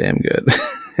so damn good.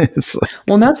 It's like,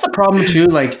 well, and that's the problem too.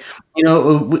 Like,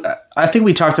 I think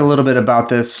we talked a little bit about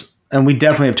this, and we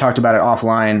definitely have talked about it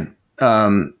offline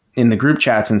in the group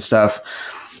chats and stuff.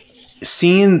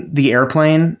 Seeing the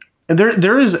airplane,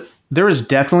 there is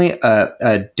definitely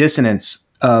a dissonance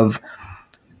of,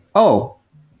 oh,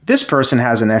 this person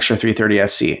has an extra 330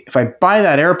 SC. If I buy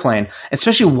that airplane,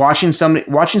 especially watching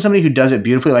somebody who does it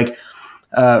beautifully, like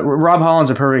Rob Holland's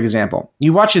a perfect example.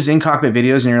 You watch his in-cockpit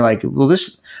videos and you're like, well,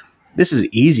 this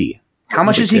is easy. How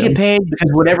much does he get paid? Because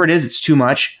whatever it is, it's too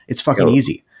much. It's fucking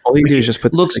easy. All you do is just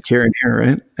put the stick here and here,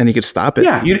 right? And you could stop it.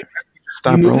 Yeah, you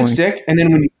move rolling the stick, and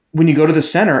then when you go to the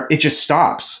center, it just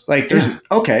stops. Like there's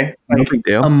okay, like no big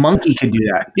deal. A monkey could do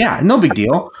that. Yeah, no big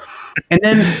deal. And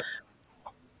then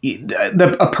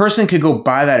a person could go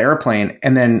buy that airplane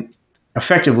and then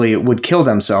effectively would kill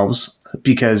themselves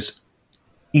because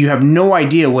you have no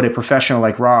idea what a professional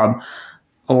like Rob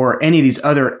or any of these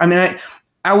other. I mean,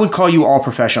 I would call you all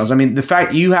professionals. I mean, the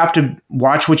fact you have to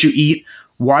watch what you eat,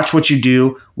 watch what you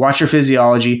do, watch your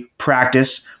physiology,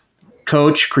 practice,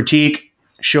 coach, critique,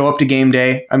 show up to game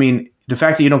day. I mean, the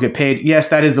fact that you don't get paid, yes,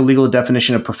 that is the legal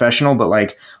definition of professional, but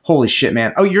like, holy shit,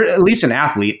 man. Oh, you're at least an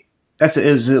athlete.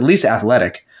 Is at least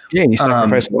athletic. Yeah, and you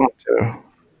sacrifice a lot too.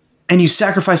 And you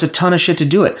sacrifice a ton of shit to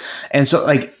do it. And so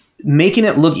like making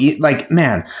it look like,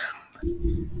 man,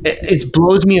 it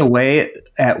blows me away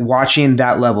at watching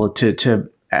that level to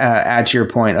add to your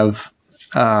point of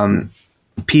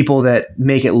people that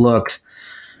make it look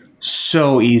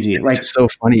so easy. Like it's so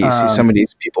funny. You see some of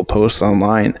these people post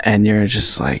online and you're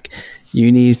just like,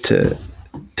 you need to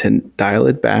dial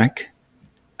it back,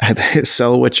 either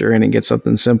sell what you're in and get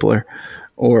something simpler,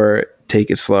 or take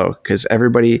it slow. Because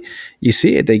everybody, you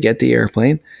see it, they get the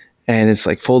airplane and it's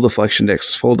like full deflection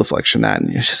this, full deflection that,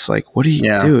 and you're just like, what are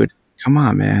you, dude? Come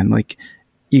on, man. Like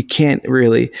you can't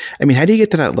really, I mean, how do you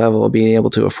get to that level of being able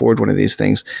to afford one of these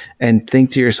things and think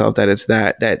to yourself that it's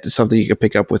that's something you could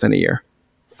pick up within a year?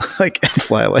 like and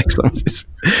fly like some.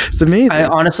 It's amazing. I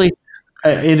honestly,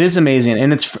 it is amazing,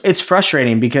 and it's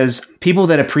frustrating because people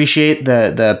that appreciate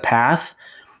the path,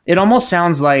 it almost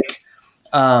sounds like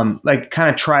kind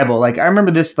of tribal. Like I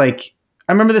remember this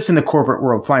in the corporate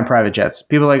world, flying private jets.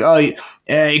 People are like, oh,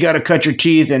 you got to cut your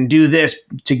teeth and do this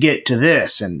to get to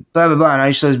this, and blah blah blah. And I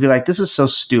used to always be like, this is so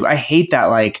stupid. I hate that.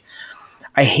 Like,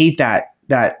 I hate that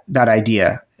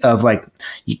idea of like,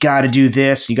 you got to do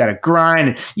this, you got to grind.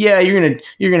 And yeah, you're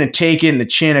gonna take it in the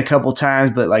chin a couple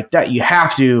times, but like that, you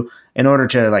have to in order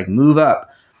to like move up.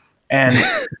 And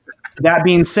that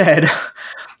being said,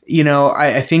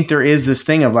 I think there is this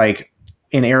thing of like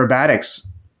in aerobatics,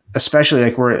 especially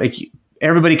like where like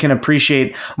everybody can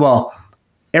appreciate. Well,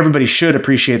 everybody should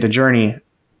appreciate the journey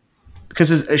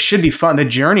because it should be fun. The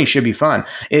journey should be fun.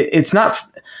 It's not.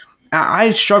 I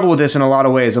struggle with this in a lot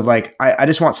of ways of like, I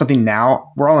just want something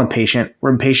now. We're all impatient. We're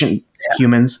impatient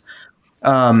humans.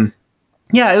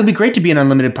 Yeah, it would be great to be an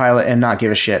unlimited pilot and not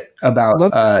give a shit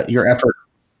about your effort.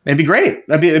 It'd be great.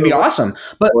 It'd be awesome.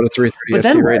 But what a 330 but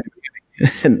then right?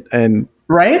 and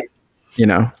right?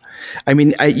 I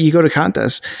mean, you go to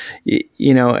contests,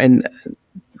 and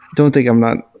don't think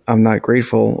I'm not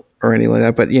grateful or anything like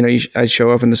that. But I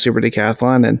show up in the Super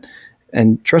Decathlon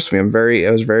and trust me,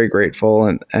 I was very grateful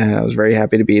and I was very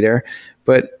happy to be there.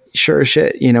 But sure as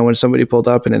shit, when somebody pulled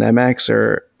up in an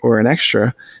MX or an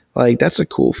extra, like that's a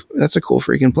cool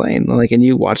freaking plane. Like, and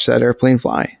you watch that airplane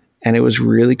fly, and it was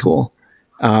really cool.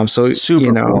 So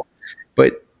super cool.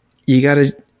 But you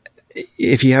gotta,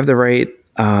 if you have the right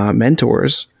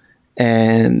mentors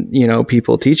and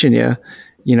people teaching you,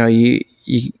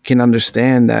 you can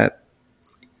understand that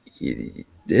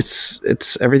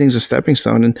it's everything's a stepping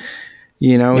stone, and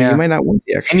you might not want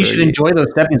the extra. And you should enjoy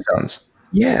those stepping stones.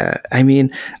 Yeah. I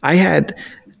mean, I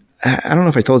don't know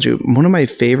if I told you, one of my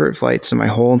favorite flights in my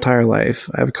whole entire life,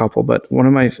 I have a couple, but one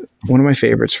of my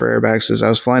favorites for airbags is I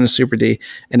was flying a Super D,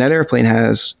 and that airplane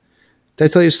did I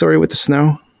tell you a story with the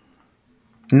snow?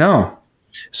 No.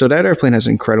 So that airplane has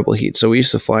incredible heat. So we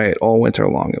used to fly it all winter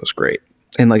long. It was great.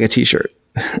 And like a t-shirt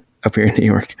up here in New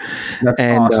York. That's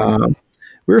awesome.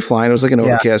 We were flying. It was like an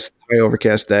high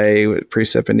overcast day with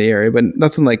precip in the area, but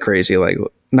nothing like crazy, like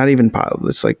not even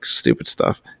it's like stupid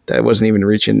stuff that wasn't even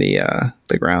reaching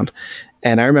the ground.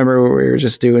 And I remember we were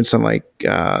just doing some like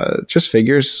just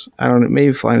figures. I don't know,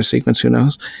 maybe flying a sequence, who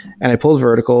knows? And I pulled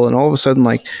vertical, and all of a sudden,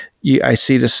 like I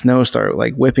see the snow start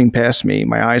like whipping past me,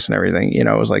 my eyes and everything. It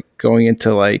was like going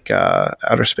into like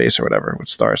outer space or whatever with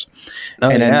stars. Oh,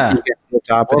 and then you get to the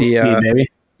top of the maybe.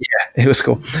 Yeah, it was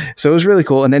cool. So it was really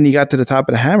cool. And then you got to the top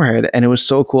of the hammerhead, and it was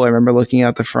so cool. I remember looking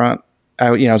out the front. I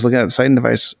was looking at the sighting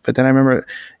device, but then I remember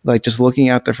like just looking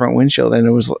out the front windshield, and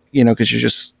it was because you're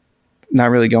just not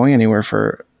really going anywhere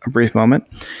for a brief moment,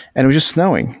 and it was just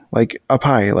snowing like up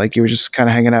high, like you were just kind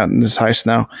of hanging out in this high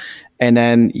snow, and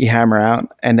then you hammer out,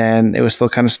 and then it was still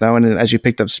kind of snowing, and as you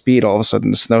picked up speed, all of a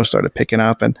sudden the snow started picking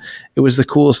up, and it was the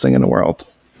coolest thing in the world.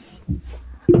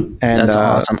 And that's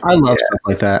awesome. I love stuff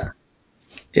like that.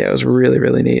 Yeah, it was really,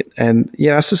 really neat. And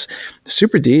it's just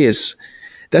Super D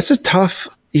that's a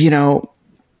tough,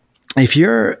 if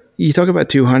you talk about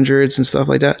 200s and stuff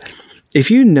like that, if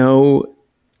you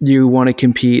want to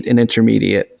compete in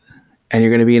intermediate and you're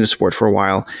going to be in a sport for a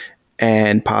while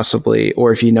and possibly,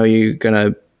 or if you're going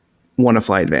to want to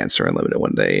fly advanced or unlimited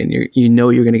one day and you're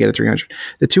going to get a 300,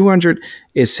 the 200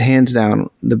 is hands down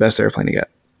the best airplane to get.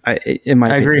 I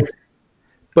agree.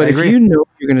 But if you're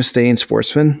going to stay in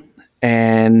sportsman,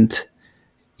 and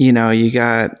you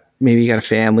got a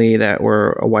family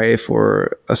or a wife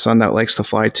or a son that likes to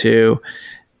fly too,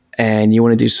 and you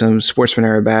want to do some sportsman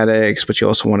aerobatics, but you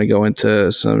also want to go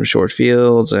into some short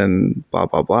fields and blah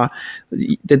blah blah,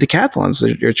 the decathlon's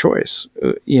your choice.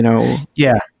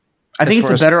 Yeah, I think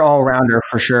it's a better all-rounder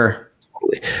for sure.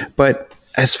 But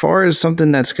as far as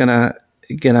something that's gonna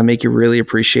make you really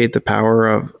appreciate the power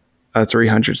of a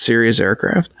 300 series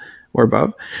aircraft or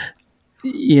above,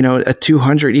 a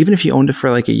 200, even if you owned it for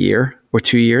like a year or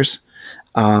 2 years,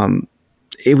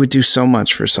 it would do so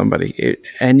much for somebody,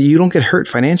 and you don't get hurt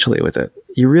financially with it.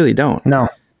 You really don't. No.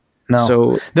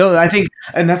 So though I think,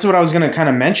 and that's what I was going to kind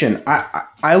of mention.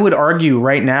 I would argue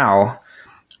right now,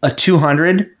 a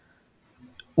 200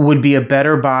 would be a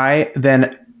better buy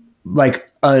than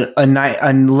like a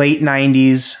late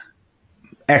 90s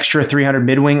extra 300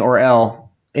 midwing or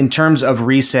L in terms of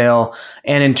resale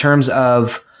and in terms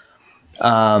of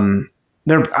resale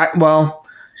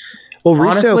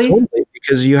honestly, totally,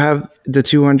 because you have the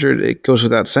 200. It goes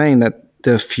without saying that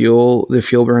the fuel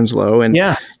burns low, and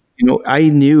I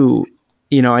knew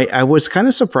I was kind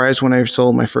of surprised when I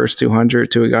sold my first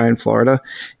 200 to a guy in Florida.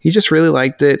 He just really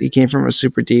liked it. He came from a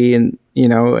Super D, and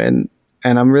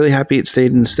I'm really happy it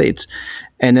stayed in the States.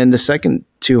 And then the second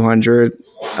 200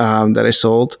 that I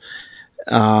sold,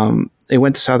 it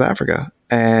went to South Africa,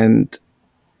 and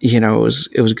it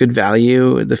was good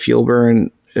value. The fuel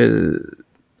burn,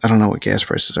 I don't know what gas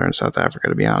prices are in South Africa,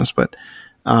 to be honest, but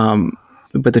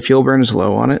the fuel burn is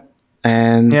low on it,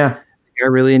 and yeah. I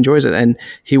really enjoys it. And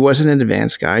he wasn't an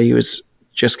advanced guy. He was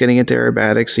just getting into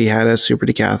aerobatics. He had a Super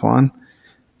Decathlon,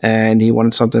 and he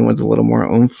wanted something with a little more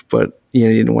oomph, but he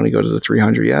didn't want to go to the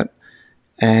 300 yet.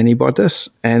 And he bought this,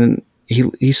 and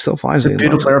he still flies it. It's a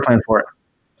beautiful airplane for it.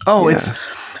 Oh, yeah.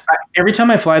 Every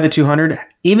time I fly the 200,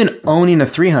 even owning a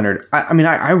 300,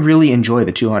 I really enjoy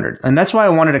the 200. And that's why I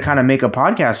wanted to kind of make a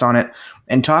podcast on it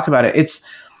and talk about it.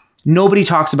 Nobody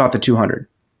talks about the 200.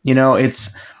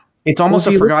 It's almost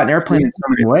a forgotten airplane in so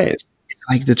many ways. It's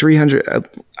like the 300.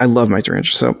 I love my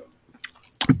 300. So,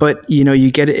 but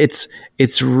you get it.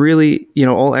 It's really,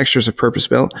 all extras are purpose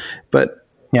built, but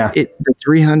yeah, the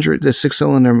 300, the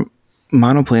 6-cylinder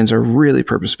monoplanes are really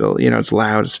purpose built. It's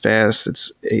loud, it's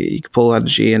fast, you can pull a lot of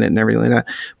G in it and everything like that.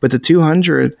 But the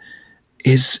 200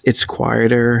 it's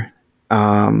quieter,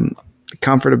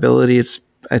 comfortability.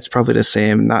 It's probably the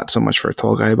same, not so much for a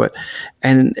tall guy,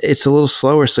 and it's a little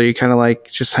slower. So you're kind of like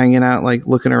just hanging out, like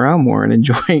looking around more and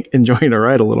enjoying the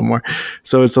ride a little more.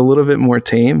 So it's a little bit more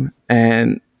tame,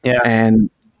 and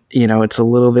it's a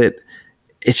little bit,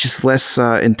 it's just less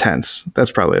intense.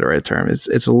 That's probably the right term.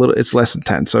 It's less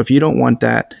intense. So if you don't want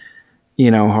that,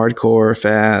 hardcore,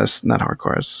 fast, not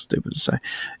hardcore, it's stupid to say.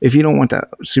 If you don't want that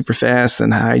super fast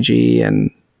and high G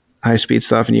and high speed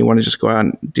stuff, and you want to just go out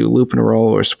and do loop and roll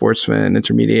or sportsman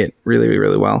intermediate really,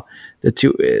 really well, the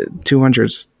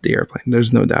 200's the airplane.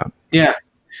 There's no doubt. Yeah.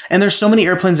 And there's so many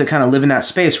airplanes that kind of live in that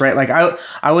space, right? Like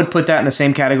I would put that in the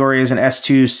same category as an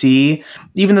S2C,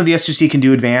 even though the S2C can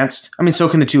do advanced. I mean, so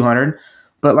can the 200,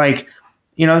 but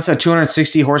it's a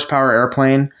 260 horsepower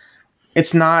airplane.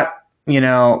 It's not, we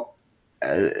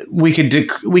could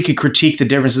critique the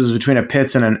differences between a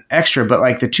Pitts and an extra, but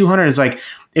like the 200 is like,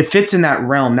 it fits in that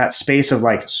realm, that space of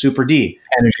like Super D.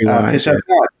 Energy wise. Pitts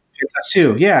S1, Pitts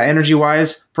S2. Yeah. Energy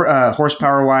wise,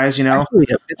 horsepower wise, Actually,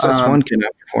 Pitts S1 can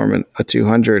outperform a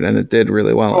 200, and it did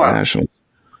really well at Nationals.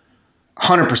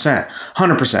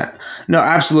 100%. No,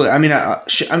 absolutely. I mean,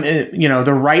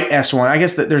 the right S1, I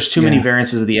guess that there's too many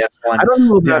variances of the S1. I don't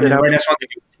know about the right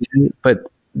S1, but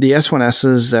the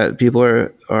S1Ss that people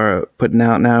are putting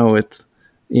out now with,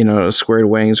 squared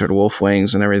wings or the Wolf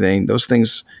wings and everything, those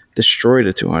things destroyed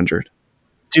a 200.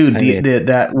 Dude,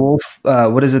 that Wolf,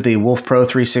 what is it? The Wolf Pro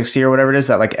 360 or whatever it is,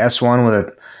 that like S1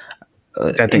 with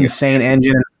an insane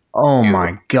engine. Oh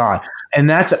my God. And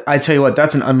I tell you what,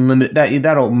 that's an unlimited,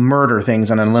 that'll murder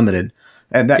things on unlimited.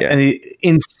 And an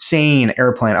insane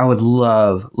airplane. I would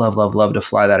love to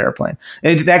fly that airplane.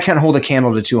 That can't hold a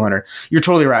candle to 200. You're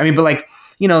totally right. I mean, but like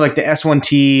the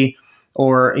S1T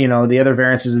or, the other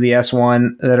variances of the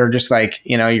S1 that are just like,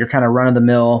 you're kind of run of the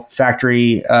mill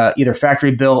factory, either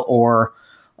factory built or,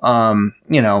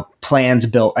 plans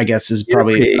built, I guess is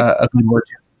probably a good word.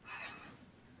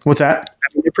 What's that? I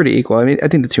mean, they're pretty equal. I mean, I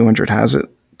think the 200 has it,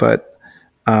 but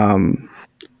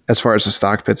as far as the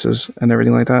stock Pitts and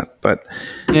everything like that, but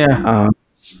yeah,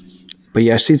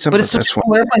 I've seen some. But it's such a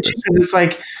cool airplane because it's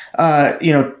like,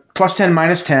 plus 10,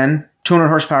 minus 10, 200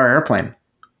 horsepower airplane.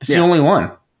 It's the only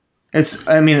one.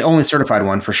 Only certified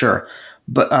one for sure.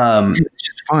 But it's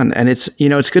just fun, and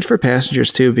it's good for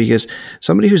passengers too, because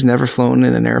somebody who's never flown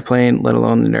in an airplane, let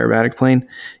alone an aerobatic plane,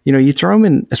 you throw them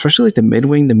in, especially like the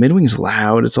midwing. The midwing's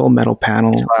loud; it's all metal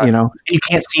panel. You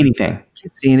can't see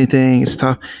anything. It's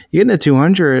tough. You get in a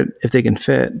 200 if they can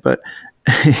fit, but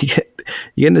you get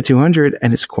in a 200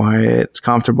 and it's quiet, it's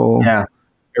comfortable. Yeah,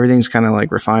 everything's kind of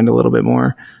like refined a little bit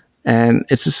more, and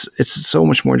it's so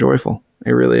much more joyful.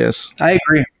 It really is. I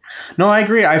agree. No, I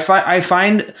agree. I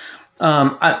find.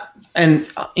 I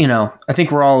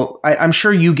think we're all. I'm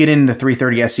sure you get into the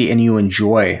 330 SE and you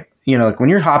enjoy. Like when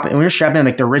you're strapping in,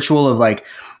 like the ritual of like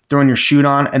throwing your chute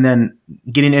on and then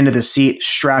getting into the seat,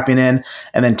 strapping in,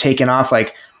 and then taking off.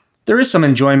 Like there is some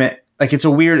enjoyment. Like it's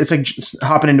like just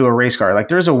hopping into a race car. Like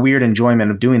there's a weird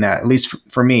enjoyment of doing that, at least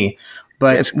for me.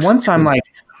 But once I'm like,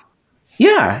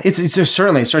 it's just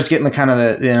certainly it starts getting the kind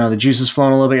of the juices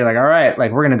flowing a little bit. You're like, all right,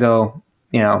 like we're gonna go.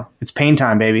 It's pain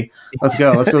time, baby. Let's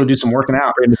go do some working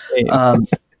out.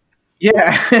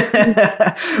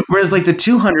 Whereas like the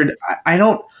 200, I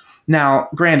don't. Now,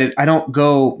 granted, I don't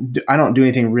do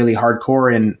anything really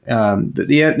hardcore, and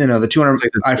the 200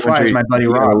 like I fly is my buddy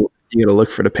Rob. You got to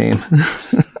look for the pain.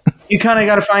 You kind of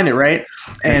got to find it, right?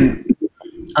 And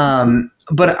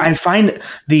But I find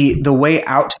the way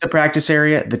out to the practice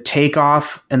area, the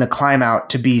takeoff and the climb out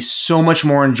to be so much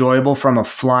more enjoyable from a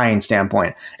flying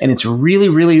standpoint. And it's really,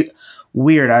 really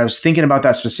weird. I was thinking about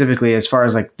that specifically as far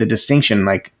as like the distinction,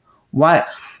 like why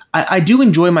I do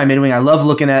enjoy my midwing. I love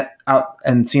looking out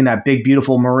and seeing that big,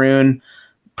 beautiful maroon,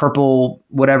 purple,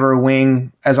 whatever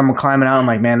wing as I'm climbing out. I'm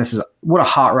like, man, what a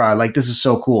hot rod. Like, this is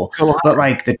so cool. But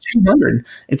like the 200,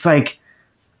 it's like,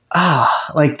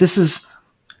 like this is,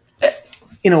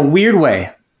 in a weird way,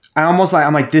 I'm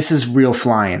like, this is real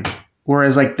flying.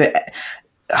 Whereas like the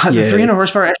 300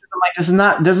 horsepower, I'm like, this is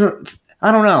not,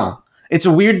 I don't know. It's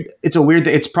a weird,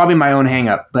 it's probably my own hang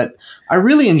up, but I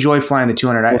really enjoy flying the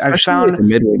 200. I've found the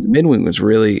midwing was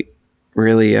really,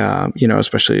 really,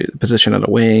 especially the position of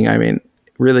the wing. I mean,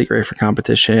 really great for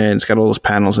competition. It's got all those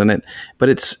panels in it, but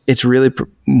it's really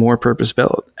more purpose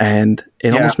built, and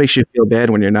it almost makes you feel bad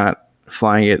when you're not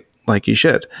flying it like you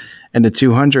should. And the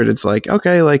 200, it's like,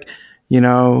 okay, like, I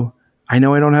know I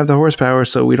don't have the horsepower,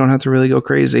 so we don't have to really go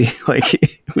crazy. Like,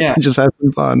 we can just have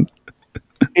some fun.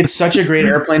 It's such a great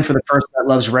airplane for the person that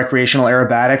loves recreational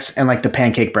aerobatics and like the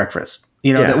pancake breakfast,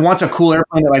 that wants a cool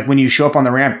airplane that like when you show up on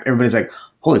the ramp, everybody's like,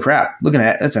 holy crap, look at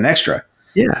that. That's an extra.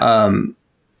 Yeah.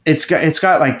 It's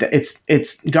got like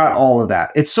it's got all of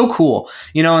that. It's so cool,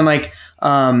 and like,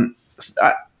 I'm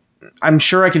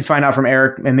sure I can find out from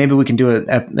Eric, and maybe we can do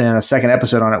a second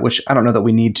episode on it, which I don't know that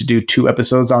we need to do 2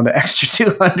 episodes on the extra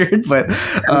 200, but, to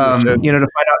find out,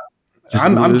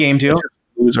 I'm game too.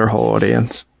 Lose our whole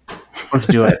audience. Let's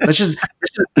do it. Let's just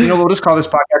we'll just call this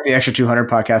podcast the Extra 200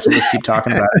 podcast. We'll just keep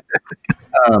talking about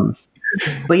it.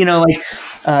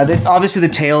 But obviously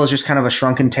the tail is just kind of a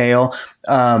shrunken tail.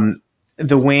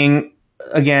 The wing,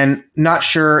 again, not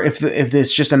sure if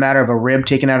it's just a matter of a rib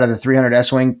taken out of the 300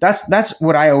 S-wing. That's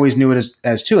what I always knew it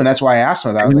as too, and that's why I asked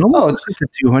him about it. I was like, it's the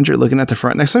 200. Looking at the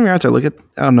front, next time you're out there, look at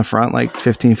on the front, like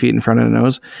 15 feet in front of the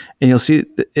nose, and you'll see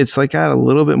it's like got a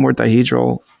little bit more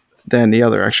dihedral than the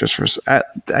other extras.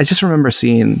 I just remember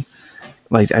seeing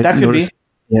like that could be.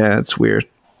 Yeah, it's weird.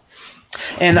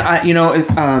 And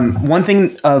one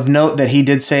thing of note that he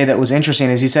did say that was interesting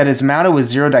is he said it's mounted with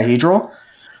 0 dihedral.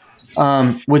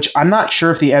 Which I'm not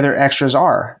sure if the other extras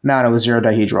are mounted with 0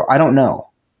 dihedral. I don't know.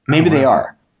 Maybe they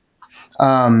are.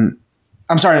 I'm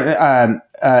sorry,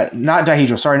 not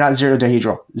dihedral. Sorry, not 0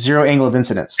 dihedral. 0 angle of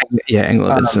incidence. Yeah, angle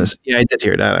of incidence. Yeah, I did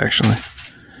hear that actually.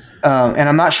 And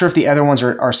I'm not sure if the other ones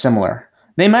are similar.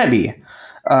 They might be.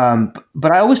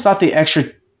 But I always thought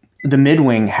the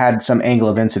mid-wing had some angle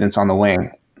of incidence on the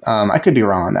wing. I could be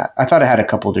wrong on that. I thought it had a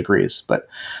couple degrees, but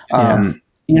I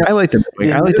like the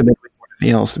mid-wing. I like the mid-wing more than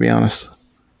the else, to be honest.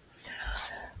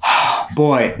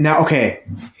 Boy, now, okay,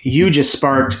 you just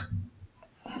sparked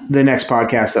the next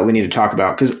podcast that we need to talk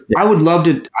about, because I would love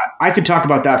to. I could talk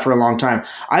about that for a long time.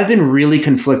 I've been really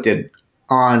conflicted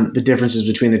on the differences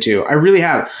between the two. I really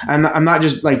have. I'm not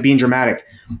just like being dramatic.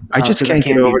 I just can't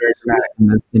get over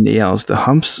in the ELs, the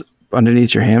humps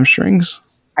underneath your hamstrings.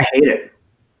 I hate it.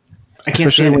 I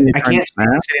can't stand it. I can't stand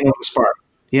sitting with the spark.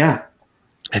 Yeah.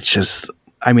 It's just,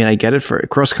 I mean, I get it for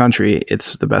cross country.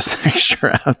 It's the best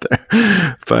extra out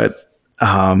there, but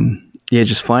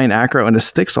just flying acro and the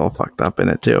stick's all fucked up in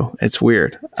it too. It's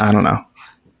weird. I don't know.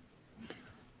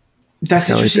 That's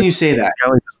interesting you say that. It's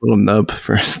got like this little nub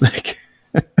for a stick.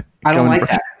 I don't like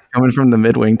that. Coming from the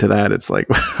mid-wing to that, it's like,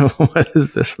 what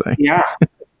is this thing? Yeah.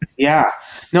 Yeah.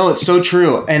 No, it's so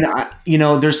true. And,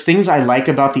 there's things I like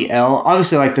about the L.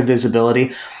 Obviously, I like the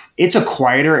visibility. It's a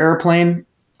quieter airplane.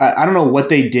 I don't know what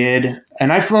they did.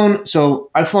 And I've flown,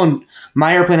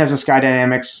 my airplane has a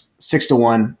Skydynamics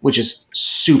 6-1, which is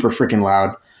super freaking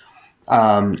loud.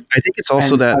 I think it's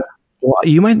also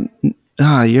you might,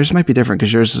 yours might be different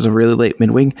because yours is a really late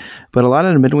mid-wing, but a lot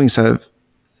of the mid-wings have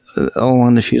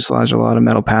along the fuselage a lot of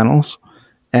metal panels.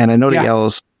 And I know the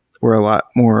L's were a lot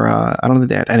more, I don't think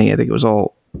they had any. I think it was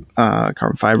all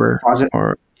carbon fiber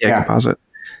composite.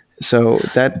 So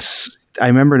I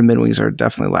remember the mid-wings are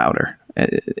definitely louder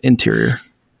interior.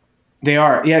 They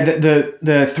are. Yeah. The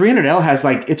 300L has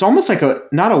like, it's almost like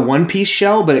not a one-piece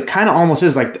shell, but it kind of almost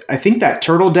is like, I think that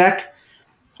turtle deck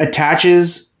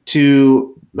attaches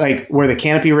to like where the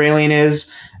canopy railing is.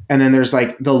 And then there's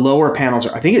like the lower panels.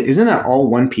 I think isn't that all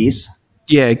one piece?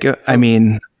 Yeah.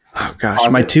 Oh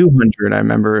gosh, my 200. I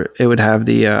remember it would have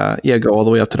the go all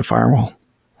the way up to the firewall.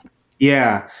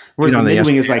 Yeah. Whereas the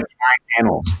mid-wing is like 9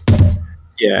 panels.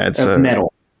 Yeah, it's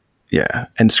metal. Yeah,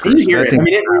 and screws. It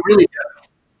really does.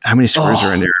 How many screws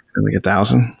are in there? Like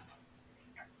 1,000.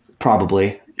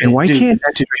 Probably. And why can't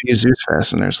they use Zeus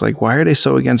fasteners? Like, why are they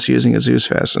so against using a Zeus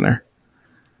fastener?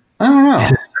 I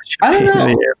don't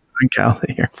know.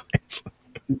 Airplanes.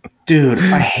 Dude,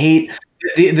 I hate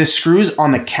the screws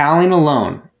on the cowling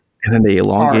alone. And then they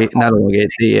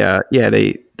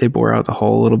they bore out the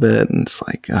hole a little bit, and it's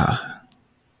like,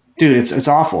 dude, it's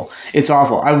awful. It's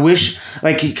awful. I wish,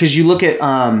 like, because you look at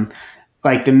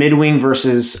like the mid-wing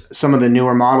versus some of the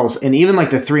newer models, and even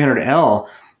like the 300L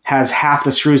has half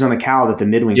the screws on the cowl that the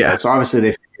mid-wing does. So obviously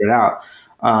they figured it out.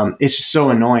 It's just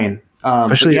so annoying.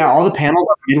 Especially, all the panels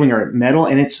on the mid-wing are metal,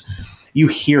 and you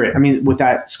hear it. I mean, with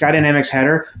that Skydynamics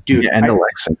header, dude. Yeah, and the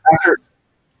Lexan.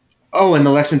 And the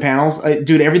Lexan panels,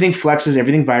 dude, everything flexes,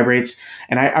 everything vibrates.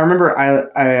 And I remember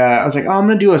I was like, oh, I'm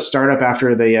going to do a startup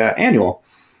after the annual.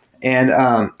 And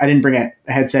I didn't bring a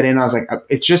headset in. I was like, I'm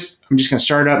just going to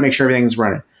start it up, make sure everything's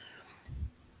running.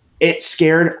 It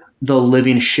scared the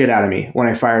living shit out of me when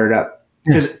I fired it up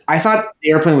because I thought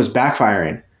the airplane was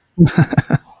backfiring.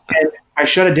 And I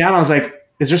shut it down. I was like,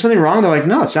 is there something wrong? They're like,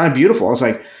 no, it sounded beautiful. I was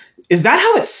like, is that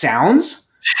how it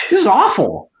sounds? This is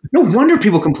awful. No wonder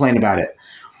people complain about it.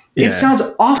 Yeah. It sounds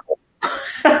awful.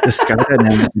 The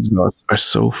Skydynamics exhausts are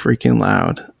so freaking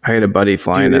loud. I had a buddy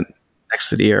flying it next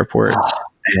to the airport,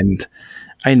 and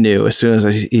I knew as soon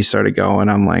as he started going,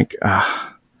 I'm like,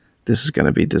 this is going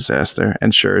to be disaster.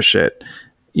 And sure as shit,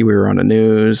 we were on the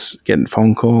news, getting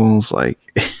phone calls. Like,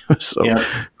 it was so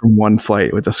from one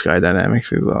flight with the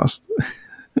Skydynamics exhaust.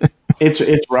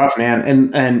 It's rough,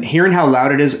 man. And hearing how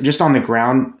loud it is just on the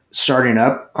ground starting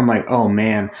up, I'm like, oh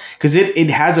man, because it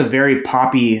has a very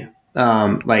poppy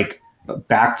like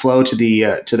backflow to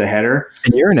the header.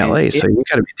 And you're in LA, so you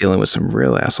got to be dealing with some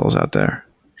real assholes out there.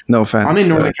 No offense. I'm in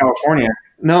Northern California.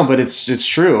 No, but it's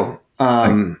true.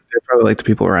 They're probably like the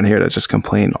people around here that just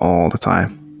complain all the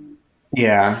time.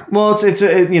 Yeah, well, it's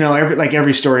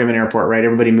every story of an airport, right?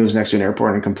 Everybody moves next to an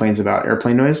airport and complains about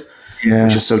airplane noise,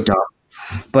 which is so dumb.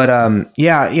 But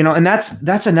and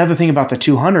that's another thing about the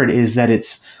 200 is that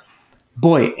it's,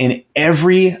 boy, in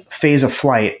every phase of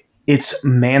flight, it's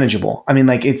manageable. I mean,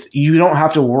 like you don't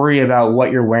have to worry about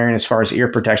what you're wearing as far as ear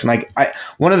protection. Like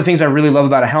one of the things I really love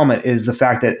about a helmet is the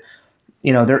fact that,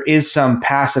 there is some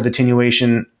passive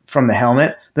attenuation from the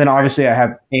helmet. Then obviously I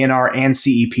have ANR and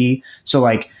CEP. So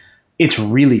like it's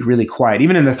really, really quiet.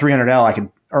 Even in the 300L, I can,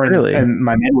 or in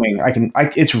my mid-wing,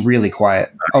 it's really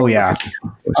quiet. Oh yeah.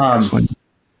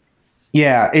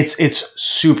 Yeah, it's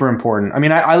super important. I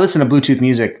mean, I listen to Bluetooth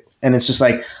music and it's just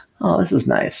like, oh, this is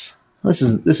nice. This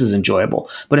is enjoyable.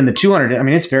 But in the 200, I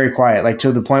mean, it's very quiet, like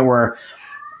to the point where,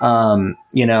 I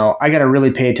got to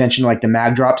really pay attention to like the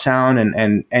mag drop sound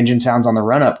and engine sounds on the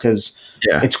run up because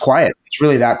it's quiet. It's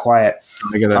really that quiet.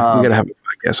 We gotta have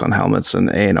a podcast on helmets and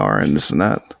ANR and this and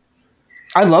that.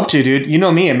 I'd love to, dude. You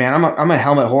know me, man. I'm a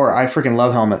helmet whore. I freaking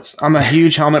love helmets. I'm a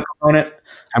huge helmet proponent.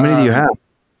 How many do you have?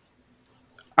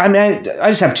 I mean, I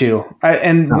just have two,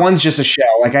 one's just a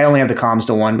shell. Like I only have the comms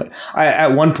to one, but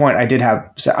at one point I did have.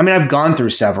 I mean, I've gone through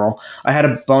several. I had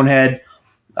a Bonehead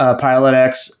Pilot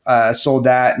X, sold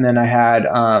that, and then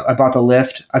I bought the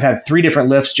lift. I've had 3 different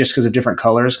lifts just because of different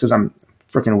colors because I'm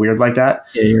freaking weird like that.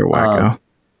 Yeah, you're a wacko.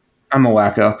 I'm a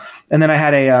wacko. And then I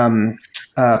had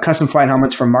a custom flight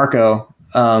helmets from Marco,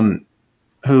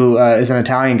 who is an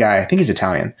Italian guy. I think he's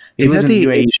Italian. He lives in the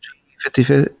UAE.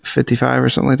 55 or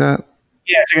something like that.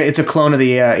 Yeah, it's a clone of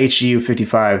the HGU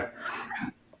 55,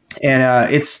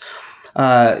 and it's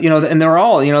and they're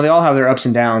all they all have their ups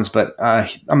and downs. But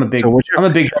I'm a big fan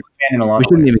in a lot. We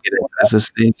shouldn't even get into this.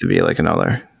 This needs to be like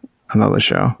another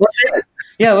show. Let's save it.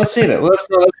 Yeah, let's save it. Let's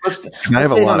I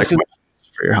have a lot of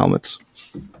questions for your helmets.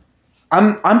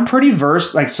 I'm pretty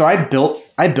versed. Like, so I built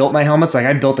my helmets. Like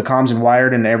I built the comms and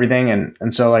wired and everything.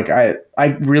 And so like I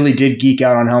really did geek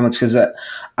out on helmets because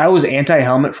I was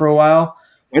anti-helmet for a while.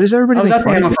 Why does everybody? I was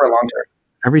anti-helmet for a long time.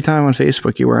 Every time on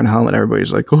Facebook you wear a helmet,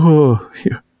 everybody's like, "Oh,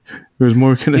 there's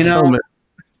more than a helmet."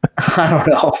 I don't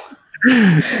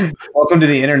know. Welcome to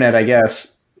the internet, I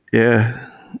guess. Yeah,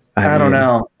 I don't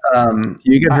know. Do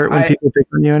you get hurt when people pick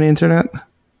on you on the internet?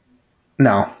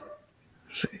 No.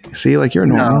 See, like you're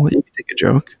normal. No. You can take a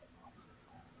joke.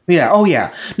 Yeah. Oh,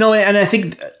 yeah. No, and I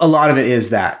think a lot of it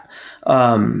is that.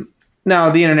 Now,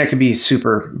 the internet can be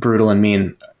super brutal and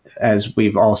mean, as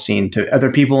we've all seen to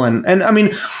other people. And I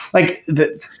mean, like,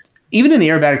 even in the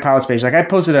aerobatic pilot space, like I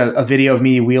posted a video of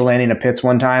me wheel landing a Pitts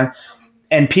one time,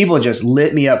 and people just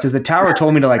lit me up because the tower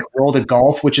told me to like roll the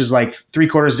Gulf, which is like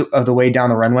 3/4 of the way down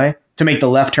the runway, to make the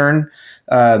left turn.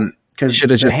 Because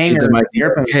the hangar, the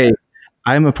airplane. Hey,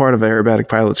 I'm a part of Aerobatic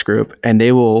Pilots Group, and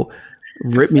they will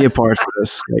rip me apart for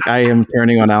this. Like I am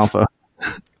turning on alpha.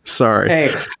 Sorry.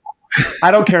 Hey,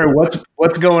 I don't care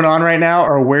what's going on right now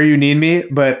or where you need me,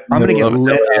 but I'm going to get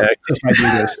lit up if I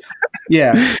do this.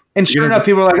 Yeah. And sure enough,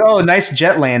 people are like, "Oh, nice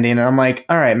jet landing," and I'm like,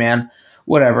 "All right, man,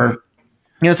 whatever."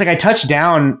 You know, it's like I touch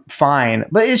down fine,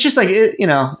 but it's just like, it's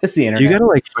the internet. You gotta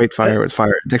like fight fire with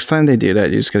fire. Next time they do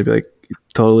that, you just gotta be like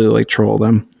totally like troll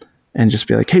them and just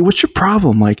be like, hey, what's your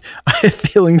problem? Like, I have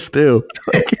feelings too.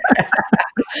 Like,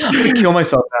 I'm gonna kill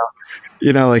myself now.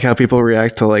 You know, like how people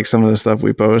react to like some of the stuff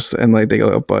we post, and like they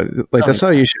go, but like that's how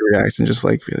you should react, and just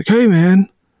like be like, hey man.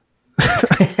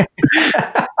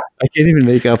 I can't even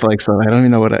make up like stuff. I don't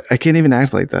even know I can't even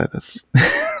act like that. That's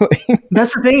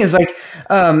that's the thing is like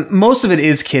most of it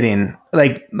is kidding.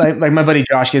 Like my buddy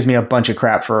Josh gives me a bunch of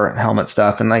crap for helmet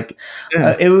stuff, and like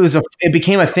it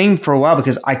became a thing for a while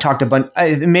because I talked a bunch.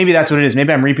 Maybe that's what it is.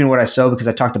 Maybe I'm reaping what I sow because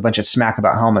I talked a bunch of smack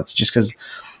about helmets. Just because,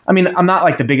 I mean, I'm not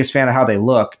like the biggest fan of how they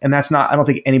look, and that's not. I don't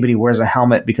think anybody wears a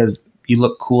helmet because you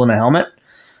look cool in a helmet.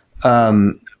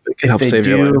 It can help save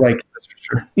your life. Like, that's for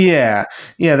sure. Yeah.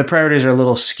 The priorities are a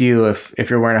little skew if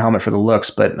you're wearing a helmet for the looks,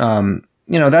 but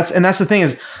that's the thing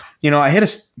is, I hit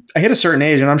a certain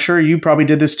age, and I'm sure you probably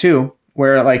did this too,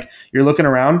 where like you're looking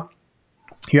around,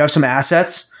 you have some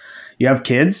assets, you have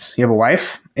kids, you have a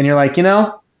wife, and you're like,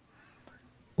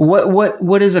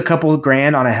 what is a couple of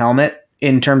grand on a helmet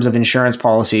in terms of insurance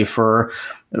policy for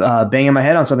banging my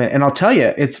head on something? And I'll tell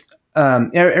you, it's.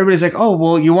 Everybody's like, oh,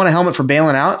 well, you want a helmet for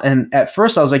bailing out? And at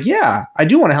first I was like, yeah, I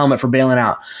do want a helmet for bailing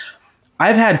out.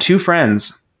 I've had 2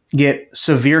 friends get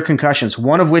severe concussions,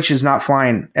 one of which is not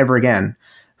flying ever again,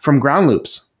 from ground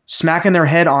loops, smacking their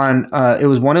head on,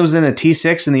 one was in a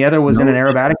T6 and the other was in an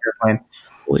aerobatic airplane,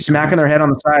 smacking their head on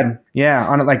the side. Yeah.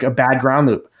 On like a bad ground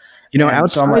loop.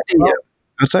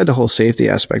 Outside the whole safety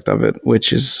aspect of it,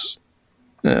 which is,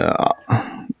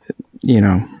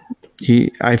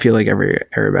 I feel like every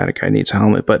aerobatic guy needs a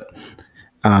helmet, but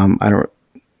I don't.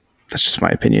 That's just my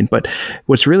opinion. But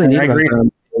what's really neat about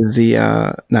them is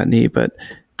but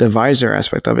the visor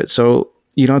aspect of it. So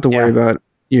you don't have to worry about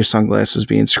your sunglasses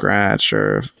being scratched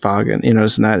or fogging.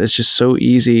 It's not. It's just so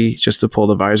easy just to pull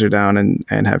the visor down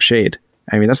and have shade.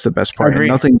 I mean, that's the best part.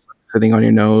 Nothing's sitting on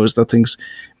your nose. Nothing's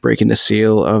breaking the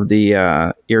seal of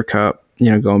the ear cup.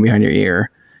 Going behind your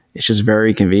ear. It's just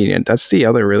very convenient. That's the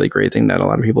other really great thing that a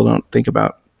lot of people don't think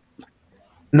about.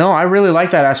 No, I really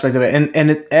like that aspect of it.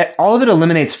 And all of it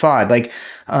eliminates FOD. Like,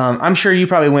 I'm sure you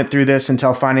probably went through this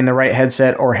until finding the right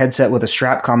headset or headset with a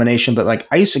strap combination. But like,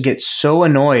 I used to get so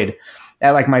annoyed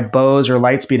at like my Bose or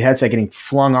Lightspeed headset getting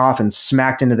flung off and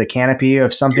smacked into the canopy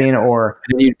of something, or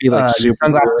and you'd be like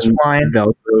sunglasses flying,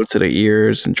 Velcro to the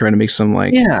ears, and trying to make some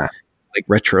like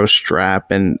retro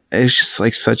strap, and it's just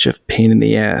like such a pain in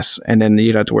the ass. And then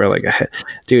you'd have to wear like a head.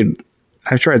 Dude,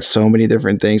 I've tried so many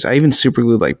different things. I even super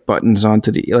glued like buttons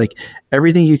onto the, like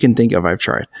everything you can think of I've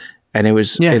tried. And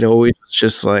it always was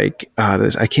just like,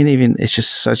 I can't even, it's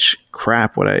just such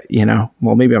crap well,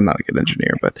 maybe I'm not a good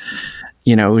engineer, but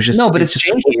it was just. No, but it's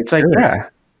janky. It's like,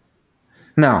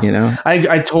 no,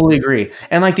 I totally agree.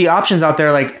 And like the options out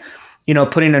there, like,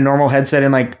 putting a normal headset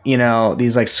in like,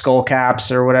 these like skull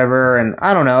caps or whatever. And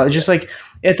I don't know. It's just like,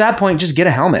 at that point, just get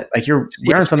a helmet. Like you're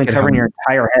wearing something covering your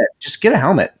entire head. Just get a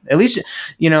helmet. At least,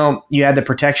 you add the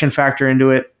protection factor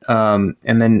into it. And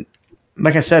then,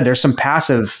 like I said, there's some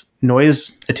passive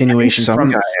noise attenuation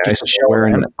from guy I saw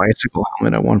wearing a bicycle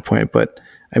helmet at one point. But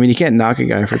I mean, you can't knock a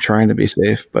guy for trying to be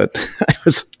safe, but it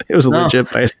was a legit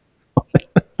bicycle.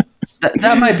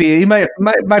 that might be,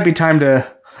 might be time to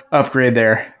upgrade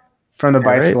there. From the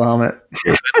bicycle helmet.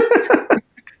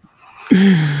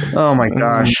 Oh my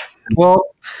gosh. Well,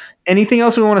 anything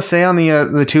else we want to say on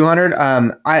the 200?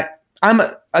 I'm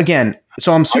again,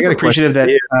 so I'm super appreciative that.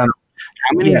 How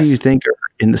many do you think are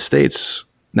in the States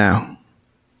now?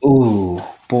 Ooh,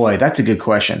 boy, that's a good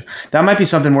question. That might be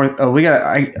something worth.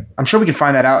 I'm sure we can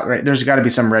find that out. Right? There's got to be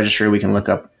some registry we can look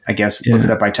up. I guess look it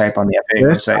up by type on the FAA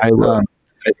website. I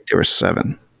think there were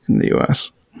 7 in the U.S.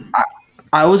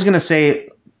 I was gonna say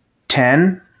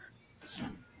 10,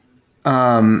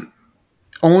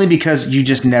 only because you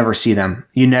just never see them.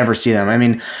 You never see them. I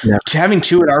mean, having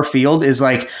 2 at our field is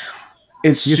like,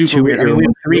 it's super weird. I mean, we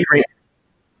have 3 great.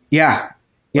 Yeah.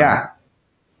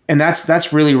 And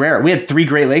that's really rare. We had 3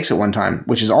 Great Lakes at one time,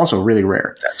 which is also really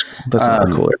rare. That's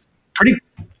another cool airplane.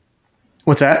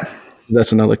 What's that?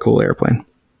 That's another cool airplane.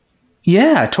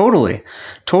 Yeah, totally.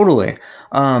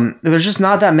 There's just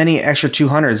not that many extra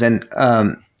 200s, and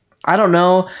I don't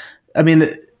know. I mean,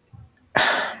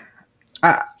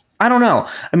 I don't know.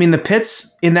 I mean, the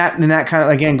Pitts in that kind of,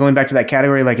 again, going back to that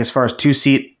category, like as far as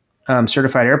 2-seat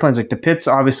certified airplanes, like the Pitts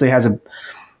obviously has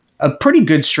a pretty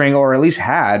good string, or at least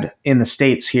had in the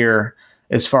States here,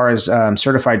 as far as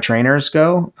certified trainers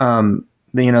go. The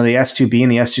S2B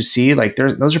and the S2C, like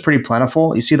those are pretty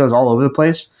plentiful. You see those all over the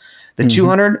place. The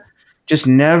 200 just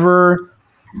never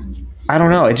I don't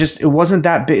know. It wasn't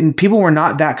that big. People were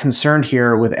not that concerned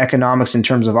here with economics in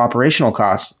terms of operational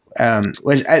costs.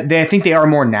 Which I think they are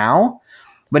more now,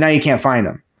 but now you can't find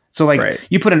them. So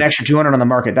you put an extra 200 on the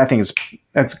market, that's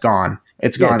gone.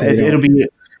 It's gone.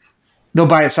 They'll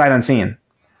buy it sight unseen.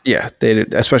 Yeah, they do,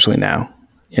 especially now.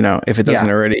 If it doesn't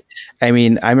already. I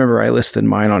mean, I remember I listed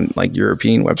mine on like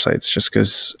European websites just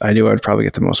because I knew I'd probably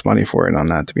get the most money for it on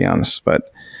that, to be honest.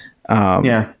 But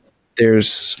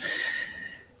there's.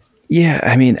 Yeah,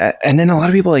 I mean, and then a lot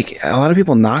of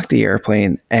people knock the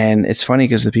airplane, and it's funny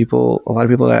because a lot of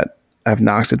people that have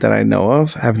knocked it that I know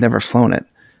of have never flown it,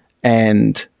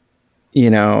 and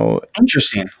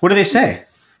interesting. What do they say?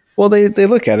 Well, they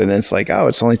look at it and it's like, oh,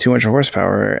 it's only 200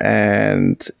 horsepower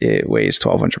and it weighs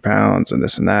 1,200 pounds and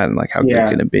this and that, and like how good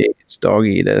can it be? It's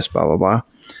doggy this, blah blah blah.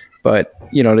 But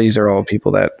these are all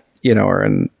people that are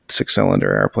in 6-cylinder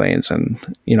airplanes and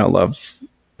love,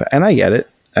 and I get it.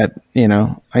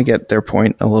 I get their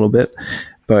point a little bit,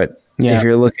 but if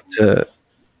you're looking to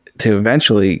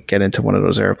eventually get into one of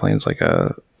those airplanes, like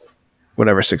a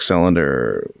whatever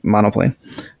 6-cylinder monoplane,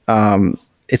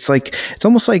 it's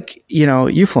almost like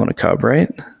you've flown a Cub, right?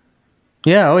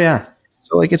 Yeah. Oh yeah.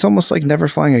 So it's almost like never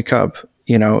flying a Cub.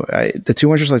 The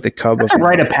 200 is like the Cub. That's a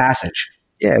rite of passage.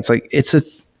 Yeah,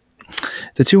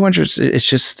 the 200.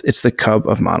 It's the Cub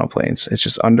of monoplanes. It's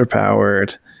just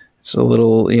underpowered. It's a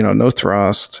little, no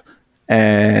thrust,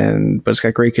 but it's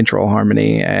got great control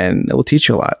harmony, and it will teach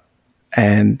you a lot.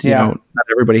 And not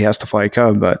everybody has to fly a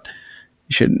Cub, but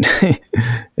you should.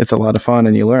 It's a lot of fun,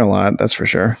 and you learn a lot. That's for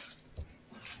sure.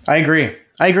 I agree.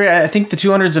 I think the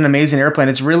 200 is an amazing airplane.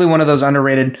 It's really one of those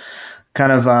underrated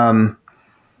kind of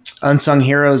unsung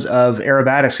heroes of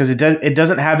aerobatics because it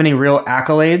doesn't have any real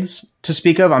accolades to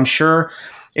speak of. I'm sure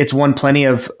it's won plenty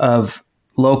of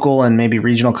local and maybe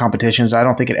regional competitions. I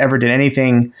don't think it ever did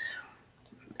anything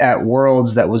at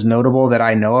Worlds that was notable that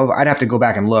I know of. I'd have to go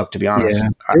back and look, to be honest. Yeah.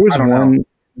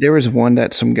 There was one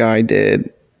that some guy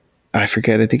did. I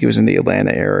forget. I think it was in the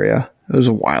Atlanta area. It was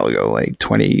a while ago, like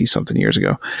 20 something years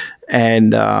ago.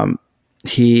 And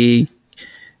he,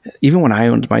 even when I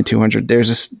owned my 200, there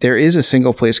is a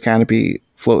single place canopy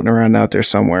floating around out there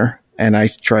somewhere. And I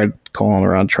tried calling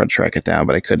around, tried to track it down,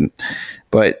 but I couldn't.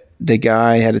 But the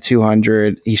guy had a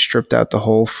 200. He stripped out the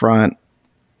whole front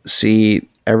seat,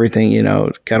 everything,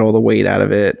 got all the weight out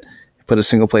of it, put a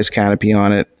single place canopy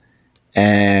on it,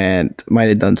 and might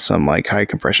have done some like high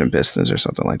compression pistons or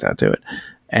something like that to it.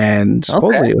 And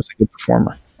supposedly it was a good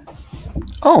performer.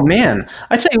 Oh man,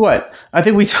 I tell you what, I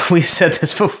think we said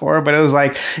this before, but it was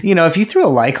like, if you threw a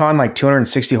Lycon like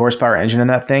 260 horsepower engine in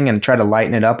that thing and try to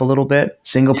lighten it up a little bit,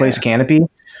 single place canopy,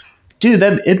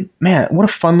 dude, man, what a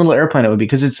fun little airplane it would be,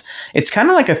 because it's kind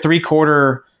of like a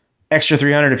 3/4 extra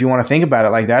 300 if you want to think about it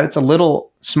like that. It's a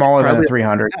little smaller than a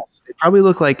 300. It probably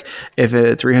looked like if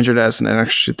a 300S and an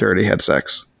extra 30 had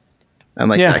sex,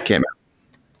 and that came out.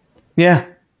 Yeah.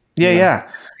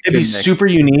 It'd be super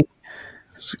unique.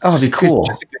 Oh, it'd be cool.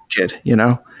 Just a good kid,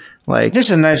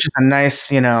 just a nice,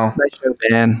 nice young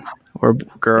man or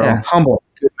girl, humble,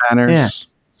 good manners,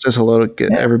 says hello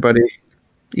to everybody.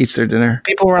 Eats their dinner.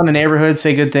 People around the neighborhood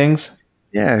say good things.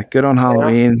 Yeah, good on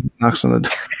Halloween. Knocks on the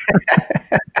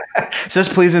door. Says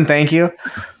please and thank you.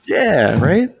 Yeah,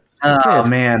 right? Oh,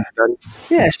 man.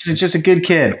 Yeah, it's just a good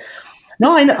kid.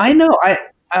 No, I know.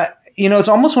 It's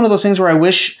almost one of those things where I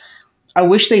wish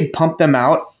they'd pump them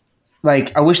out.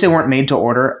 Like, I wish they weren't made to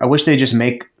order. I wish they just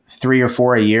make 3 or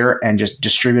 4 a year and just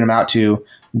distribute them out to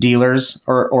dealers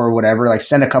or whatever. Like,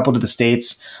 send a couple to the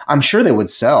States. I'm sure they would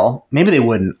sell. Maybe they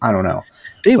wouldn't. I don't know.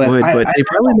 They would, but they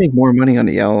probably make more money on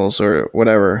the L's or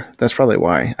whatever. That's probably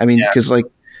why. I mean, because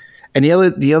and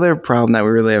the other problem that we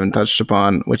really haven't touched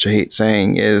upon, which I hate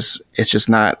saying, is it's just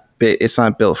not big. It's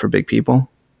not built for big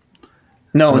people.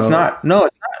 No, it's not. No,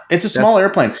 it's not. It's a small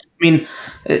airplane. I mean,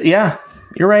 yeah,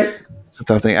 you're right. It's a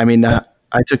tough thing. I mean, I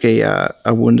took a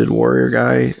Wounded Warrior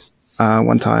guy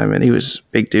one time, and he was a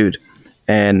big dude,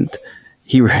 and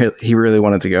he really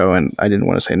wanted to go, and I didn't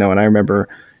want to say no. And I remember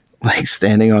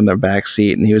standing on the back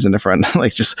seat, and he was in the front,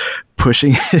 just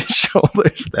pushing his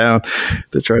shoulders down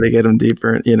to try to get him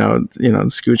deeper,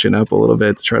 scooching up a little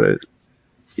bit to try to,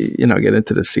 get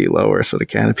into the seat lower so the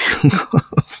canopy can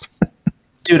close.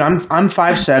 Dude, I'm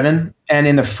 5'7", and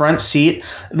in the front seat,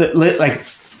 the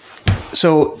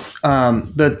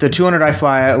 200 I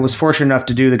fly, I was fortunate enough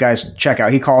to do the guy's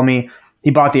checkout. He called me.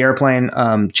 He bought the airplane.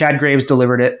 Chad Graves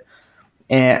delivered it.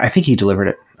 And I think he delivered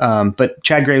it. But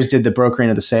Chad Graves did the brokering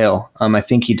of the sale. I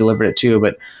think he delivered it too.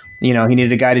 But, he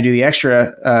needed a guy to do the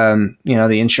extra,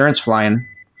 the insurance flying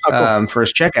for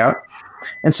his checkout.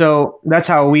 And so that's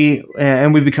how we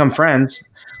become friends,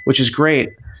 which is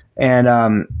great.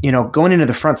 And going into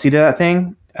the front seat of that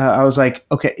thing, I was like,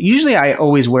 okay. Usually, I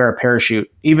always wear a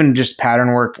parachute, even just pattern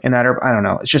work in that. I don't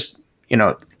know. It's just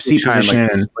seat position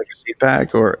and like a seat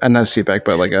back, or not a seat back,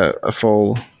 but like a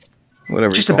full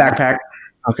whatever. Just a backpack.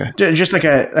 Okay. Just like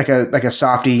a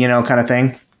softy, kind of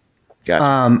thing.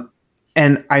 Gotcha.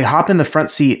 And I hop in the front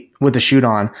seat with the chute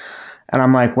on, and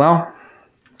I'm like, well,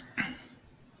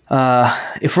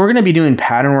 if we're gonna be doing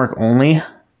pattern work only,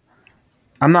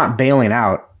 I'm not bailing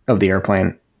out of the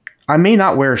airplane. I may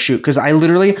not wear a chute because I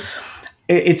literally,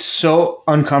 it's so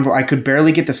uncomfortable. I could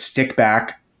barely get the stick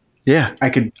back. Yeah, I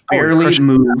could barely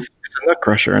move. It's a nut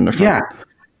crusher in the front. Yeah,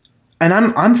 and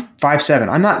I'm 5'7".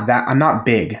 I'm not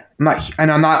big.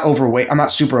 I'm not overweight. I'm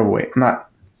not super overweight. I'm not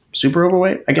super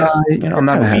overweight. I guess I'm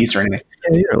not obese or anything.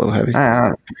 Yeah, you're a little heavy.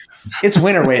 It's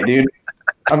winter weight, dude.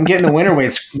 I'm getting the winter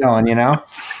weights going.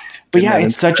 But yeah,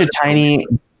 it's such a tiny.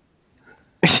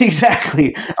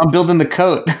 Exactly. I'm building the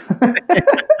coat.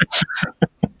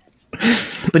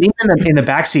 But even in the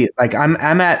back seat, like I'm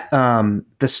at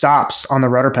the stops on the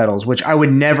rudder pedals, which I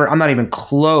would never. I'm not even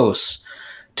close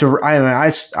to.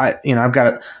 I've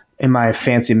got it in my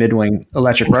fancy midwing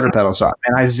electric rudder pedal, so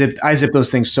I zip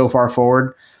those things so far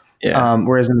forward. Yeah.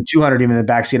 Whereas in the 200, even in the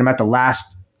back seat, I'm at the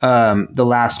last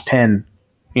pin.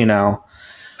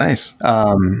 Nice.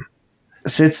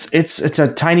 So it's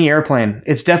a tiny airplane.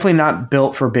 It's definitely not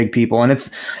built for big people, and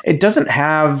it doesn't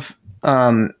have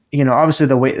obviously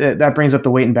the weight that brings up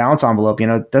the weight and balance envelope.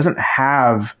 It doesn't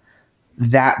have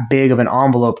that big of an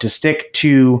envelope to stick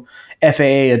to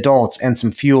FAA adults and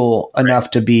some fuel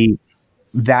enough to be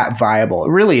that viable. It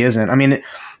really isn't. I mean,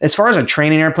 as far as a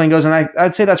training airplane goes, and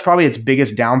I'd say that's probably its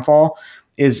biggest downfall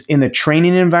is in the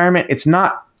training environment. It's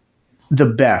not the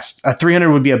best. A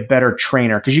 300 would be a better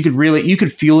trainer because you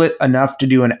could fuel it enough to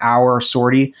do an hour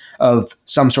sortie of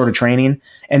some sort of training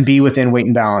and be within weight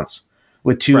and balance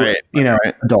with two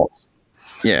adults.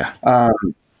 Yeah. Well,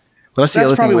 that's the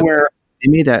other thing. They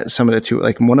made that some of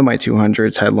the one of my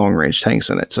 200s had long range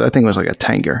tanks in it, so that thing was like a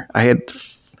tanker. I had,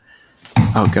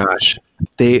 oh gosh,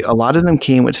 a lot of them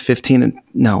came with 15 and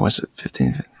no, was it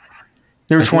 15?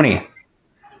 There were 20.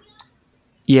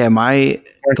 Yeah, the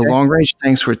long range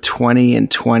tanks were 20 and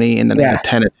 20, and then they had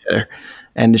 10 in there.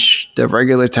 And the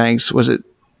regular tanks, was it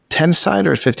 10 aside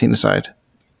or 15 aside?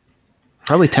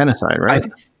 Probably 10 aside, right?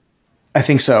 I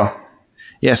think so.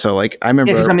 Yeah, so I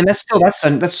remember. Yeah, because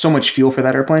that's so much fuel for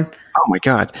that airplane. Oh my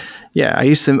god! Yeah,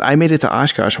 I made it to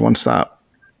Oshkosh one stop.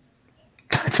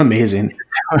 That's amazing.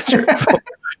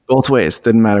 Both ways,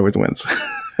 didn't matter with winds.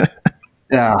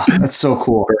 Yeah, that's so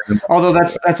cool. Although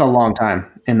that's a long time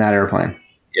in that airplane.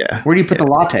 Yeah. Where do you put the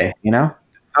latte?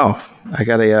 Oh, I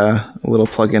got a little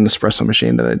plug-in espresso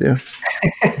machine that I do.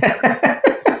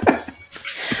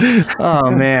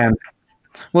 Oh man.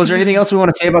 Well, is there anything else we want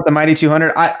to say about the Mighty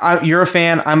 200? You're a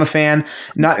fan. I'm a fan.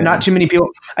 Not too many people.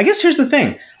 I guess here's the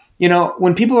thing.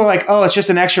 When people are like, "Oh, it's just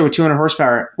an extra with 200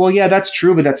 horsepower." Well, yeah, that's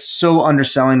true, but that's so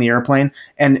underselling the airplane.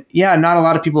 And yeah, not a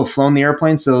lot of people have flown the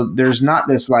airplane, so there's not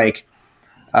this way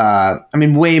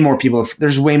more people.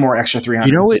 There's way more extra 300s.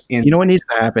 You know what needs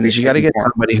to happen is you got to get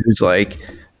somebody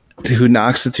who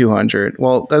knocks the 200.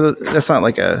 Well, that's not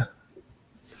like a.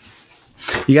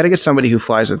 You got to get somebody who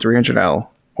flies a 300L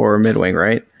or a midwing,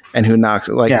 right? And who knocks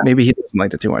maybe he doesn't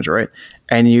like the 200, right?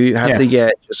 And you have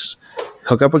to just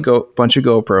hook up a bunch of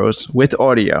GoPros with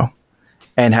audio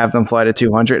and have them fly to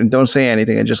 200 and don't say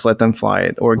anything and just let them fly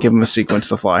it or give them a sequence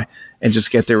to fly and just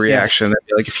get their reaction.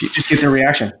 Yeah. If you just get their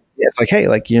reaction. Yeah, it's like, hey,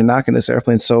 you're knocking this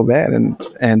airplane so bad and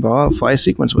fly a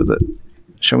sequence with it.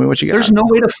 Show me what you got. There's no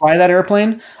way to fly that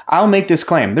airplane. I'll make this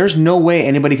claim. There's no way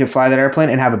anybody could fly that airplane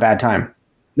and have a bad time.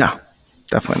 No,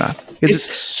 definitely not. It's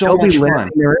so much fun.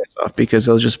 Their ass off because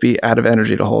they'll just be out of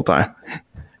energy the whole time.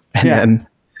 And then,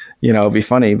 it'll be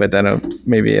funny, but then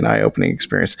maybe an eye-opening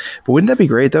experience. But wouldn't that be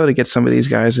great, though, to get some of these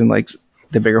guys in,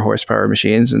 the bigger horsepower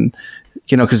machines and,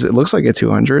 because it looks like a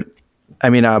 200. I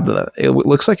mean, it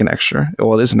looks like an extra.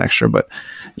 Well, it is an extra, but,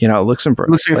 it looks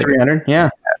impressive. Looks like a 300, yeah.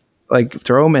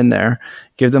 Throw them in there,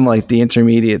 give them, the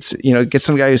intermediates. Get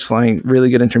some guy who's flying really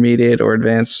good intermediate or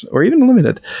advanced or even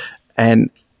limited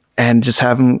and just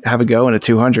have them have a go in a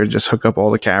 200. Just hook up all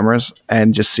the cameras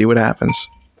and just see what happens.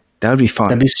 That would be fun.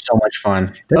 That'd be so much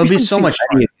fun. That would be so much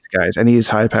fun. Any of these guys, any of these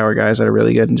high power guys that are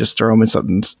really good, and just throw them in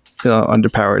something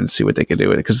underpowered and see what they can do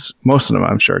with it. Because most of them,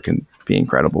 I'm sure, can be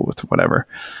incredible with whatever.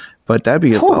 But that'd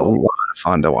be a lot of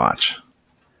fun to watch.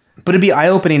 But it'd be eye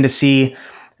opening to see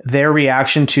their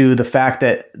reaction to the fact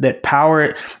that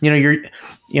power. I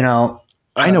know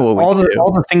what all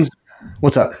the things.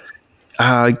 What's up?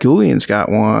 Goulian's got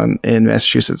one in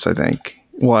Massachusetts, I think.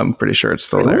 Well, I'm pretty sure it's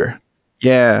still there.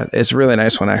 Yeah, it's a really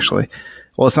nice one, actually.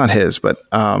 Well, it's not his, but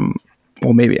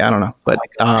well, maybe, I don't know. But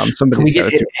somebody can we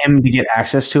get him to get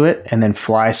access to it and then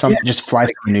fly some? Yeah. Just fly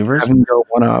some maneuvers. Have him go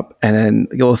one up, and then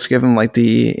you'll just give him like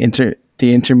the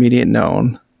intermediate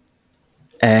known.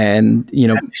 And that'd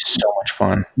be so much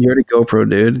fun. You're the GoPro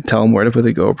dude. Tell him where to put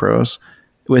the GoPros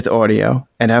with audio,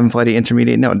 and have him fly the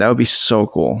intermediate known. That would be so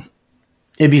cool.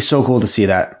 It'd be so cool to see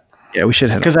that. Yeah, we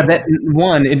should have. Because I bet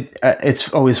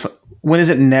it's always fun. When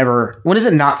is it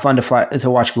not fun to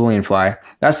watch Julian fly?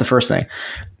 That's the first thing.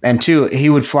 And two, he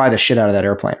would fly the shit out of that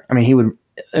airplane. I mean,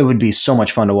 it would be so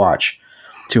much fun to watch.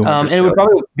 And it would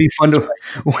probably be fun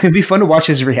to watch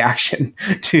his reaction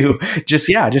to just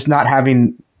not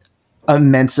having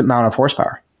immense amount of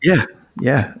horsepower. Yeah.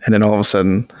 And then all of a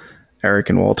sudden,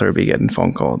 Eric and Walter would be getting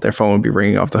phone call. Their phone would be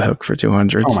ringing off the hook for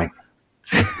 200s. Oh my!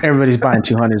 Everybody's buying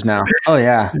 200s now. Oh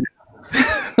yeah.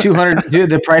 200, dude,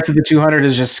 the price of the 200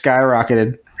 is just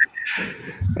skyrocketed.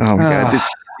 Oh my God. Did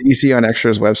you see on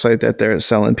Extra's website that they're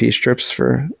selling pea strips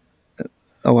for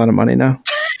a lot of money now?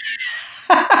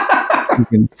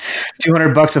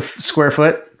 $200 a square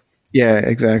foot? Yeah,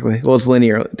 exactly. Well, it's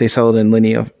linear. They sell it in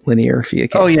linear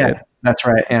feet. Oh yeah, that's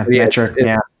right. Yeah, metric.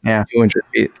 Yeah.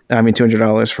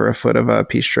 $200 for a foot of a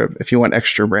pea strip. If you want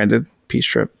extra branded pea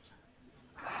strip,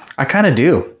 I kind of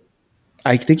do.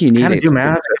 I think you need it.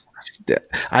 Man.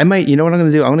 I might. You know what I'm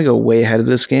going to do? I'm going to go way ahead of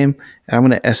this game, and I'm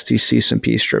going to STC some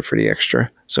pea strip for the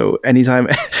extra. So anytime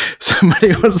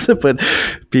somebody wants to put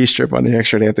pea strip on the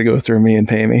extra, they have to go through me and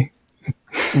pay me.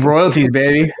 Royalties,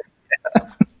 baby.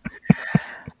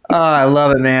 Oh, I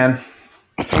love it, man.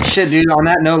 Shit, dude. On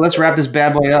that note, let's wrap this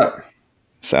bad boy up.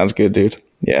 Sounds good, dude.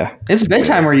 Yeah. It's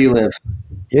bedtime where you live.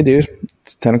 Yeah, dude.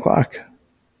 It's 10 o'clock.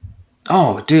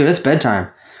 Oh, dude, it's bedtime.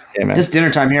 Yeah, man. It's dinner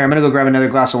time here. I'm going to go grab another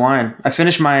glass of wine. I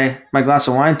finished my glass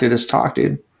of wine through this talk,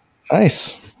 dude.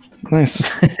 Nice. Well,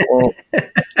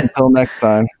 until next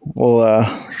time, we'll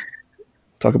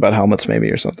talk about helmets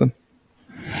maybe or something.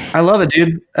 I love it,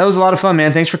 dude. That was a lot of fun,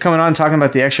 man. Thanks for coming on and talking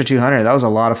about the Extra 200. That was a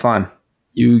lot of fun.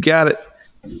 You got it.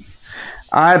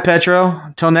 All right, Petro.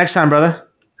 Until next time, brother.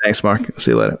 Thanks, Mark.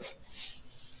 See you later.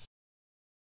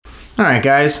 All right,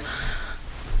 guys.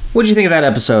 What'd you think of that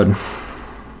episode?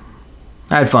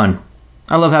 I had fun.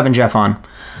 I love having Jeff on.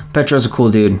 Petro's a cool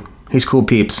dude. He's cool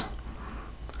peeps.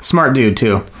 Smart dude,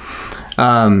 too. We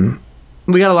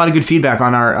got a lot of good feedback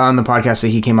on the podcast that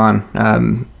he came on. A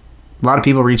lot of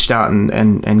people reached out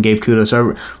and gave kudos.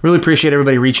 So I really appreciate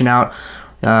everybody reaching out.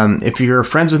 If you're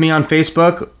friends with me on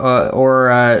Facebook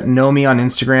or know me on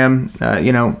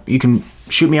Instagram, you can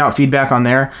shoot me out feedback on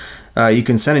there. You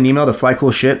can send an email to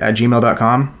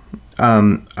flycoolshit@gmail.com.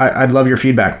 I'd love your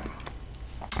feedback.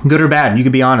 Good or bad, you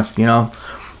could be honest.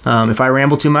 If I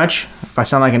ramble too much, if I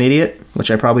sound like an idiot,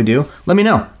 which I probably do, let me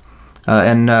know.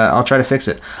 And I'll try to fix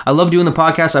it. I love doing the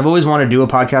podcast. I've always wanted to do a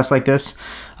podcast like this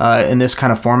in this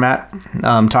kind of format,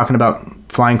 talking about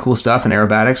flying cool stuff and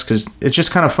aerobatics, because it's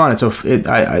just kind of fun.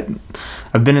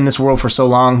 I've been in this world for so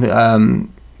long, flying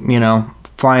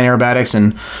aerobatics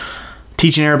and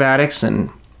teaching aerobatics, and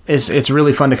it's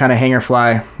really fun to kind of hang or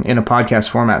fly in a podcast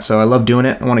format. So I love doing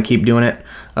it. I want to keep doing it,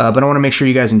 but I want to make sure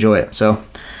you guys enjoy it. So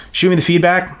shoot me the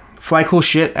feedback,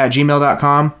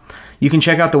 flycoolshit@gmail.com. You can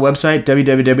check out the website,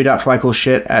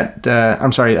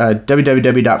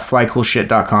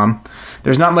 www.flycoolshit.com.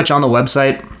 There's not much on the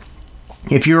website.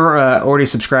 If you're already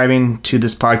subscribing to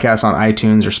this podcast on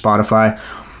iTunes or Spotify,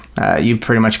 you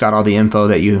pretty much got all the info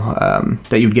that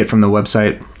you'd get from the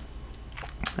website.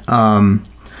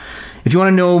 If you want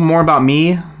to know more about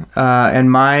me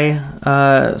and my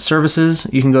services,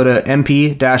 you can go to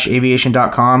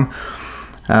mp-aviation.com.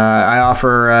 I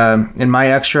offer, in my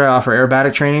extra, I offer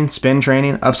aerobatic training, spin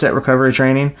training, upset recovery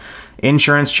training,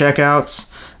 insurance checkouts,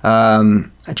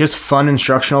 just fun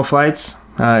instructional flights.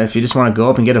 If you just want to go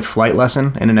up and get a flight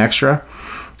lesson in an extra.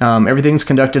 Everything's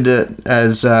conducted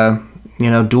as,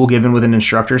 dual given with an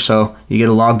instructor, so you get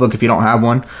a logbook if you don't have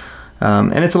one.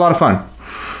 And it's a lot of fun.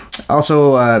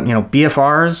 Also,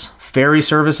 BFRs, ferry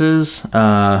services,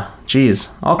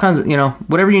 all kinds of,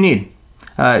 whatever you need.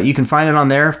 You can find it on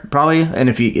there probably, and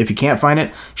if you can't find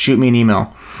it, shoot me an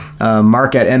email.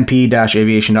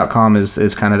 Mark@mp-aviation.com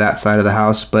is kind of that side of the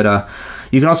house, but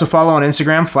you can also follow on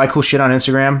Instagram, flycoolshit on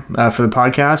Instagram for the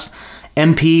podcast.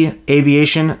 MP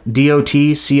Aviation,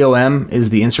 DOTCOM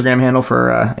is the Instagram handle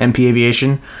for MP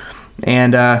Aviation,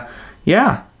 and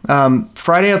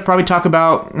Friday I'll probably talk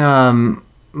about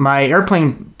my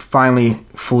airplane finally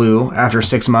flew after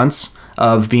 6 months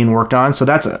of being worked on, so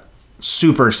that's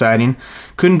super exciting.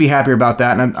 Couldn't be happier about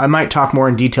that. And I might talk more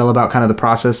in detail about kind of the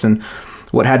process and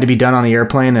what had to be done on the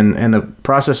airplane and the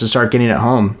process to start getting it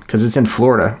home, because it's in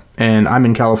Florida and I'm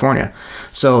in California.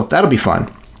 So that'll be fun.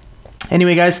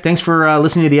 Anyway, guys, thanks for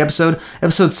listening to the episode.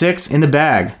 Episode 6 in the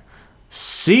bag.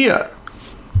 See ya.